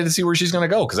really excited to see where she's going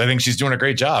to go, because I think she's doing a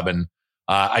great job, and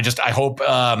I hope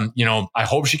I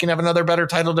hope she can have another better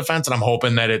title defense, and I'm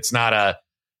hoping that it's not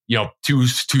too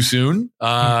soon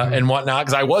and whatnot,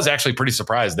 because I was actually pretty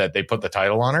surprised that they put the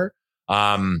title on her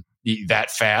that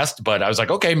fast, but I was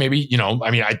like, okay, maybe,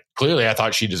 I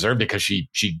thought she deserved it, because she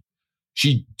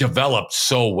developed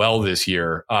so well this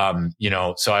year.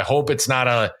 So I hope it's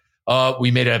not we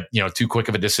made a, too quick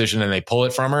of a decision and they pull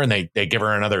it from her and they give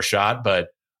her another shot. But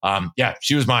yeah,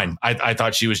 she was mine. I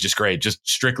thought she was just great, just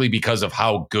strictly because of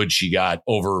how good she got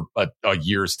over a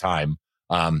year's time.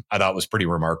 I thought it was pretty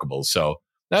remarkable. So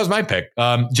that was my pick.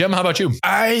 Jim, how about you?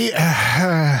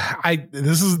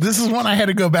 This is one I had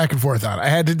to go back and forth on. I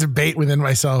had to debate within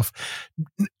myself.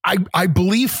 I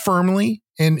believe firmly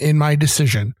in my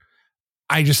decision.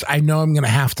 I know I'm going to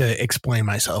have to explain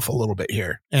myself a little bit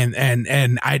here. And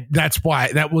that's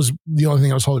why that was the only thing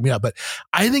that was holding me up. But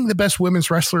I think the best women's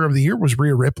wrestler of the year was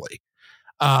Rhea Ripley.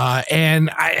 And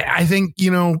I think,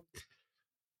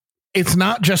 it's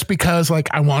not just because like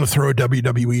I want to throw a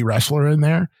WWE wrestler in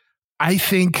there. I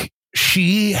think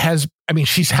she's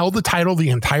held the title the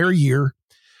entire year.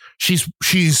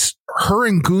 Her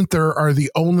and Gunther are the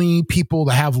only people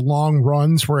to have long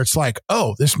runs where it's like,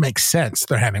 oh, this makes sense.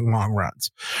 They're having long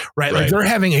runs, right? Like they're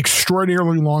having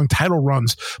extraordinarily long title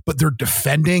runs, but they're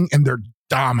defending and they're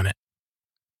dominant.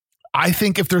 I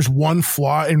think if there's one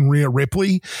flaw in Rhea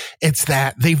Ripley, it's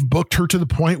that they've booked her to the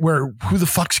point where who the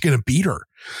fuck's going to beat her?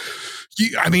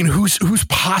 I mean, who's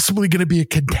possibly going to be a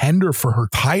contender for her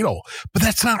title? But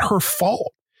that's not her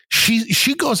fault.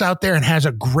 She goes out there and has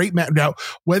a great match. Now,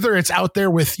 whether it's out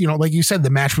there with, like you said, the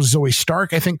match with Zoe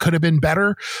Stark, I think could have been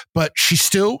better, but she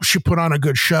put on a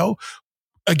good show.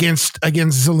 Against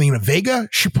Zelina Vega,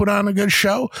 she put on a good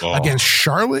show. Oh. Against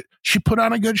Charlotte, she put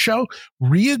on a good show.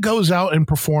 Rhea goes out and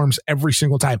performs every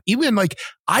single time. Even like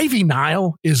Ivy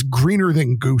Nile is greener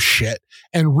than goose shit,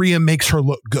 and Rhea makes her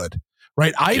look good.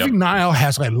 Right? Ivy Nile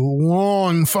has a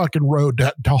long fucking road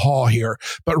to haul here,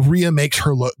 but Rhea makes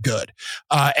her look good.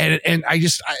 And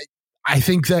I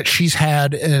think that she's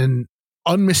had an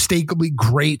unmistakably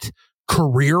great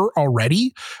career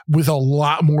already with a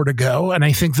lot more to go. And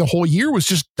I think the whole year was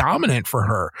just dominant for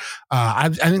her. I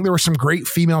think there was some great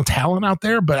female talent out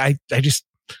there, but I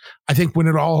think when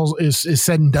it all is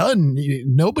said and done,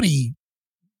 nobody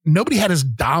had as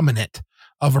dominant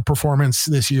of a performance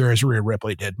this year as Rhea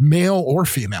Ripley did, male or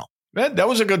female. That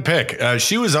was a good pick.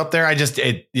 She was up there. I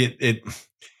don't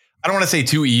want to say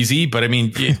too easy, but I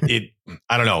mean,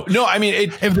 I don't know. No, I mean,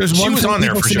 if there's one thing on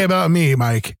there people say about me,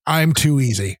 Mike, I'm too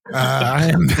easy.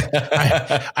 I'm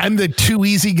the too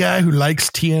easy guy who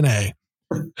likes TNA.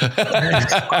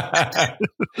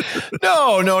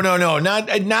 No.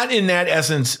 Not in that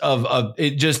essence of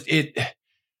it.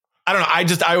 I don't know.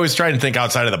 I always try to think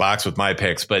outside of the box with my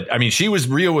picks, but I mean,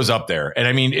 Rhea was up there, and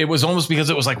I mean, it was almost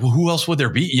because it was like, well, who else would there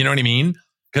be? You know what I mean?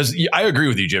 Because I agree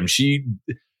with you, Jim. She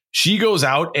goes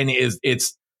out and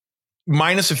it's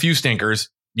minus a few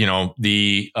stinkers,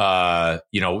 the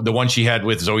one she had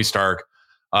with Zoe Stark,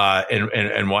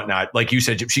 and whatnot. Like you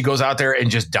said, she goes out there and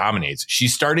just dominates.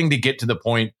 She's starting to get to the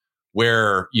point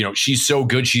where, she's so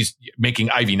good. She's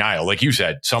making Ivy Nile, like you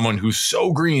said, someone who's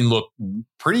so green look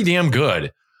pretty damn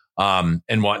good,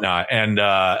 and whatnot. And,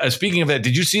 speaking of that,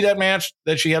 did you see that match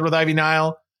that she had with Ivy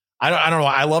Nile? I don't know.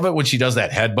 I love it when she does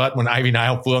that headbutt when Ivy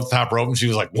Nile flew off the top rope and she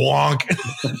was like, wonk.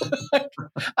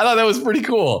 I thought that was pretty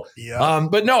cool. Yeah.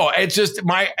 But no, it's just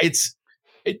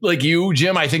like you,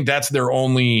 Jim, I think that's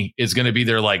it's going to be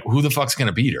their like, who the fuck's going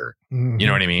to beat her? Mm-hmm. You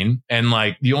know what I mean? And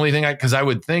like the only thing because I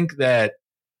would think that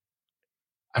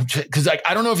because like,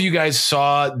 I don't know if you guys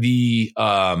saw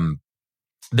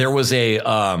there was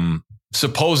a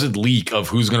supposed leak of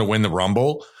who's going to win the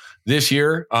Rumble this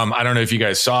year. I don't know if you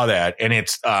guys saw that. And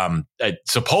it's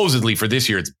supposedly for this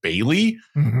year, it's Bayley,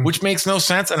 which makes no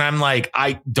sense. And I'm like,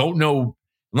 I don't know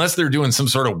unless they're doing some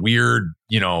sort of weird,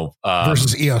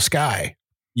 versus Io Sky.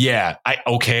 Yeah.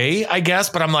 I guess.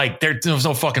 But I'm like, there's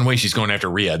no fucking way she's going after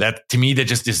Rhea. That to me, that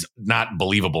just is not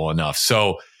believable enough.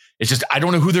 So it's just, I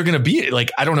don't know who they're going to be.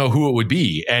 Like, I don't know who it would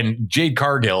be. And Jade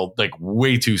Cargill, like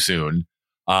way too soon.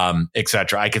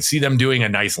 Etc. I could see them doing a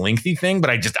nice lengthy thing, but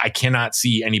I cannot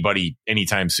see anybody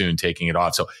anytime soon taking it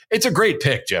off. So it's a great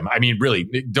pick, Jim. I mean, really,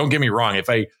 don't get me wrong. If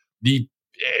I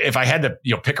had to,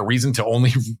 pick a reason to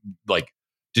only like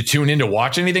to tune in to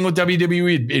watch anything with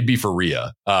WWE, it'd be for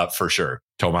Rhea, for sure.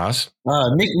 Tomas,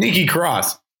 Nikki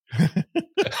Cross.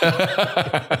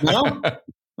 No,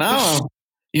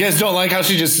 you guys don't like how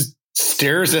she just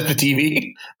stares at the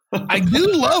TV. I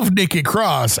do love Nikki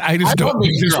Cross. I don't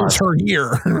think this was her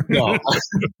year. No,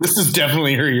 this is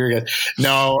definitely her year, guys.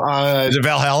 No, is it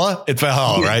Valhalla? It's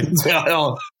Valhalla, right? It's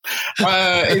Valhalla.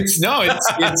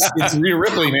 It's Rhea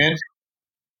Ripley, man.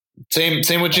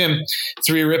 Same with Jim. It's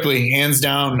Rhea Ripley, hands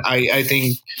down. I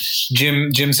think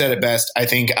Jim said it best. I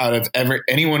think out of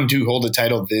anyone to hold a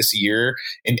title this year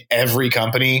in every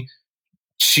company,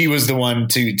 she was the one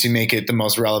to make it the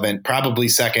most relevant, probably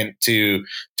second to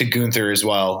Gunther as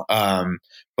well.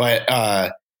 But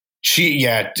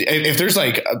if there's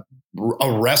like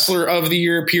a wrestler of the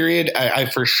year period, I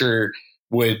for sure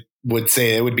would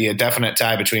say it would be a definite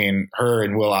tie between her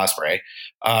and Will Ospreay.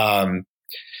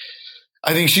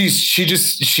 I think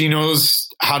she knows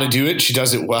how to do it. She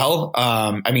does it well.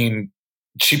 I mean,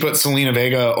 she put Zelina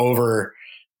Vega over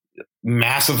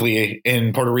massively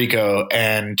in Puerto Rico,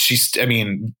 and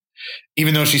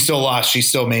even though she still lost, she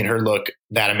still made her look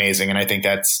that amazing. And I think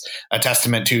that's a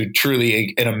testament to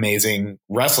truly an amazing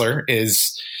wrestler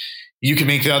is you can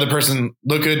make the other person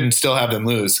look good and still have them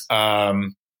lose. I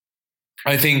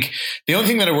think the only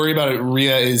thing that I worry about at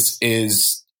Rhea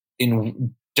is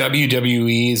in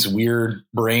WWE's weird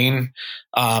brain.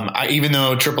 Even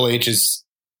though Triple H is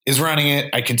running it,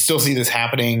 I can still see this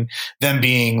happening. Them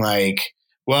being like,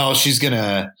 well, she's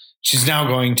now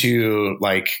going to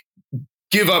like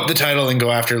give up the title and go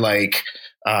after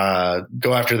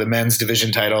the men's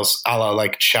division titles, a la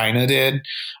like China did.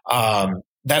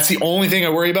 That's the only thing I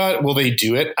worry about. Will they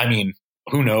do it? I mean,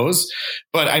 who knows?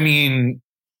 But I mean,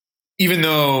 even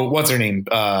though what's her name,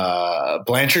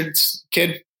 Blanchard's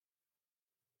kid.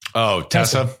 Oh,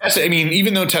 Tessa. I mean,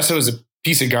 even though Tessa was a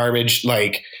piece of garbage,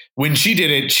 like when she did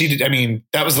it, I mean,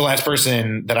 that was the last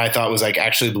person that I thought was like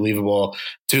actually believable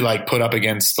to like put up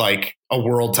against like a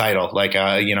world title, like,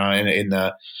 in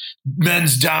the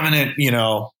men's dominant,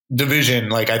 division.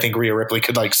 Like I think Rhea Ripley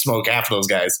could like smoke half of those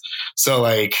guys. So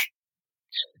like,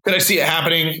 could I see it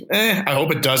happening? I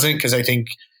hope it doesn't, because I think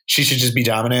she should just be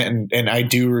dominant. And I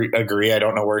do agree. I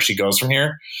don't know where she goes from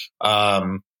here.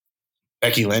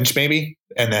 Becky Lynch, maybe.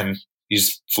 And then you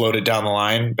just float it down the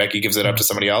line. Becky gives it up to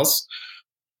somebody else.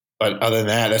 But other than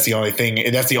that, that's the only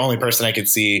thing. That's the only person I could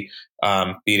see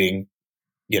beating,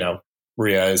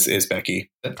 Rhea is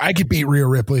Becky. I could beat Rhea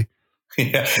Ripley.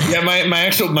 Yeah.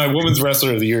 My women's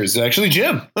wrestler of the year is actually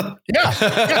Jim. Yeah.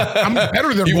 I'm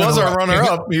better than he was our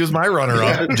runner-up. He was my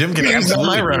runner-up. Yeah. Jim can He's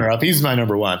my runner-up. He's my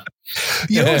number one.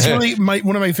 It's really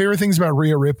one of my favorite things about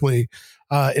Rhea Ripley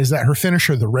is that her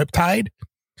finisher, the Riptide.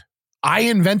 I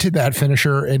invented that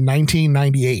finisher in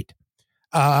 1998.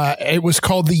 It was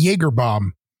called the Jaeger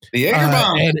Bomb. The Jaeger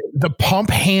Bomb. And the pump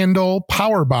handle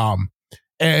power bomb.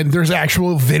 And there's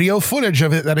actual video footage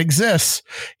of it that exists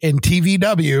in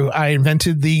TVW. I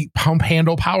invented the pump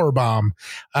handle power bomb.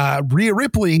 Rhea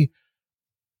Ripley,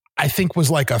 I think,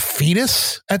 was like a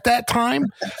fetus at that time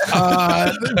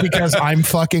because I'm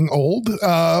fucking old.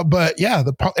 But yeah,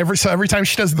 every time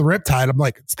she does the Riptide, I'm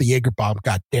like, it's the Jaeger Bomb.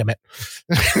 God damn it.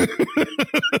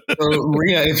 So,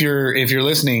 Rhea, if you're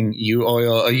listening, you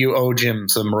owe Jim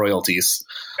some royalties,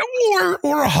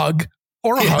 or a hug.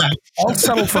 Or a hug. I'll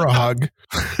settle for a hug.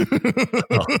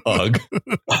 A hug.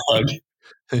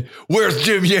 Where's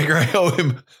Jim Yeager? I owe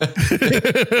him.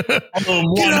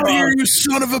 Get out here, you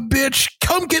son of a bitch.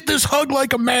 Come get this hug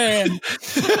like a man.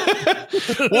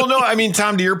 Well, no, I mean,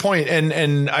 Tom, to your point,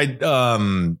 and I,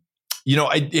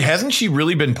 hasn't she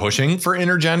really been pushing for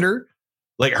intergender?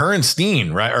 Like her and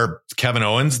Steen, right? Or Kevin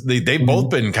Owens, they've both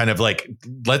been kind of like,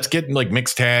 let's get like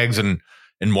mixed tags and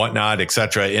whatnot, et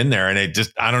cetera, in there. And it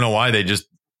just, I don't know why they just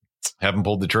haven't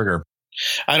pulled the trigger.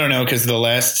 I don't know. Cause the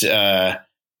last time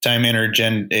the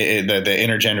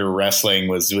intergender wrestling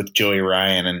was with Joey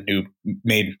Ryan, and who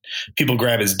made people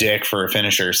grab his dick for a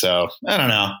finisher. So I don't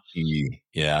know.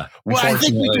 Yeah. Well, I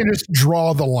think we can just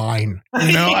draw the line.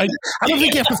 I don't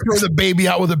think you have to throw the baby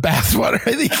out with the bathwater.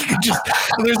 I think you can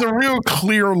there's a real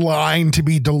clear line to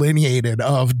be delineated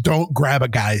of don't grab a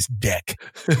guy's dick.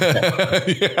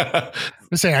 Yeah.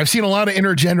 I'm saying I've seen a lot of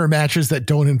intergender matches that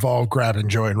don't involve grabbing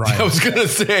Joey Ryan. I was going to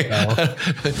say.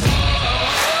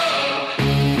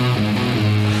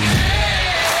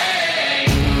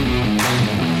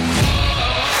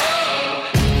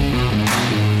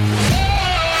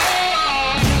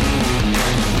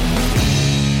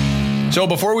 So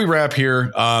before we wrap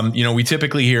here, we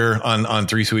typically here on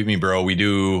 3 Sweet Me Bro, we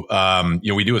do,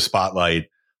 we do a spotlight.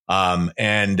 I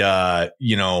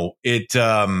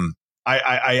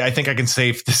think I can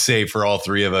safe to say for all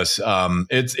three of us,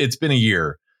 it's been a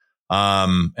year.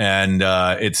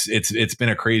 It's been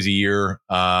a crazy year.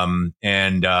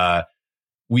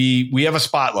 We have a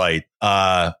spotlight,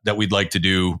 that we'd like to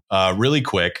do, really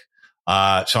quick.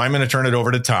 So I'm going to turn it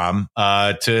over to Tom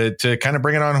to kind of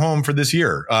bring it on home for this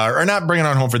year, or not bring it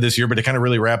on home for this year, but to kind of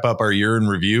really wrap up our year in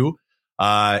review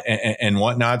and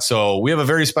whatnot. So we have a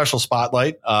very special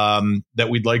spotlight that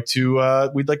we'd like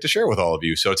to share with all of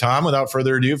you. So Tom, without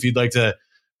further ado, if you'd like to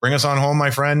bring us on home,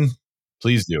 my friend,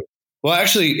 please do. Well,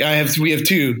 actually, we have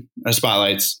two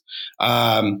spotlights.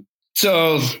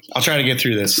 So I'll try to get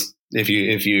through this if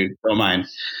you don't mind.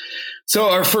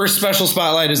 So our first special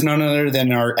spotlight is none other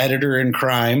than our editor in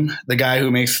crime, the guy who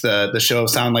makes the show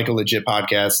sound like a legit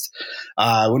podcast.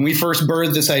 When we first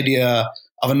birthed this idea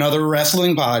of another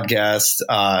wrestling podcast,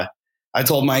 I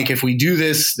told Mike, if we do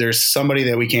this, there's somebody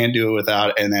that we can't do it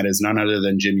without, and that is none other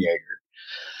than Jim Yeager.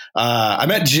 I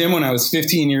met Jim when I was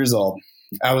 15 years old.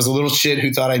 I was a little shit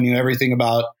who thought I knew everything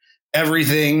about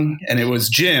everything, and it was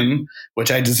Jim,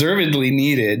 which I deservedly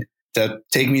needed, to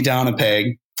take me down a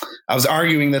peg. I was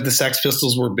arguing that the Sex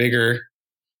Pistols were bigger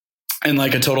and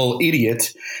like a total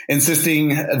idiot, insisting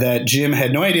that Jim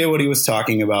had no idea what he was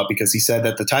talking about because he said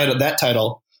that that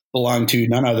title belonged to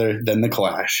none other than The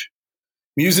Clash.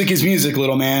 Music is music,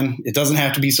 little man. It doesn't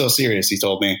have to be so serious, he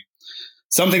told me.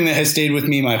 something that has stayed with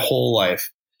me my whole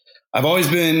life. I've always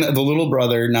been the little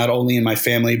brother, not only in my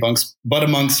family, but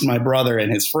amongst my brother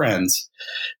and his friends.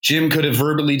 Jim could have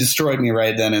verbally destroyed me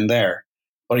right then and there,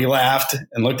 but he laughed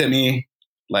and looked at me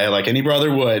like any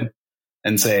brother would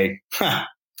and say, "Ha,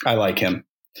 I like him."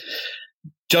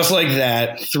 Just like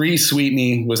that, 3 Sweet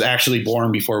Me was actually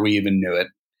born before we even knew it.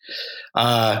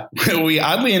 We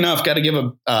oddly enough got to give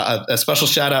a special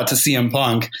shout out to CM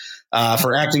Punk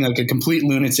for acting like a complete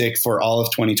lunatic for all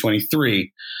of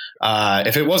 2023.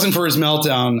 If it wasn't for his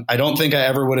meltdown, I don't think I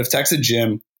ever would have texted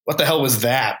Jim. What the hell was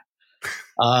that?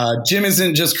 Jim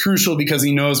isn't just crucial because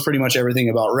he knows pretty much everything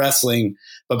about wrestling,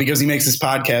 but because he makes this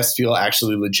podcast feel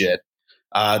actually legit.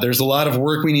 There's a lot of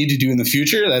work we need to do in the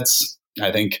future. That's,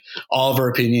 I think, all of our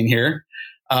opinion here.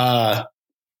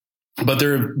 But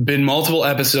there have been multiple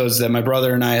episodes that my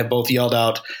brother and I have both yelled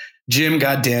out, "Jim,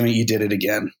 God damn it, you did it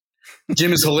again."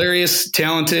 Jim is hilarious,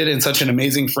 talented, and such an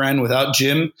amazing friend. Without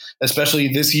Jim, especially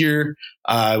this year,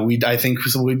 I think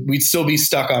we'd still be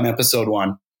stuck on episode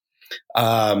 1.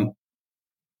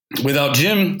 Without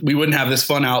Jim, we wouldn't have this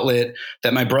fun outlet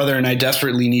that my brother and I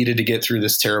desperately needed to get through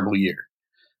this terrible year.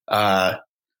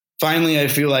 Finally, I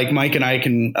feel like Mike and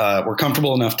I we're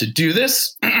comfortable enough to do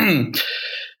this.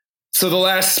 So the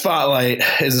last spotlight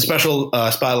is a special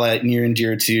spotlight near and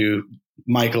dear to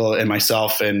Michael and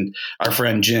myself and our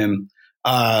friend Jim.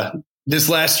 This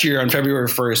last year on February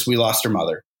 1st, we lost our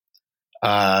mother.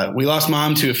 We lost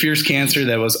Mom to a fierce cancer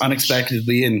that was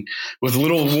unexpectedly, and with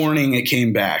little warning, it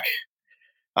came back.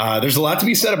 There's a lot to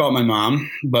be said about my mom,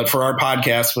 but for our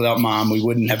podcast, without Mom, we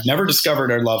wouldn't have never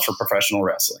discovered our love for professional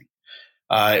wrestling.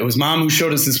 It was Mom who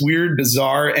showed us this weird,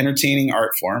 bizarre, entertaining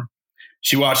art form.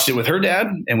 She watched it with her dad,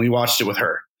 and we watched it with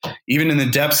her. Even in the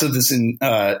depths of this,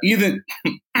 even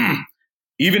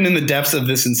in the depths of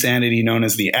this insanity known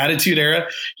as the Attitude Era,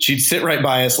 she'd sit right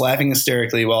by us, laughing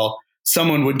hysterically while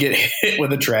someone would get hit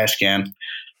with a trash can.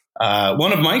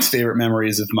 One of Mike's favorite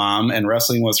memories of Mom and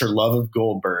wrestling was her love of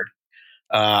Goldberg.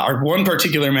 Our one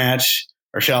particular match,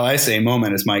 or shall I say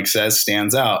moment, as Mike says,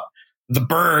 stands out. The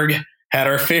Berg had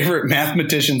our favorite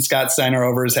mathematician Scott Steiner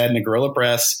over his head in a gorilla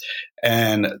press,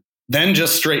 and then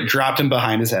just straight dropped him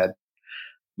behind his head.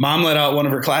 Mom let out one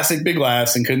of her classic big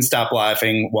laughs and couldn't stop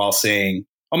laughing while saying,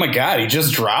 "Oh my God, he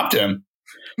just dropped him."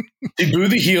 She'd boo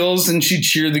the heels and she'd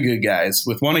cheer the good guys,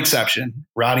 with one exception,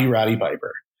 Roddy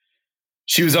Piper.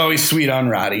 She was always sweet on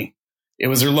Roddy. It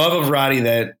was her love of Roddy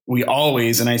that we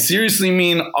always, and I seriously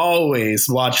mean always,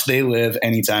 watched They Live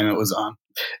anytime it was on.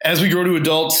 As we grow to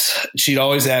adults, she'd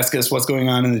always ask us what's going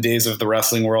on in the days of the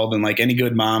wrestling world, and like any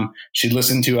good mom, she'd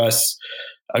listen to us,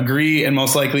 agree, and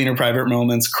most likely in her private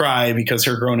moments cry because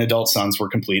her grown adult sons were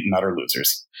complete and utter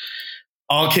losers.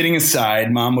 All kidding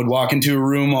aside, Mom would walk into a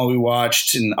room while we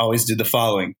watched and always did the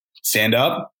following: stand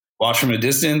up, watch from a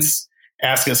distance,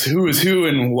 ask us who is who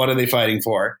and what are they fighting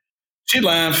for. She'd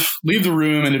laugh, leave the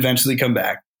room, and eventually come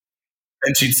back.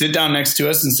 Then she'd sit down next to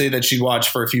us and say that she'd watch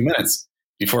for a few minutes.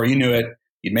 Before you knew it,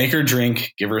 you'd make her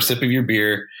drink, give her a sip of your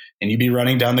beer, and you'd be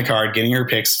running down the card getting her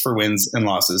picks for wins and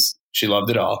losses. She loved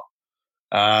it all.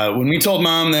 When we told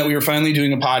Mom that we were finally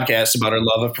doing a podcast about our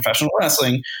love of professional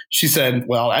wrestling, she said,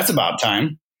 "Well, that's about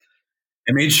time,"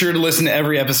 and made sure to listen to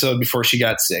every episode before she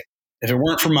got sick. If it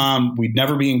weren't for Mom, we'd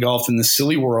never be engulfed in this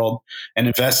silly world and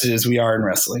invested as we are in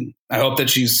wrestling. I hope that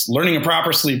she's learning a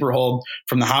proper sleeper hold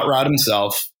from the hot rod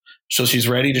himself, so she's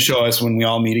ready to show us when we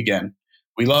all meet again.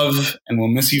 We love and will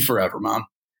miss you forever, Mom.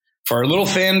 For our little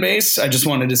fan base, I just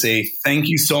wanted to say thank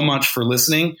you so much for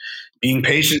listening, being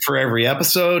patient for every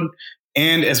episode,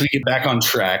 and as we get back on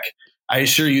track, I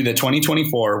assure you that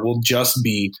 2024 will just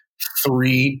be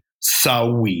 3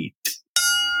 sweet.